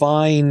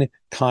define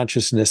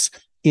consciousness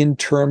in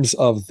terms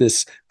of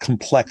this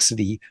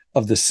complexity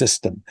of the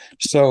system.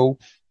 So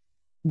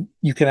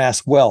you can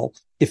ask, well,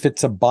 if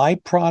it's a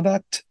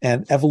byproduct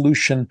and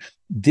evolution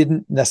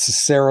didn't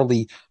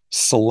necessarily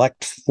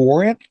select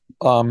for it,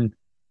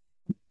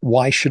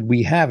 why should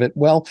we have it?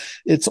 Well,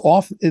 it's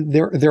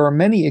there are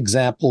many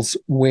examples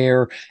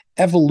where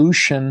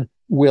evolution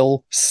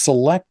will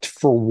select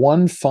for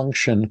one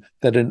function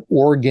that an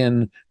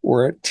organ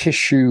or a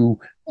tissue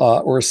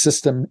or a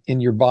system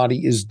in your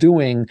body is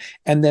doing,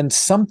 and then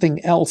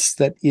something else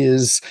that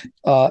is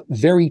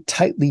very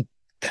tightly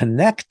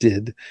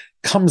connected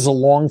comes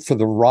along for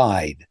the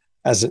ride,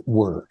 as it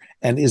were,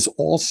 and is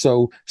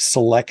also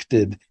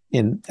selected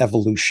in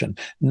evolution,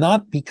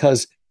 not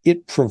because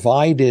it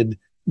provided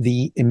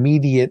the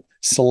immediate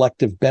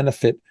selective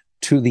benefit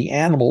to the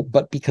animal,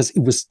 but because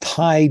it was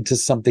tied to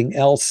something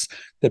else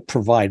that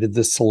provided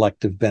the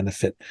selective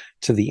benefit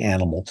to the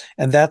animal.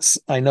 And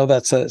I know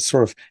that's a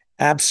sort of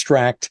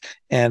abstract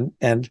and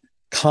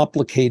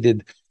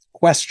complicated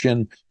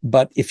question,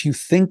 but if you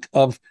think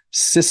of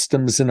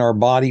systems in our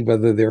body,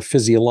 whether they're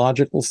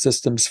physiological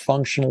systems,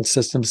 functional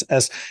systems,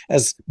 as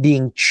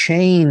being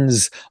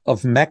chains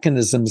of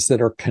mechanisms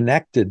that are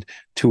connected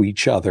to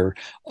each other,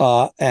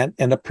 and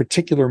a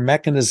particular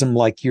mechanism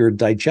like your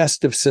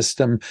digestive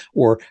system,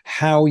 or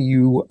how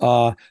you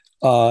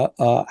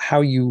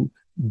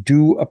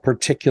do a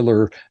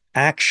particular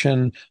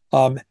action,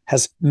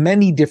 has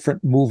many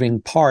different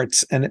moving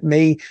parts, and it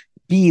may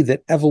be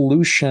that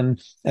evolution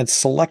and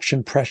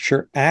selection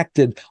pressure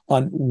acted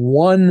on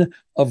one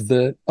of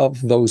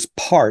those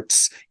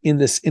parts in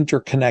this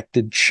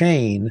interconnected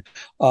chain,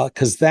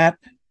 because that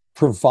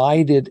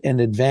provided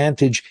an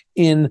advantage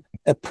in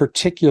a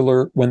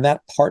particular, when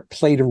that part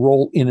played a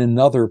role in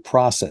another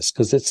process,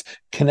 because it's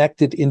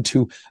connected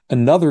into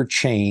another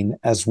chain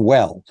as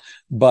well.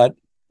 But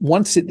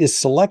once it is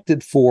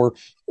selected for,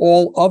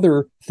 all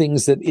other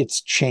things that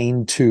it's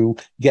chained to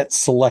get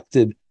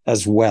selected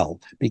as well,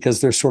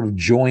 because they're sort of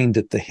joined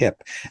at the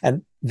hip.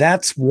 And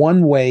that's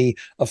one way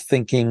of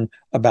thinking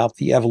about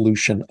the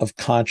evolution of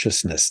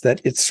consciousness, that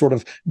it's sort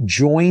of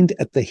joined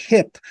at the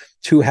hip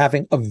to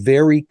having a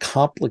very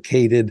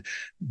complicated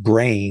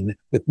brain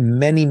with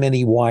many,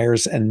 many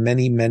wires and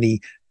many,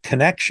 many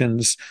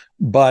connections,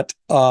 but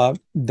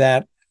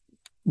that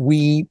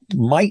we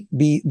might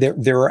be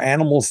there are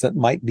animals that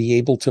might be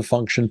able to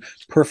function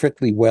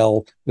perfectly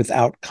well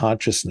without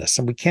consciousness.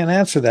 And we can't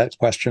answer that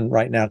question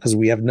right now because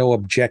we have no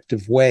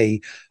objective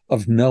way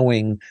of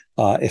knowing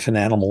if an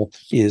animal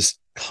is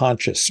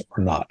conscious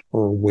or not,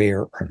 or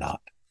aware or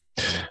not.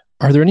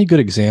 Are there any good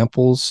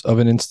examples of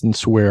an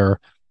instance where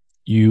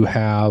you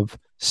have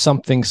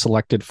something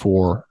selected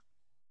for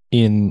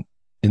in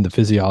the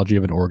physiology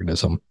of an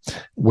organism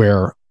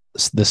where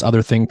this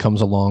other thing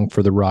comes along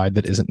for the ride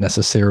that isn't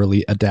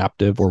necessarily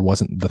adaptive or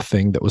wasn't the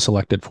thing that was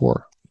selected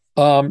for?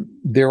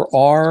 There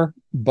are,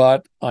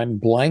 but I'm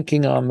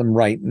blanking on them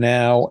right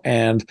now.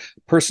 And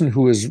the person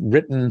who has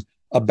written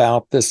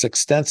about this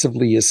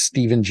extensively is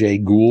Stephen Jay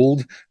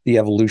Gould, the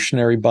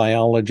evolutionary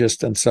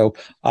biologist. And so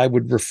I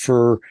would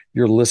refer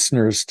your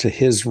listeners to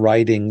his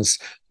writings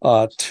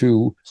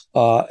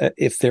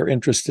if they're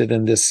interested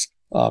in this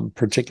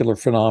particular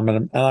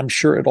phenomenon. And I'm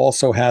sure it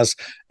also has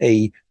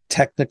a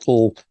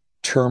technical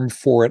term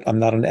for it. I'm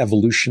not an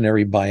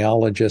evolutionary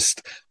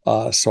biologist,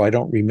 so I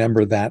don't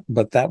remember that,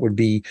 but that would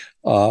be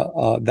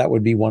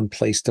one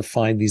place to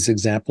find these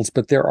examples.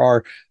 But there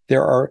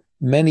are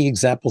many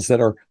examples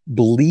that are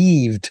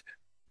believed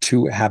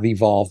to have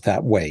evolved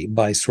that way,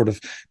 by sort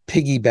of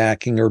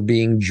piggybacking or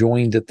being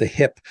joined at the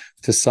hip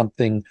to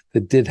something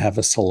that did have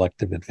a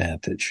selective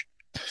advantage.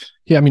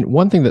 Yeah, I mean,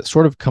 one thing that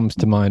sort of comes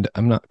to mind,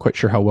 I'm not quite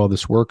sure how well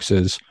this works,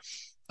 is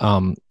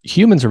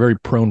humans are very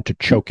prone to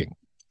choking.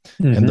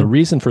 Mm-hmm. And the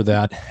reason for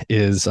that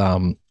is,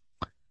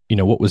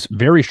 what was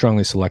very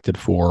strongly selected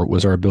for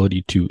was our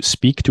ability to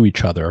speak to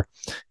each other.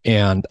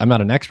 And I'm not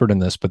an expert in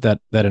this, but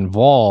that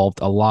involved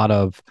a lot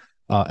of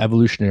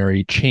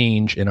evolutionary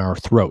change in our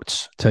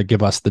throats to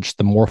give us just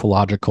the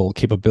morphological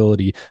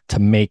capability to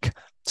make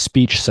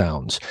speech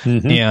sounds.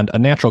 Mm-hmm. And a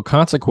natural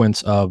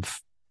consequence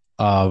of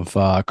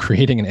of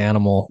creating an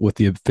animal with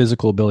the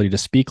physical ability to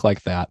speak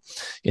like that,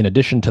 in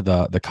addition to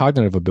the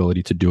cognitive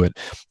ability to do it,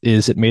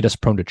 is it made us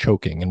prone to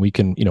choking. And we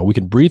can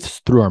breathe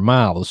through our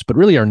mouths, but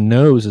really our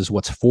nose is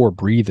what's for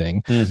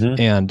breathing.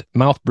 And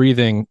mouth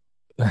breathing,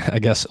 I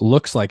guess,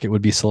 looks like it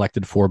would be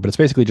selected for, but it's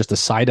basically just a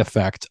side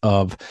effect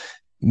of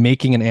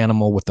making an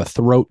animal with a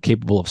throat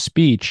capable of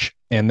speech.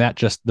 And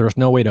that there's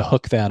no way to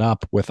hook that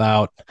up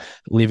without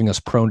leaving us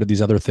prone to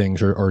these other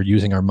things, or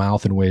using our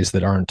mouth in ways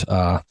that aren't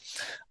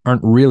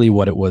really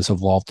what it was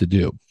evolved to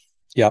do.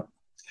 Yep.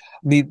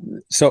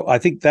 So I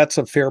think that's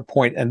a fair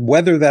point. And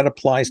whether that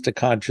applies to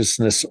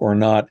consciousness or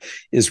not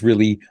is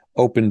really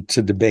open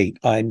to debate.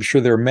 I'm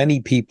sure there are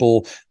many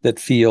people that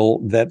feel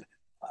that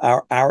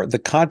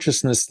the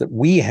consciousness that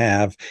we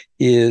have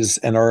is,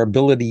 and our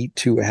ability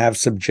to have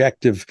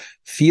subjective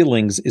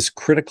feelings is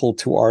critical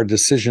to our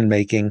decision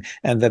making,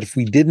 and that if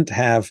we didn't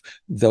have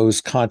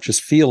those conscious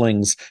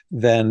feelings,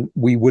 then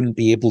we wouldn't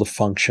be able to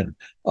function.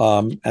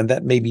 And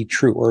that may be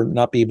true, or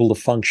not be able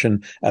to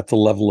function at the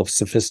level of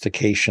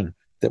sophistication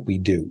that we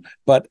do.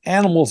 But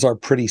animals are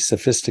pretty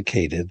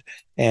sophisticated,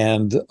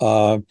 and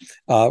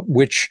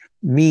which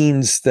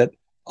means that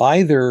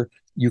either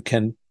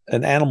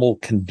an animal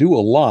can do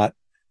a lot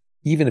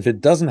even if it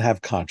doesn't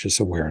have conscious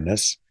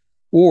awareness,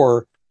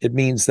 or it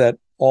means that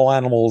all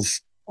animals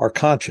are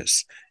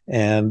conscious,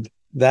 and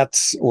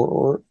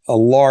or a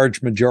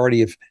large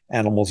majority of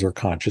animals are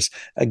conscious.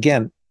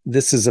 Again,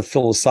 this is a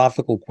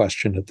philosophical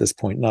question at this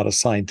point, not a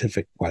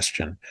scientific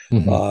question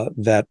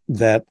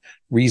that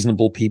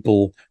reasonable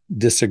people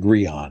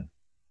disagree on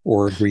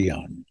or agree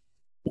on.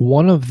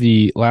 One of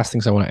the last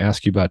things I want to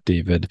ask you about,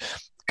 David,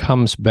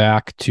 comes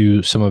back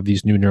to some of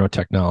these new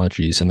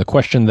neurotechnologies, and the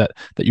question that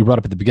you brought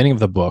up at the beginning of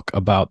the book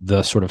about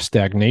the sort of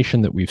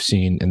stagnation that we've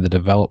seen in the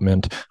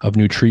development of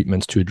new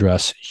treatments to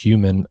address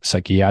human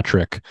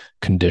psychiatric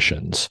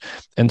conditions.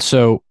 And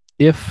so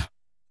if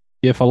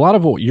a lot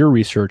of what your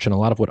research and a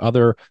lot of what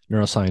other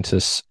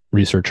neuroscientists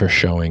research are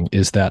showing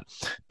is that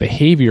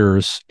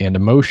behaviors and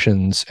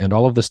emotions and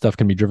all of this stuff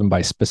can be driven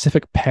by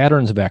specific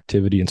patterns of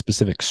activity and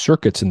specific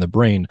circuits in the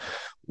brain,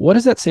 what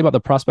does that say about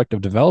the prospect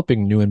of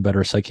developing new and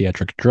better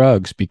psychiatric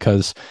drugs?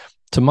 Because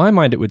to my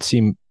mind, it would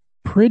seem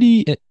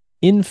pretty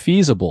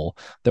infeasible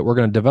that we're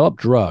going to develop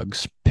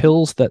drugs,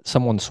 pills that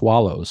someone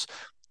swallows,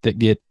 that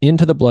get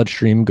into the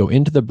bloodstream, go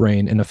into the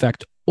brain, and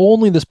affect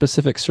only the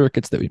specific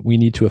circuits that we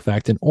need to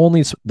affect, and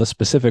only the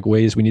specific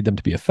ways we need them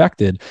to be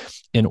affected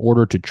in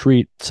order to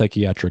treat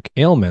psychiatric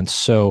ailments.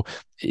 So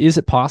is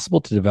it possible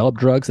to develop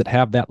drugs that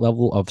have that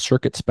level of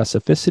circuit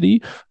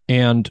specificity?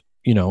 And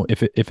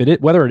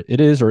whether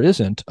it is or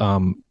isn't,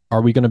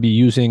 are we going to be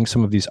using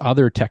some of these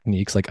other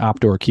techniques like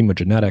opto or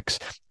chemogenetics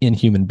in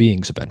human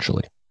beings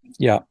eventually?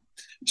 Yeah.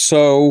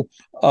 So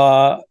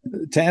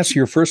to answer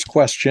your first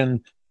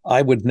question,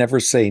 I would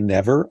never say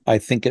never. I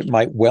think it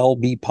might well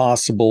be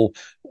possible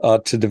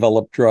to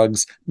develop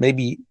drugs,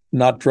 maybe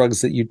not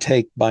drugs that you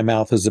take by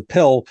mouth as a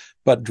pill,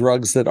 but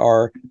drugs that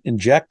are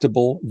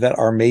injectable, that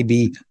are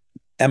maybe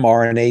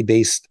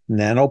mRNA-based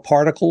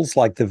nanoparticles,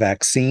 like the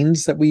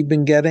vaccines that we've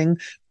been getting,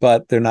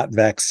 but they're not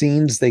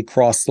vaccines. They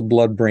cross the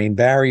blood-brain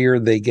barrier.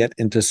 They get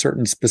into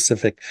certain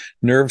specific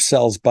nerve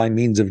cells by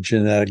means of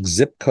genetic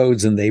zip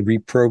codes, and they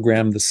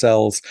reprogram the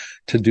cells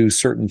to do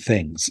certain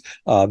things.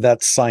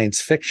 That's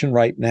science fiction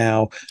right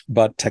now,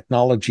 but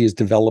technology is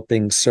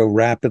developing so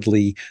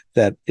rapidly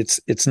that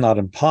it's not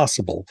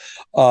impossible.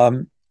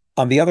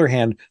 On the other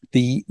hand,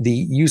 the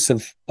use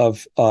of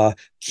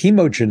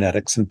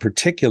chemogenetics in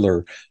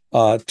particular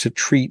to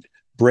treat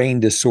brain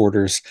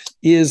disorders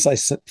is, I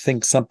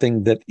think,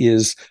 something that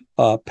is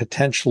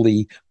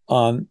potentially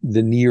on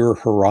the near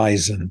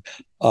horizon,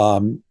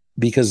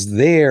 because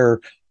if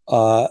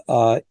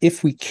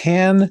we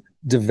can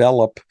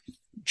develop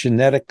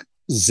genetic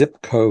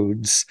zip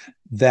codes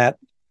that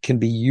can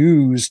be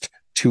used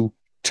to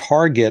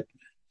target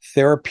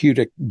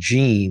therapeutic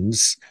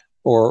genes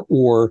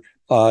or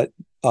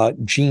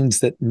genes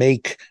that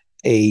make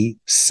a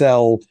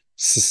cell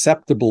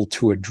susceptible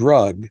to a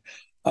drug,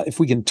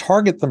 if we can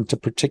target them to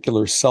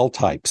particular cell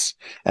types,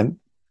 and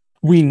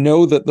we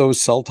know that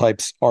those cell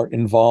types are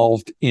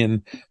involved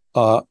in,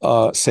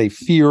 say,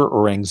 fear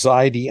or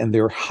anxiety, and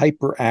they're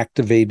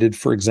hyperactivated,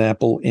 for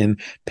example, in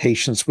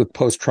patients with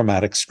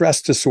post-traumatic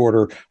stress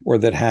disorder, or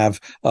that have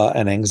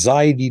an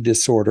anxiety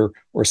disorder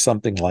or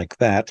something like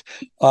that,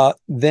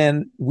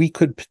 then we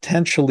could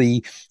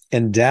potentially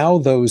endow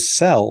those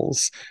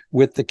cells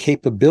with the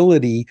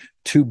capability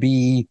to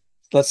be,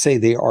 let's say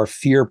they are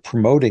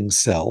fear-promoting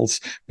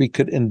cells, we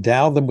could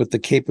endow them with the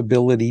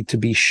capability to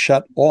be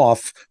shut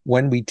off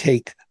when we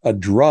take a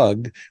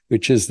drug,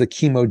 which is the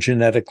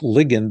chemogenetic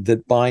ligand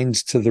that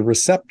binds to the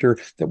receptor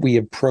that we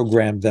have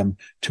programmed them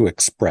to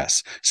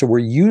express. So we're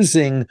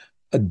using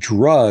a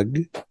drug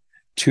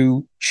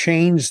to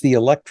change the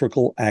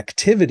electrical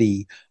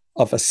activity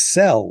of a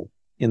cell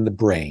in the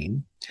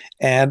brain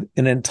and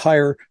an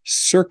entire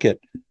circuit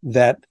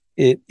that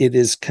it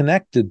is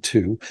connected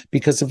to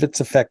because of its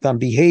effect on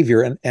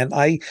behavior. And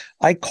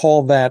I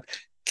call that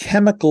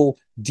chemical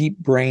deep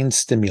brain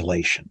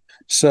stimulation.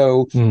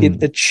 So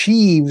it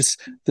achieves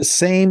the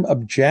same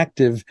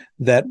objective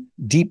that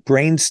deep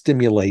brain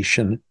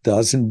stimulation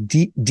does. And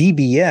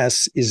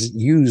DBS is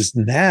used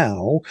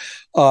now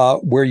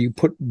where you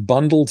put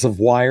bundles of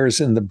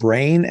wires in the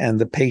brain, and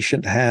the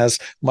patient has,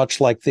 much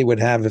like they would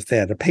have if they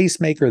had a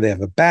pacemaker, they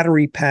have a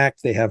battery pack,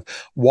 they have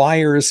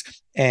wires,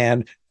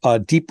 and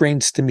deep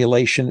brain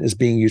stimulation is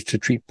being used to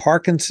treat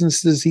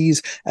Parkinson's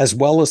disease, as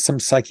well as some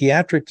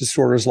psychiatric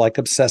disorders like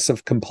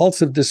obsessive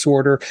compulsive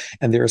disorder.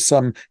 And there is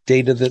some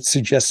data that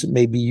suggests it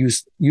may be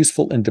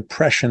useful in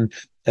depression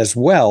as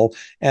well.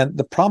 And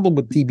the problem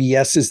with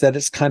DBS is that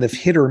it's kind of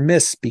hit or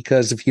miss,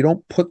 because if you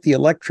don't put the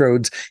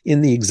electrodes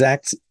in the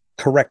exact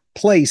correct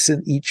place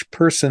in each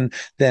person,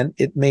 then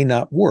it may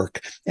not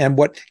work. And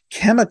what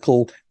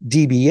chemical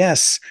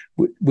DBS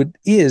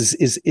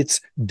is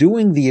it's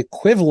doing the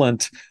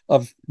equivalent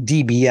of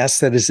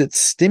DBS, that is, it's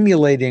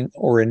stimulating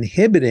or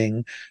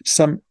inhibiting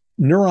some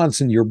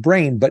neurons in your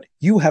brain, but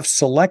you have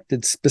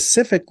selected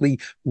specifically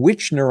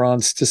which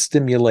neurons to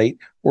stimulate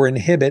or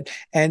inhibit,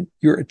 and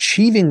you're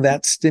achieving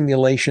that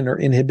stimulation or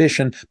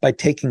inhibition by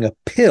taking a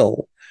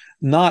pill,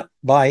 not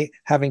by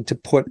having to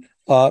put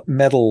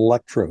metal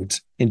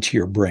electrodes into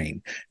your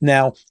brain.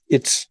 Now,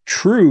 it's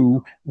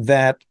true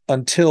that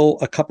until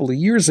a couple of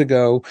years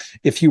ago,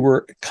 if you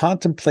were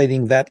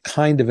contemplating that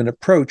kind of an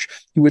approach,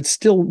 you would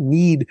still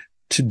need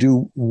to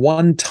do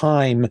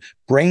one-time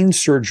brain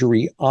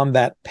surgery on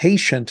that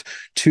patient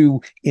to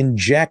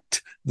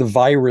inject the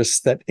virus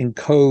that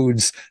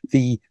encodes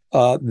the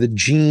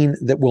gene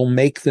that will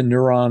make the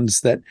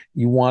neurons that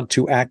you want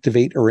to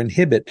activate or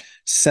inhibit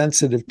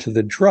sensitive to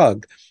the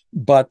drug.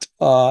 But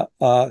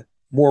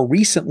more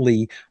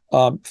recently,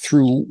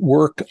 through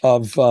work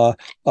of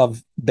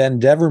Ben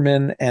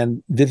Deverman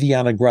and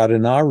Viviana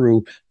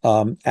Gradinaru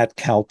at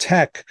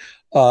Caltech,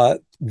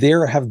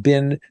 there have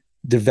been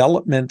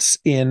developments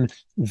in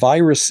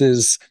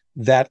viruses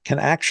that can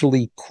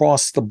actually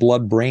cross the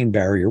blood-brain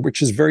barrier,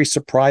 which is very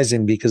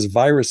surprising because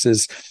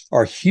viruses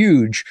are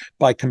huge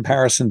by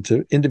comparison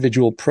to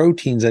individual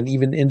proteins, and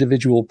even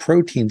individual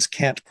proteins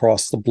can't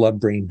cross the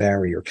blood-brain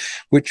barrier,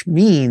 which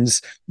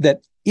means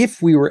that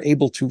if we were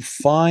able to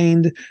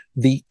find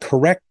the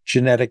correct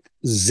genetic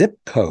zip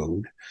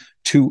code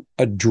to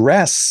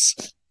address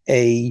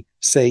a,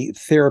 say,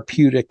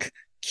 therapeutic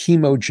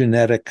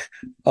chemogenetic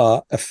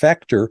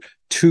effector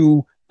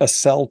to a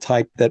cell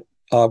type that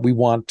we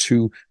want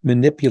to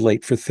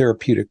manipulate for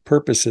therapeutic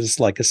purposes,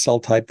 like a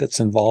cell type that's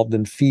involved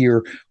in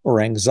fear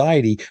or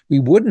anxiety, we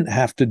wouldn't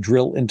have to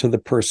drill into the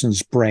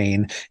person's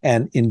brain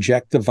and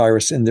inject the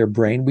virus in their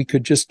brain. We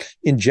could just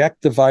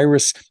inject the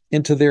virus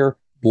into their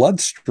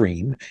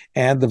bloodstream,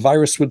 and the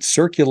virus would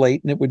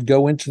circulate, and it would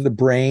go into the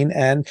brain,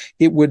 and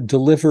it would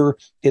deliver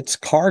its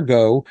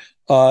cargo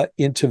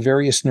into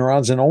various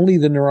neurons, and only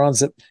the neurons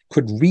that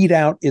could read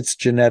out its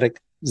genetic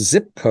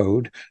zip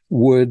code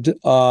would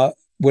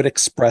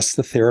express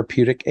the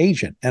therapeutic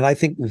agent. And I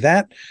think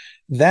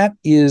that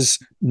is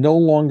no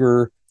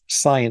longer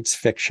science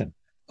fiction,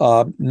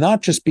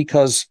 not just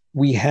because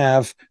we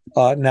have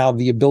now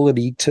the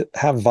ability to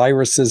have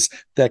viruses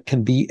that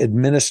can be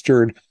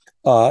administered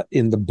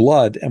in the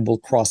blood and will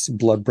cross the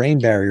blood-brain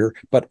barrier,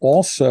 but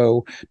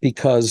also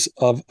because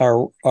of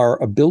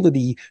our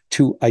ability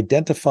to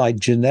identify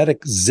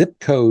genetic zip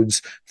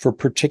codes for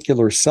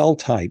particular cell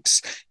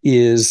types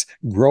is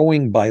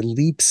growing by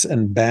leaps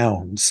and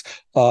bounds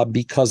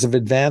because of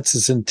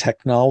advances in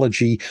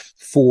technology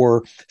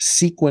for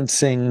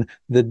sequencing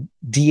the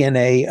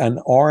DNA and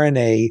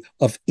RNA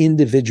of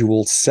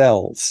individual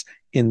cells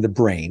in the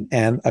brain.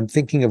 And I'm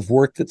thinking of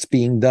work that's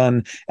being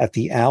done at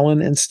the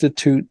Allen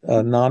Institute, a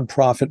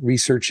nonprofit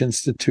research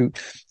institute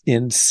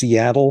in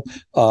Seattle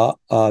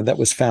that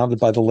was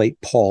founded by the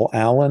late Paul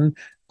Allen.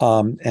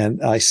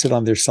 And I sit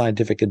on their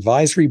scientific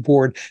advisory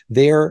board.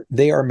 They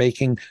are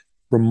making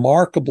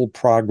remarkable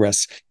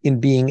progress in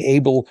being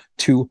able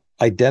to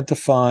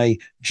identify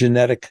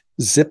genetic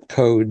zip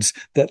codes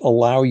that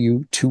allow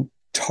you to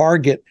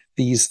target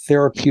these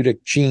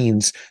therapeutic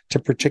genes to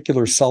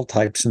particular cell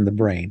types in the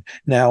brain.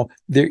 Now,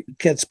 there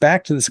gets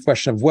back to this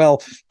question of,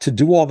 well, to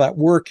do all that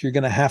work, you're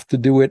going to have to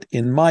do it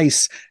in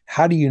mice.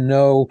 How do you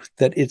know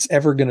that it's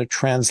ever going to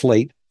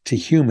translate to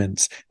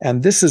humans?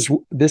 And this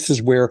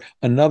is where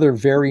another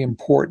very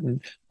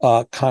important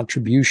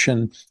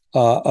contribution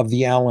of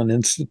the Allen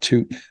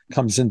Institute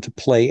comes into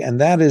play, and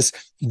that is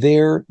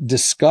their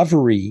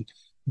discovery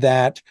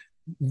that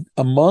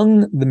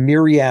among the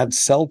myriad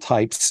cell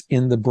types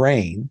in the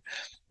brain,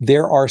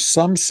 there are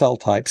some cell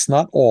types,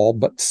 not all,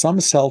 but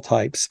some cell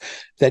types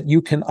that you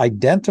can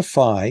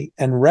identify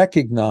and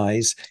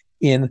recognize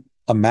in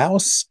a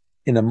mouse,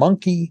 in a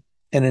monkey,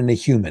 and in a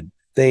human.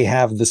 They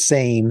have the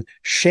same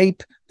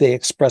shape. They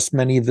express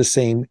many of the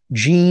same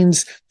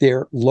genes.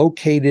 They're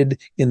located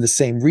in the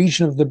same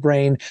region of the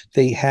brain.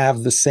 They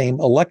have the same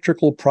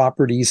electrical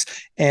properties.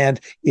 And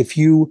if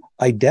you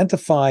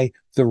identify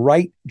the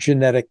right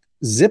genetic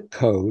zip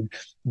code,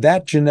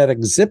 that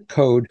genetic zip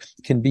code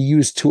can be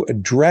used to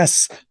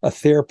address a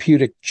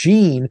therapeutic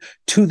gene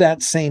to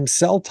that same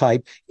cell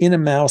type in a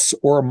mouse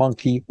or a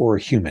monkey or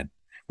a human,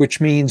 which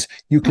means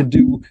you can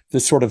do the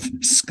sort of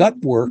scut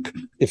work,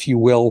 if you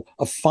will,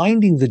 of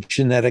finding the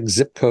genetic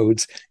zip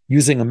codes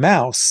using a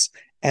mouse,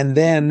 and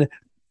then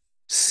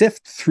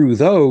sift through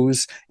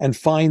those and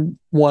find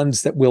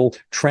ones that will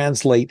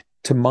translate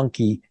to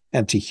monkey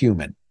and to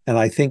human. And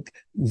I think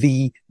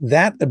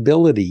that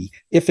ability,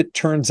 if it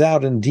turns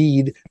out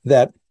indeed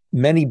that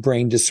many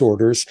brain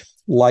disorders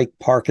like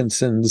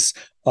Parkinson's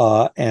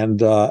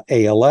and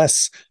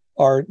ALS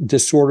are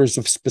disorders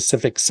of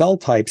specific cell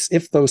types,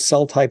 if those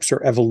cell types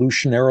are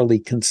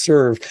evolutionarily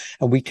conserved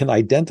and we can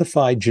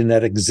identify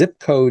genetic zip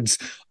codes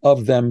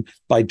of them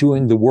by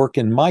doing the work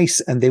in mice,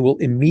 and they will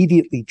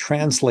immediately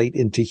translate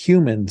into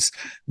humans,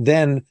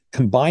 then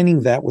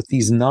combining that with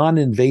these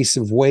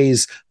non-invasive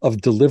ways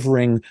of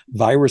delivering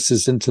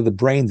viruses into the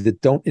brain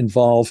that don't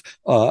involve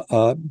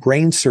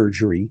brain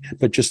surgery,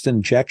 but just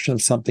injection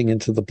of something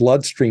into the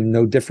bloodstream,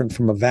 no different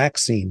from a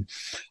vaccine.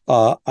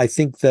 I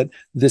think that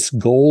this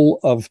goal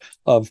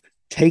of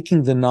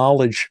taking the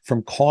knowledge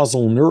from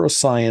causal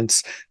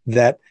neuroscience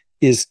that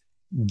is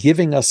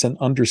giving us an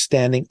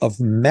understanding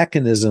of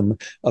mechanism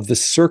of the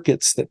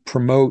circuits that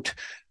promote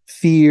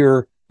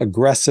fear,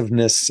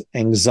 aggressiveness,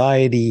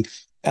 anxiety,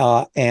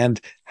 and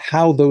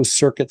how those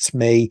circuits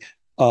may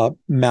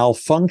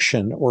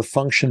malfunction or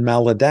function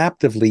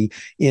maladaptively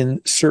in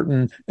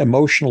certain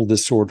emotional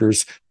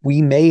disorders.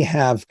 We may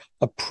have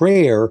a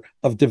prayer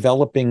of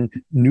developing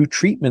new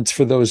treatments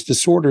for those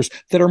disorders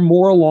that are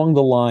more along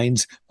the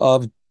lines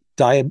of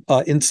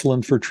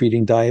insulin for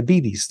treating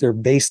diabetes. They're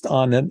based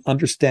on an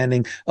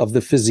understanding of the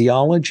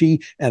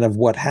physiology and of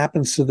what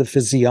happens to the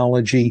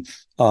physiology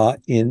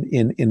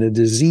in a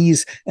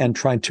disease, and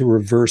trying to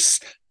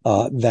reverse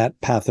that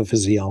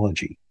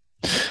pathophysiology.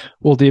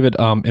 Well, David,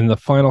 in the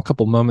final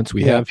couple moments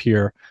we have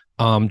here,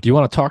 do you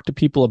want to talk to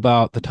people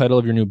about the title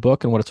of your new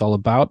book and what it's all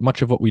about?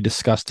 Much of what we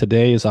discussed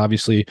today is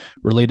obviously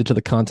related to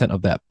the content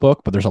of that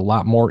book, but there's a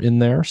lot more in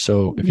there.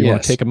 So if you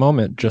want to take a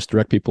moment, just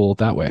direct people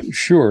that way.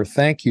 Sure.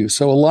 Thank you.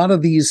 So a lot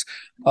of these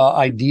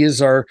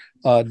ideas are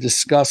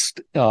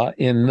discussed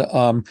in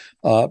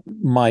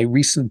my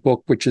recent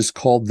book, which is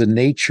called The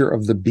Nature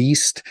of the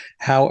Beast: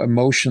 How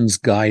Emotions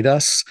Guide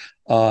Us.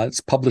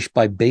 It's published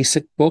by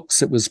Basic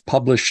Books. It was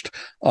published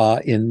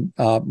in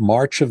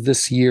March of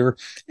this year.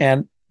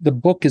 And the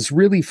book is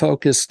really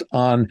focused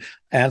on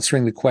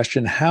answering the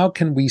question, how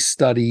can we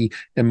study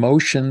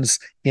emotions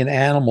in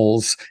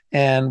animals,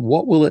 and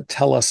what will it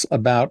tell us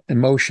about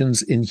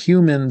emotions in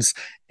humans,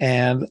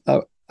 and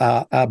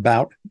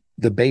about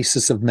the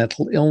basis of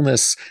mental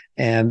illness,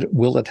 and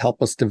will it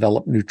help us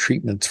develop new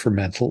treatments for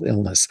mental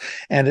illness?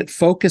 And it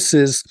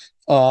focuses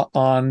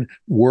on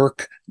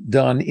work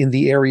done in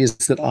the areas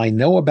that I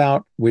know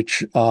about,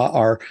 which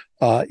are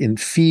in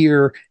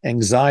fear,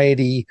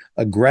 anxiety,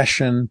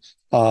 aggression,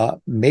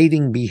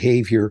 mating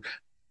behavior,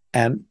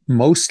 and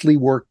mostly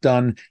work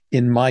done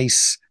in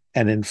mice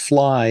and in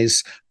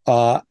flies.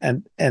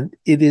 And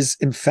it is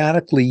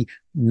emphatically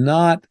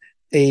not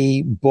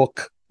a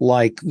book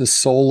like The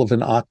Soul of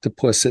an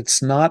Octopus.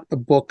 It's not a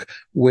book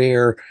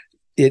where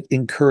it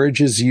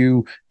encourages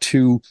you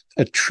to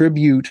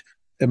attribute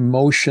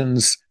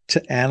emotions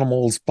to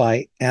animals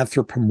by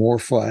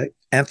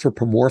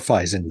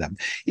anthropomorphizing them.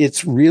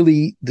 It's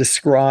really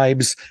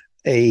describes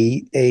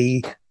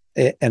an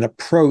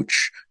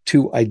approach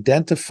to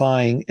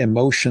identifying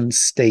emotion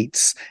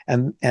states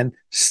and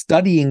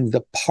studying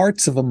the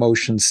parts of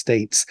emotion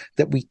states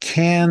that we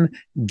can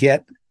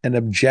get an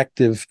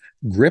objective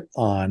grip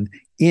on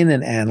in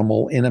an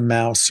animal, in a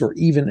mouse, or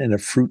even in a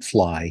fruit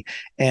fly,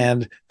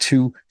 and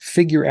to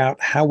figure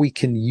out how we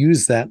can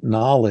use that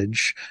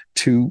knowledge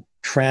to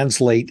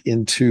translate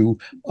into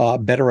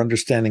better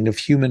understanding of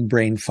human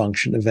brain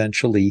function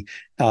eventually,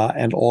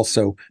 and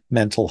also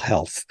mental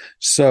health.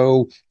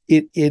 So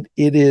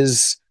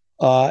it's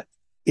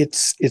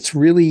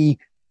really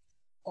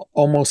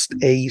almost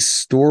a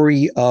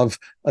story of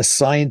a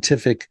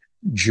scientific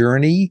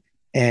journey,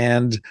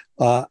 and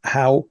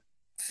how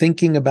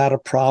thinking about a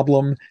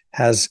problem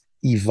has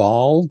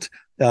evolved.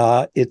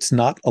 It's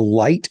not a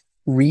light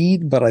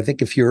read, but I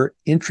think if you're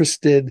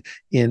interested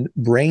in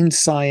brain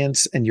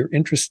science and you're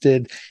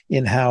interested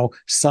in how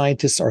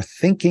scientists are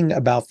thinking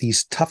about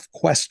these tough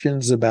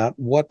questions about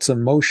what's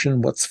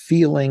emotion, what's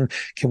feeling,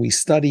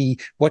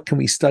 what can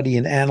we study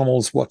in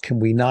animals, what can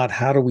we not,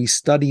 how do we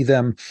study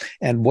them,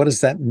 and what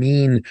does that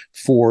mean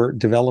for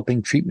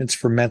developing treatments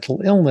for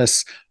mental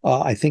illness,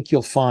 I think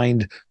you'll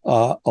find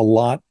a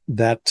lot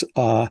that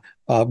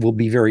will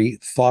be very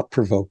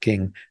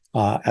thought-provoking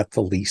at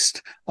the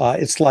least.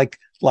 It's like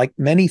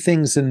many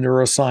things in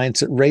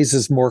neuroscience, it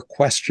raises more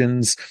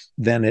questions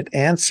than it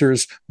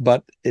answers,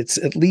 but it's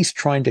at least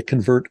trying to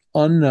convert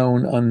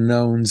unknown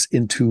unknowns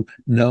into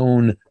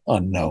known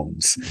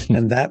unknowns.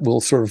 And that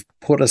will sort of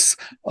put us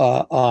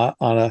on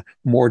a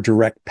more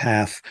direct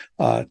path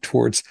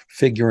towards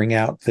figuring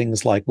out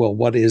things like, well,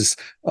 what is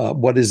a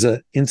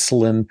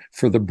insulin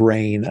for the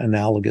brain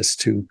analogous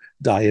to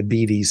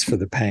diabetes for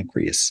the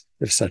pancreas,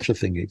 if such a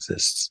thing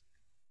exists?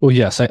 Well,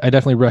 yes, I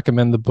definitely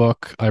recommend the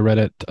book. I read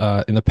it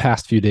in the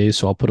past few days,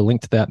 so I'll put a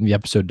link to that in the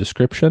episode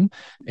description.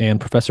 And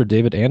Professor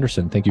David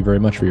Anderson, thank you very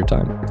much for your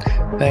time.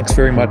 Thanks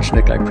very much,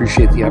 Nick. I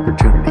appreciate the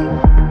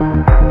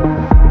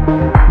opportunity.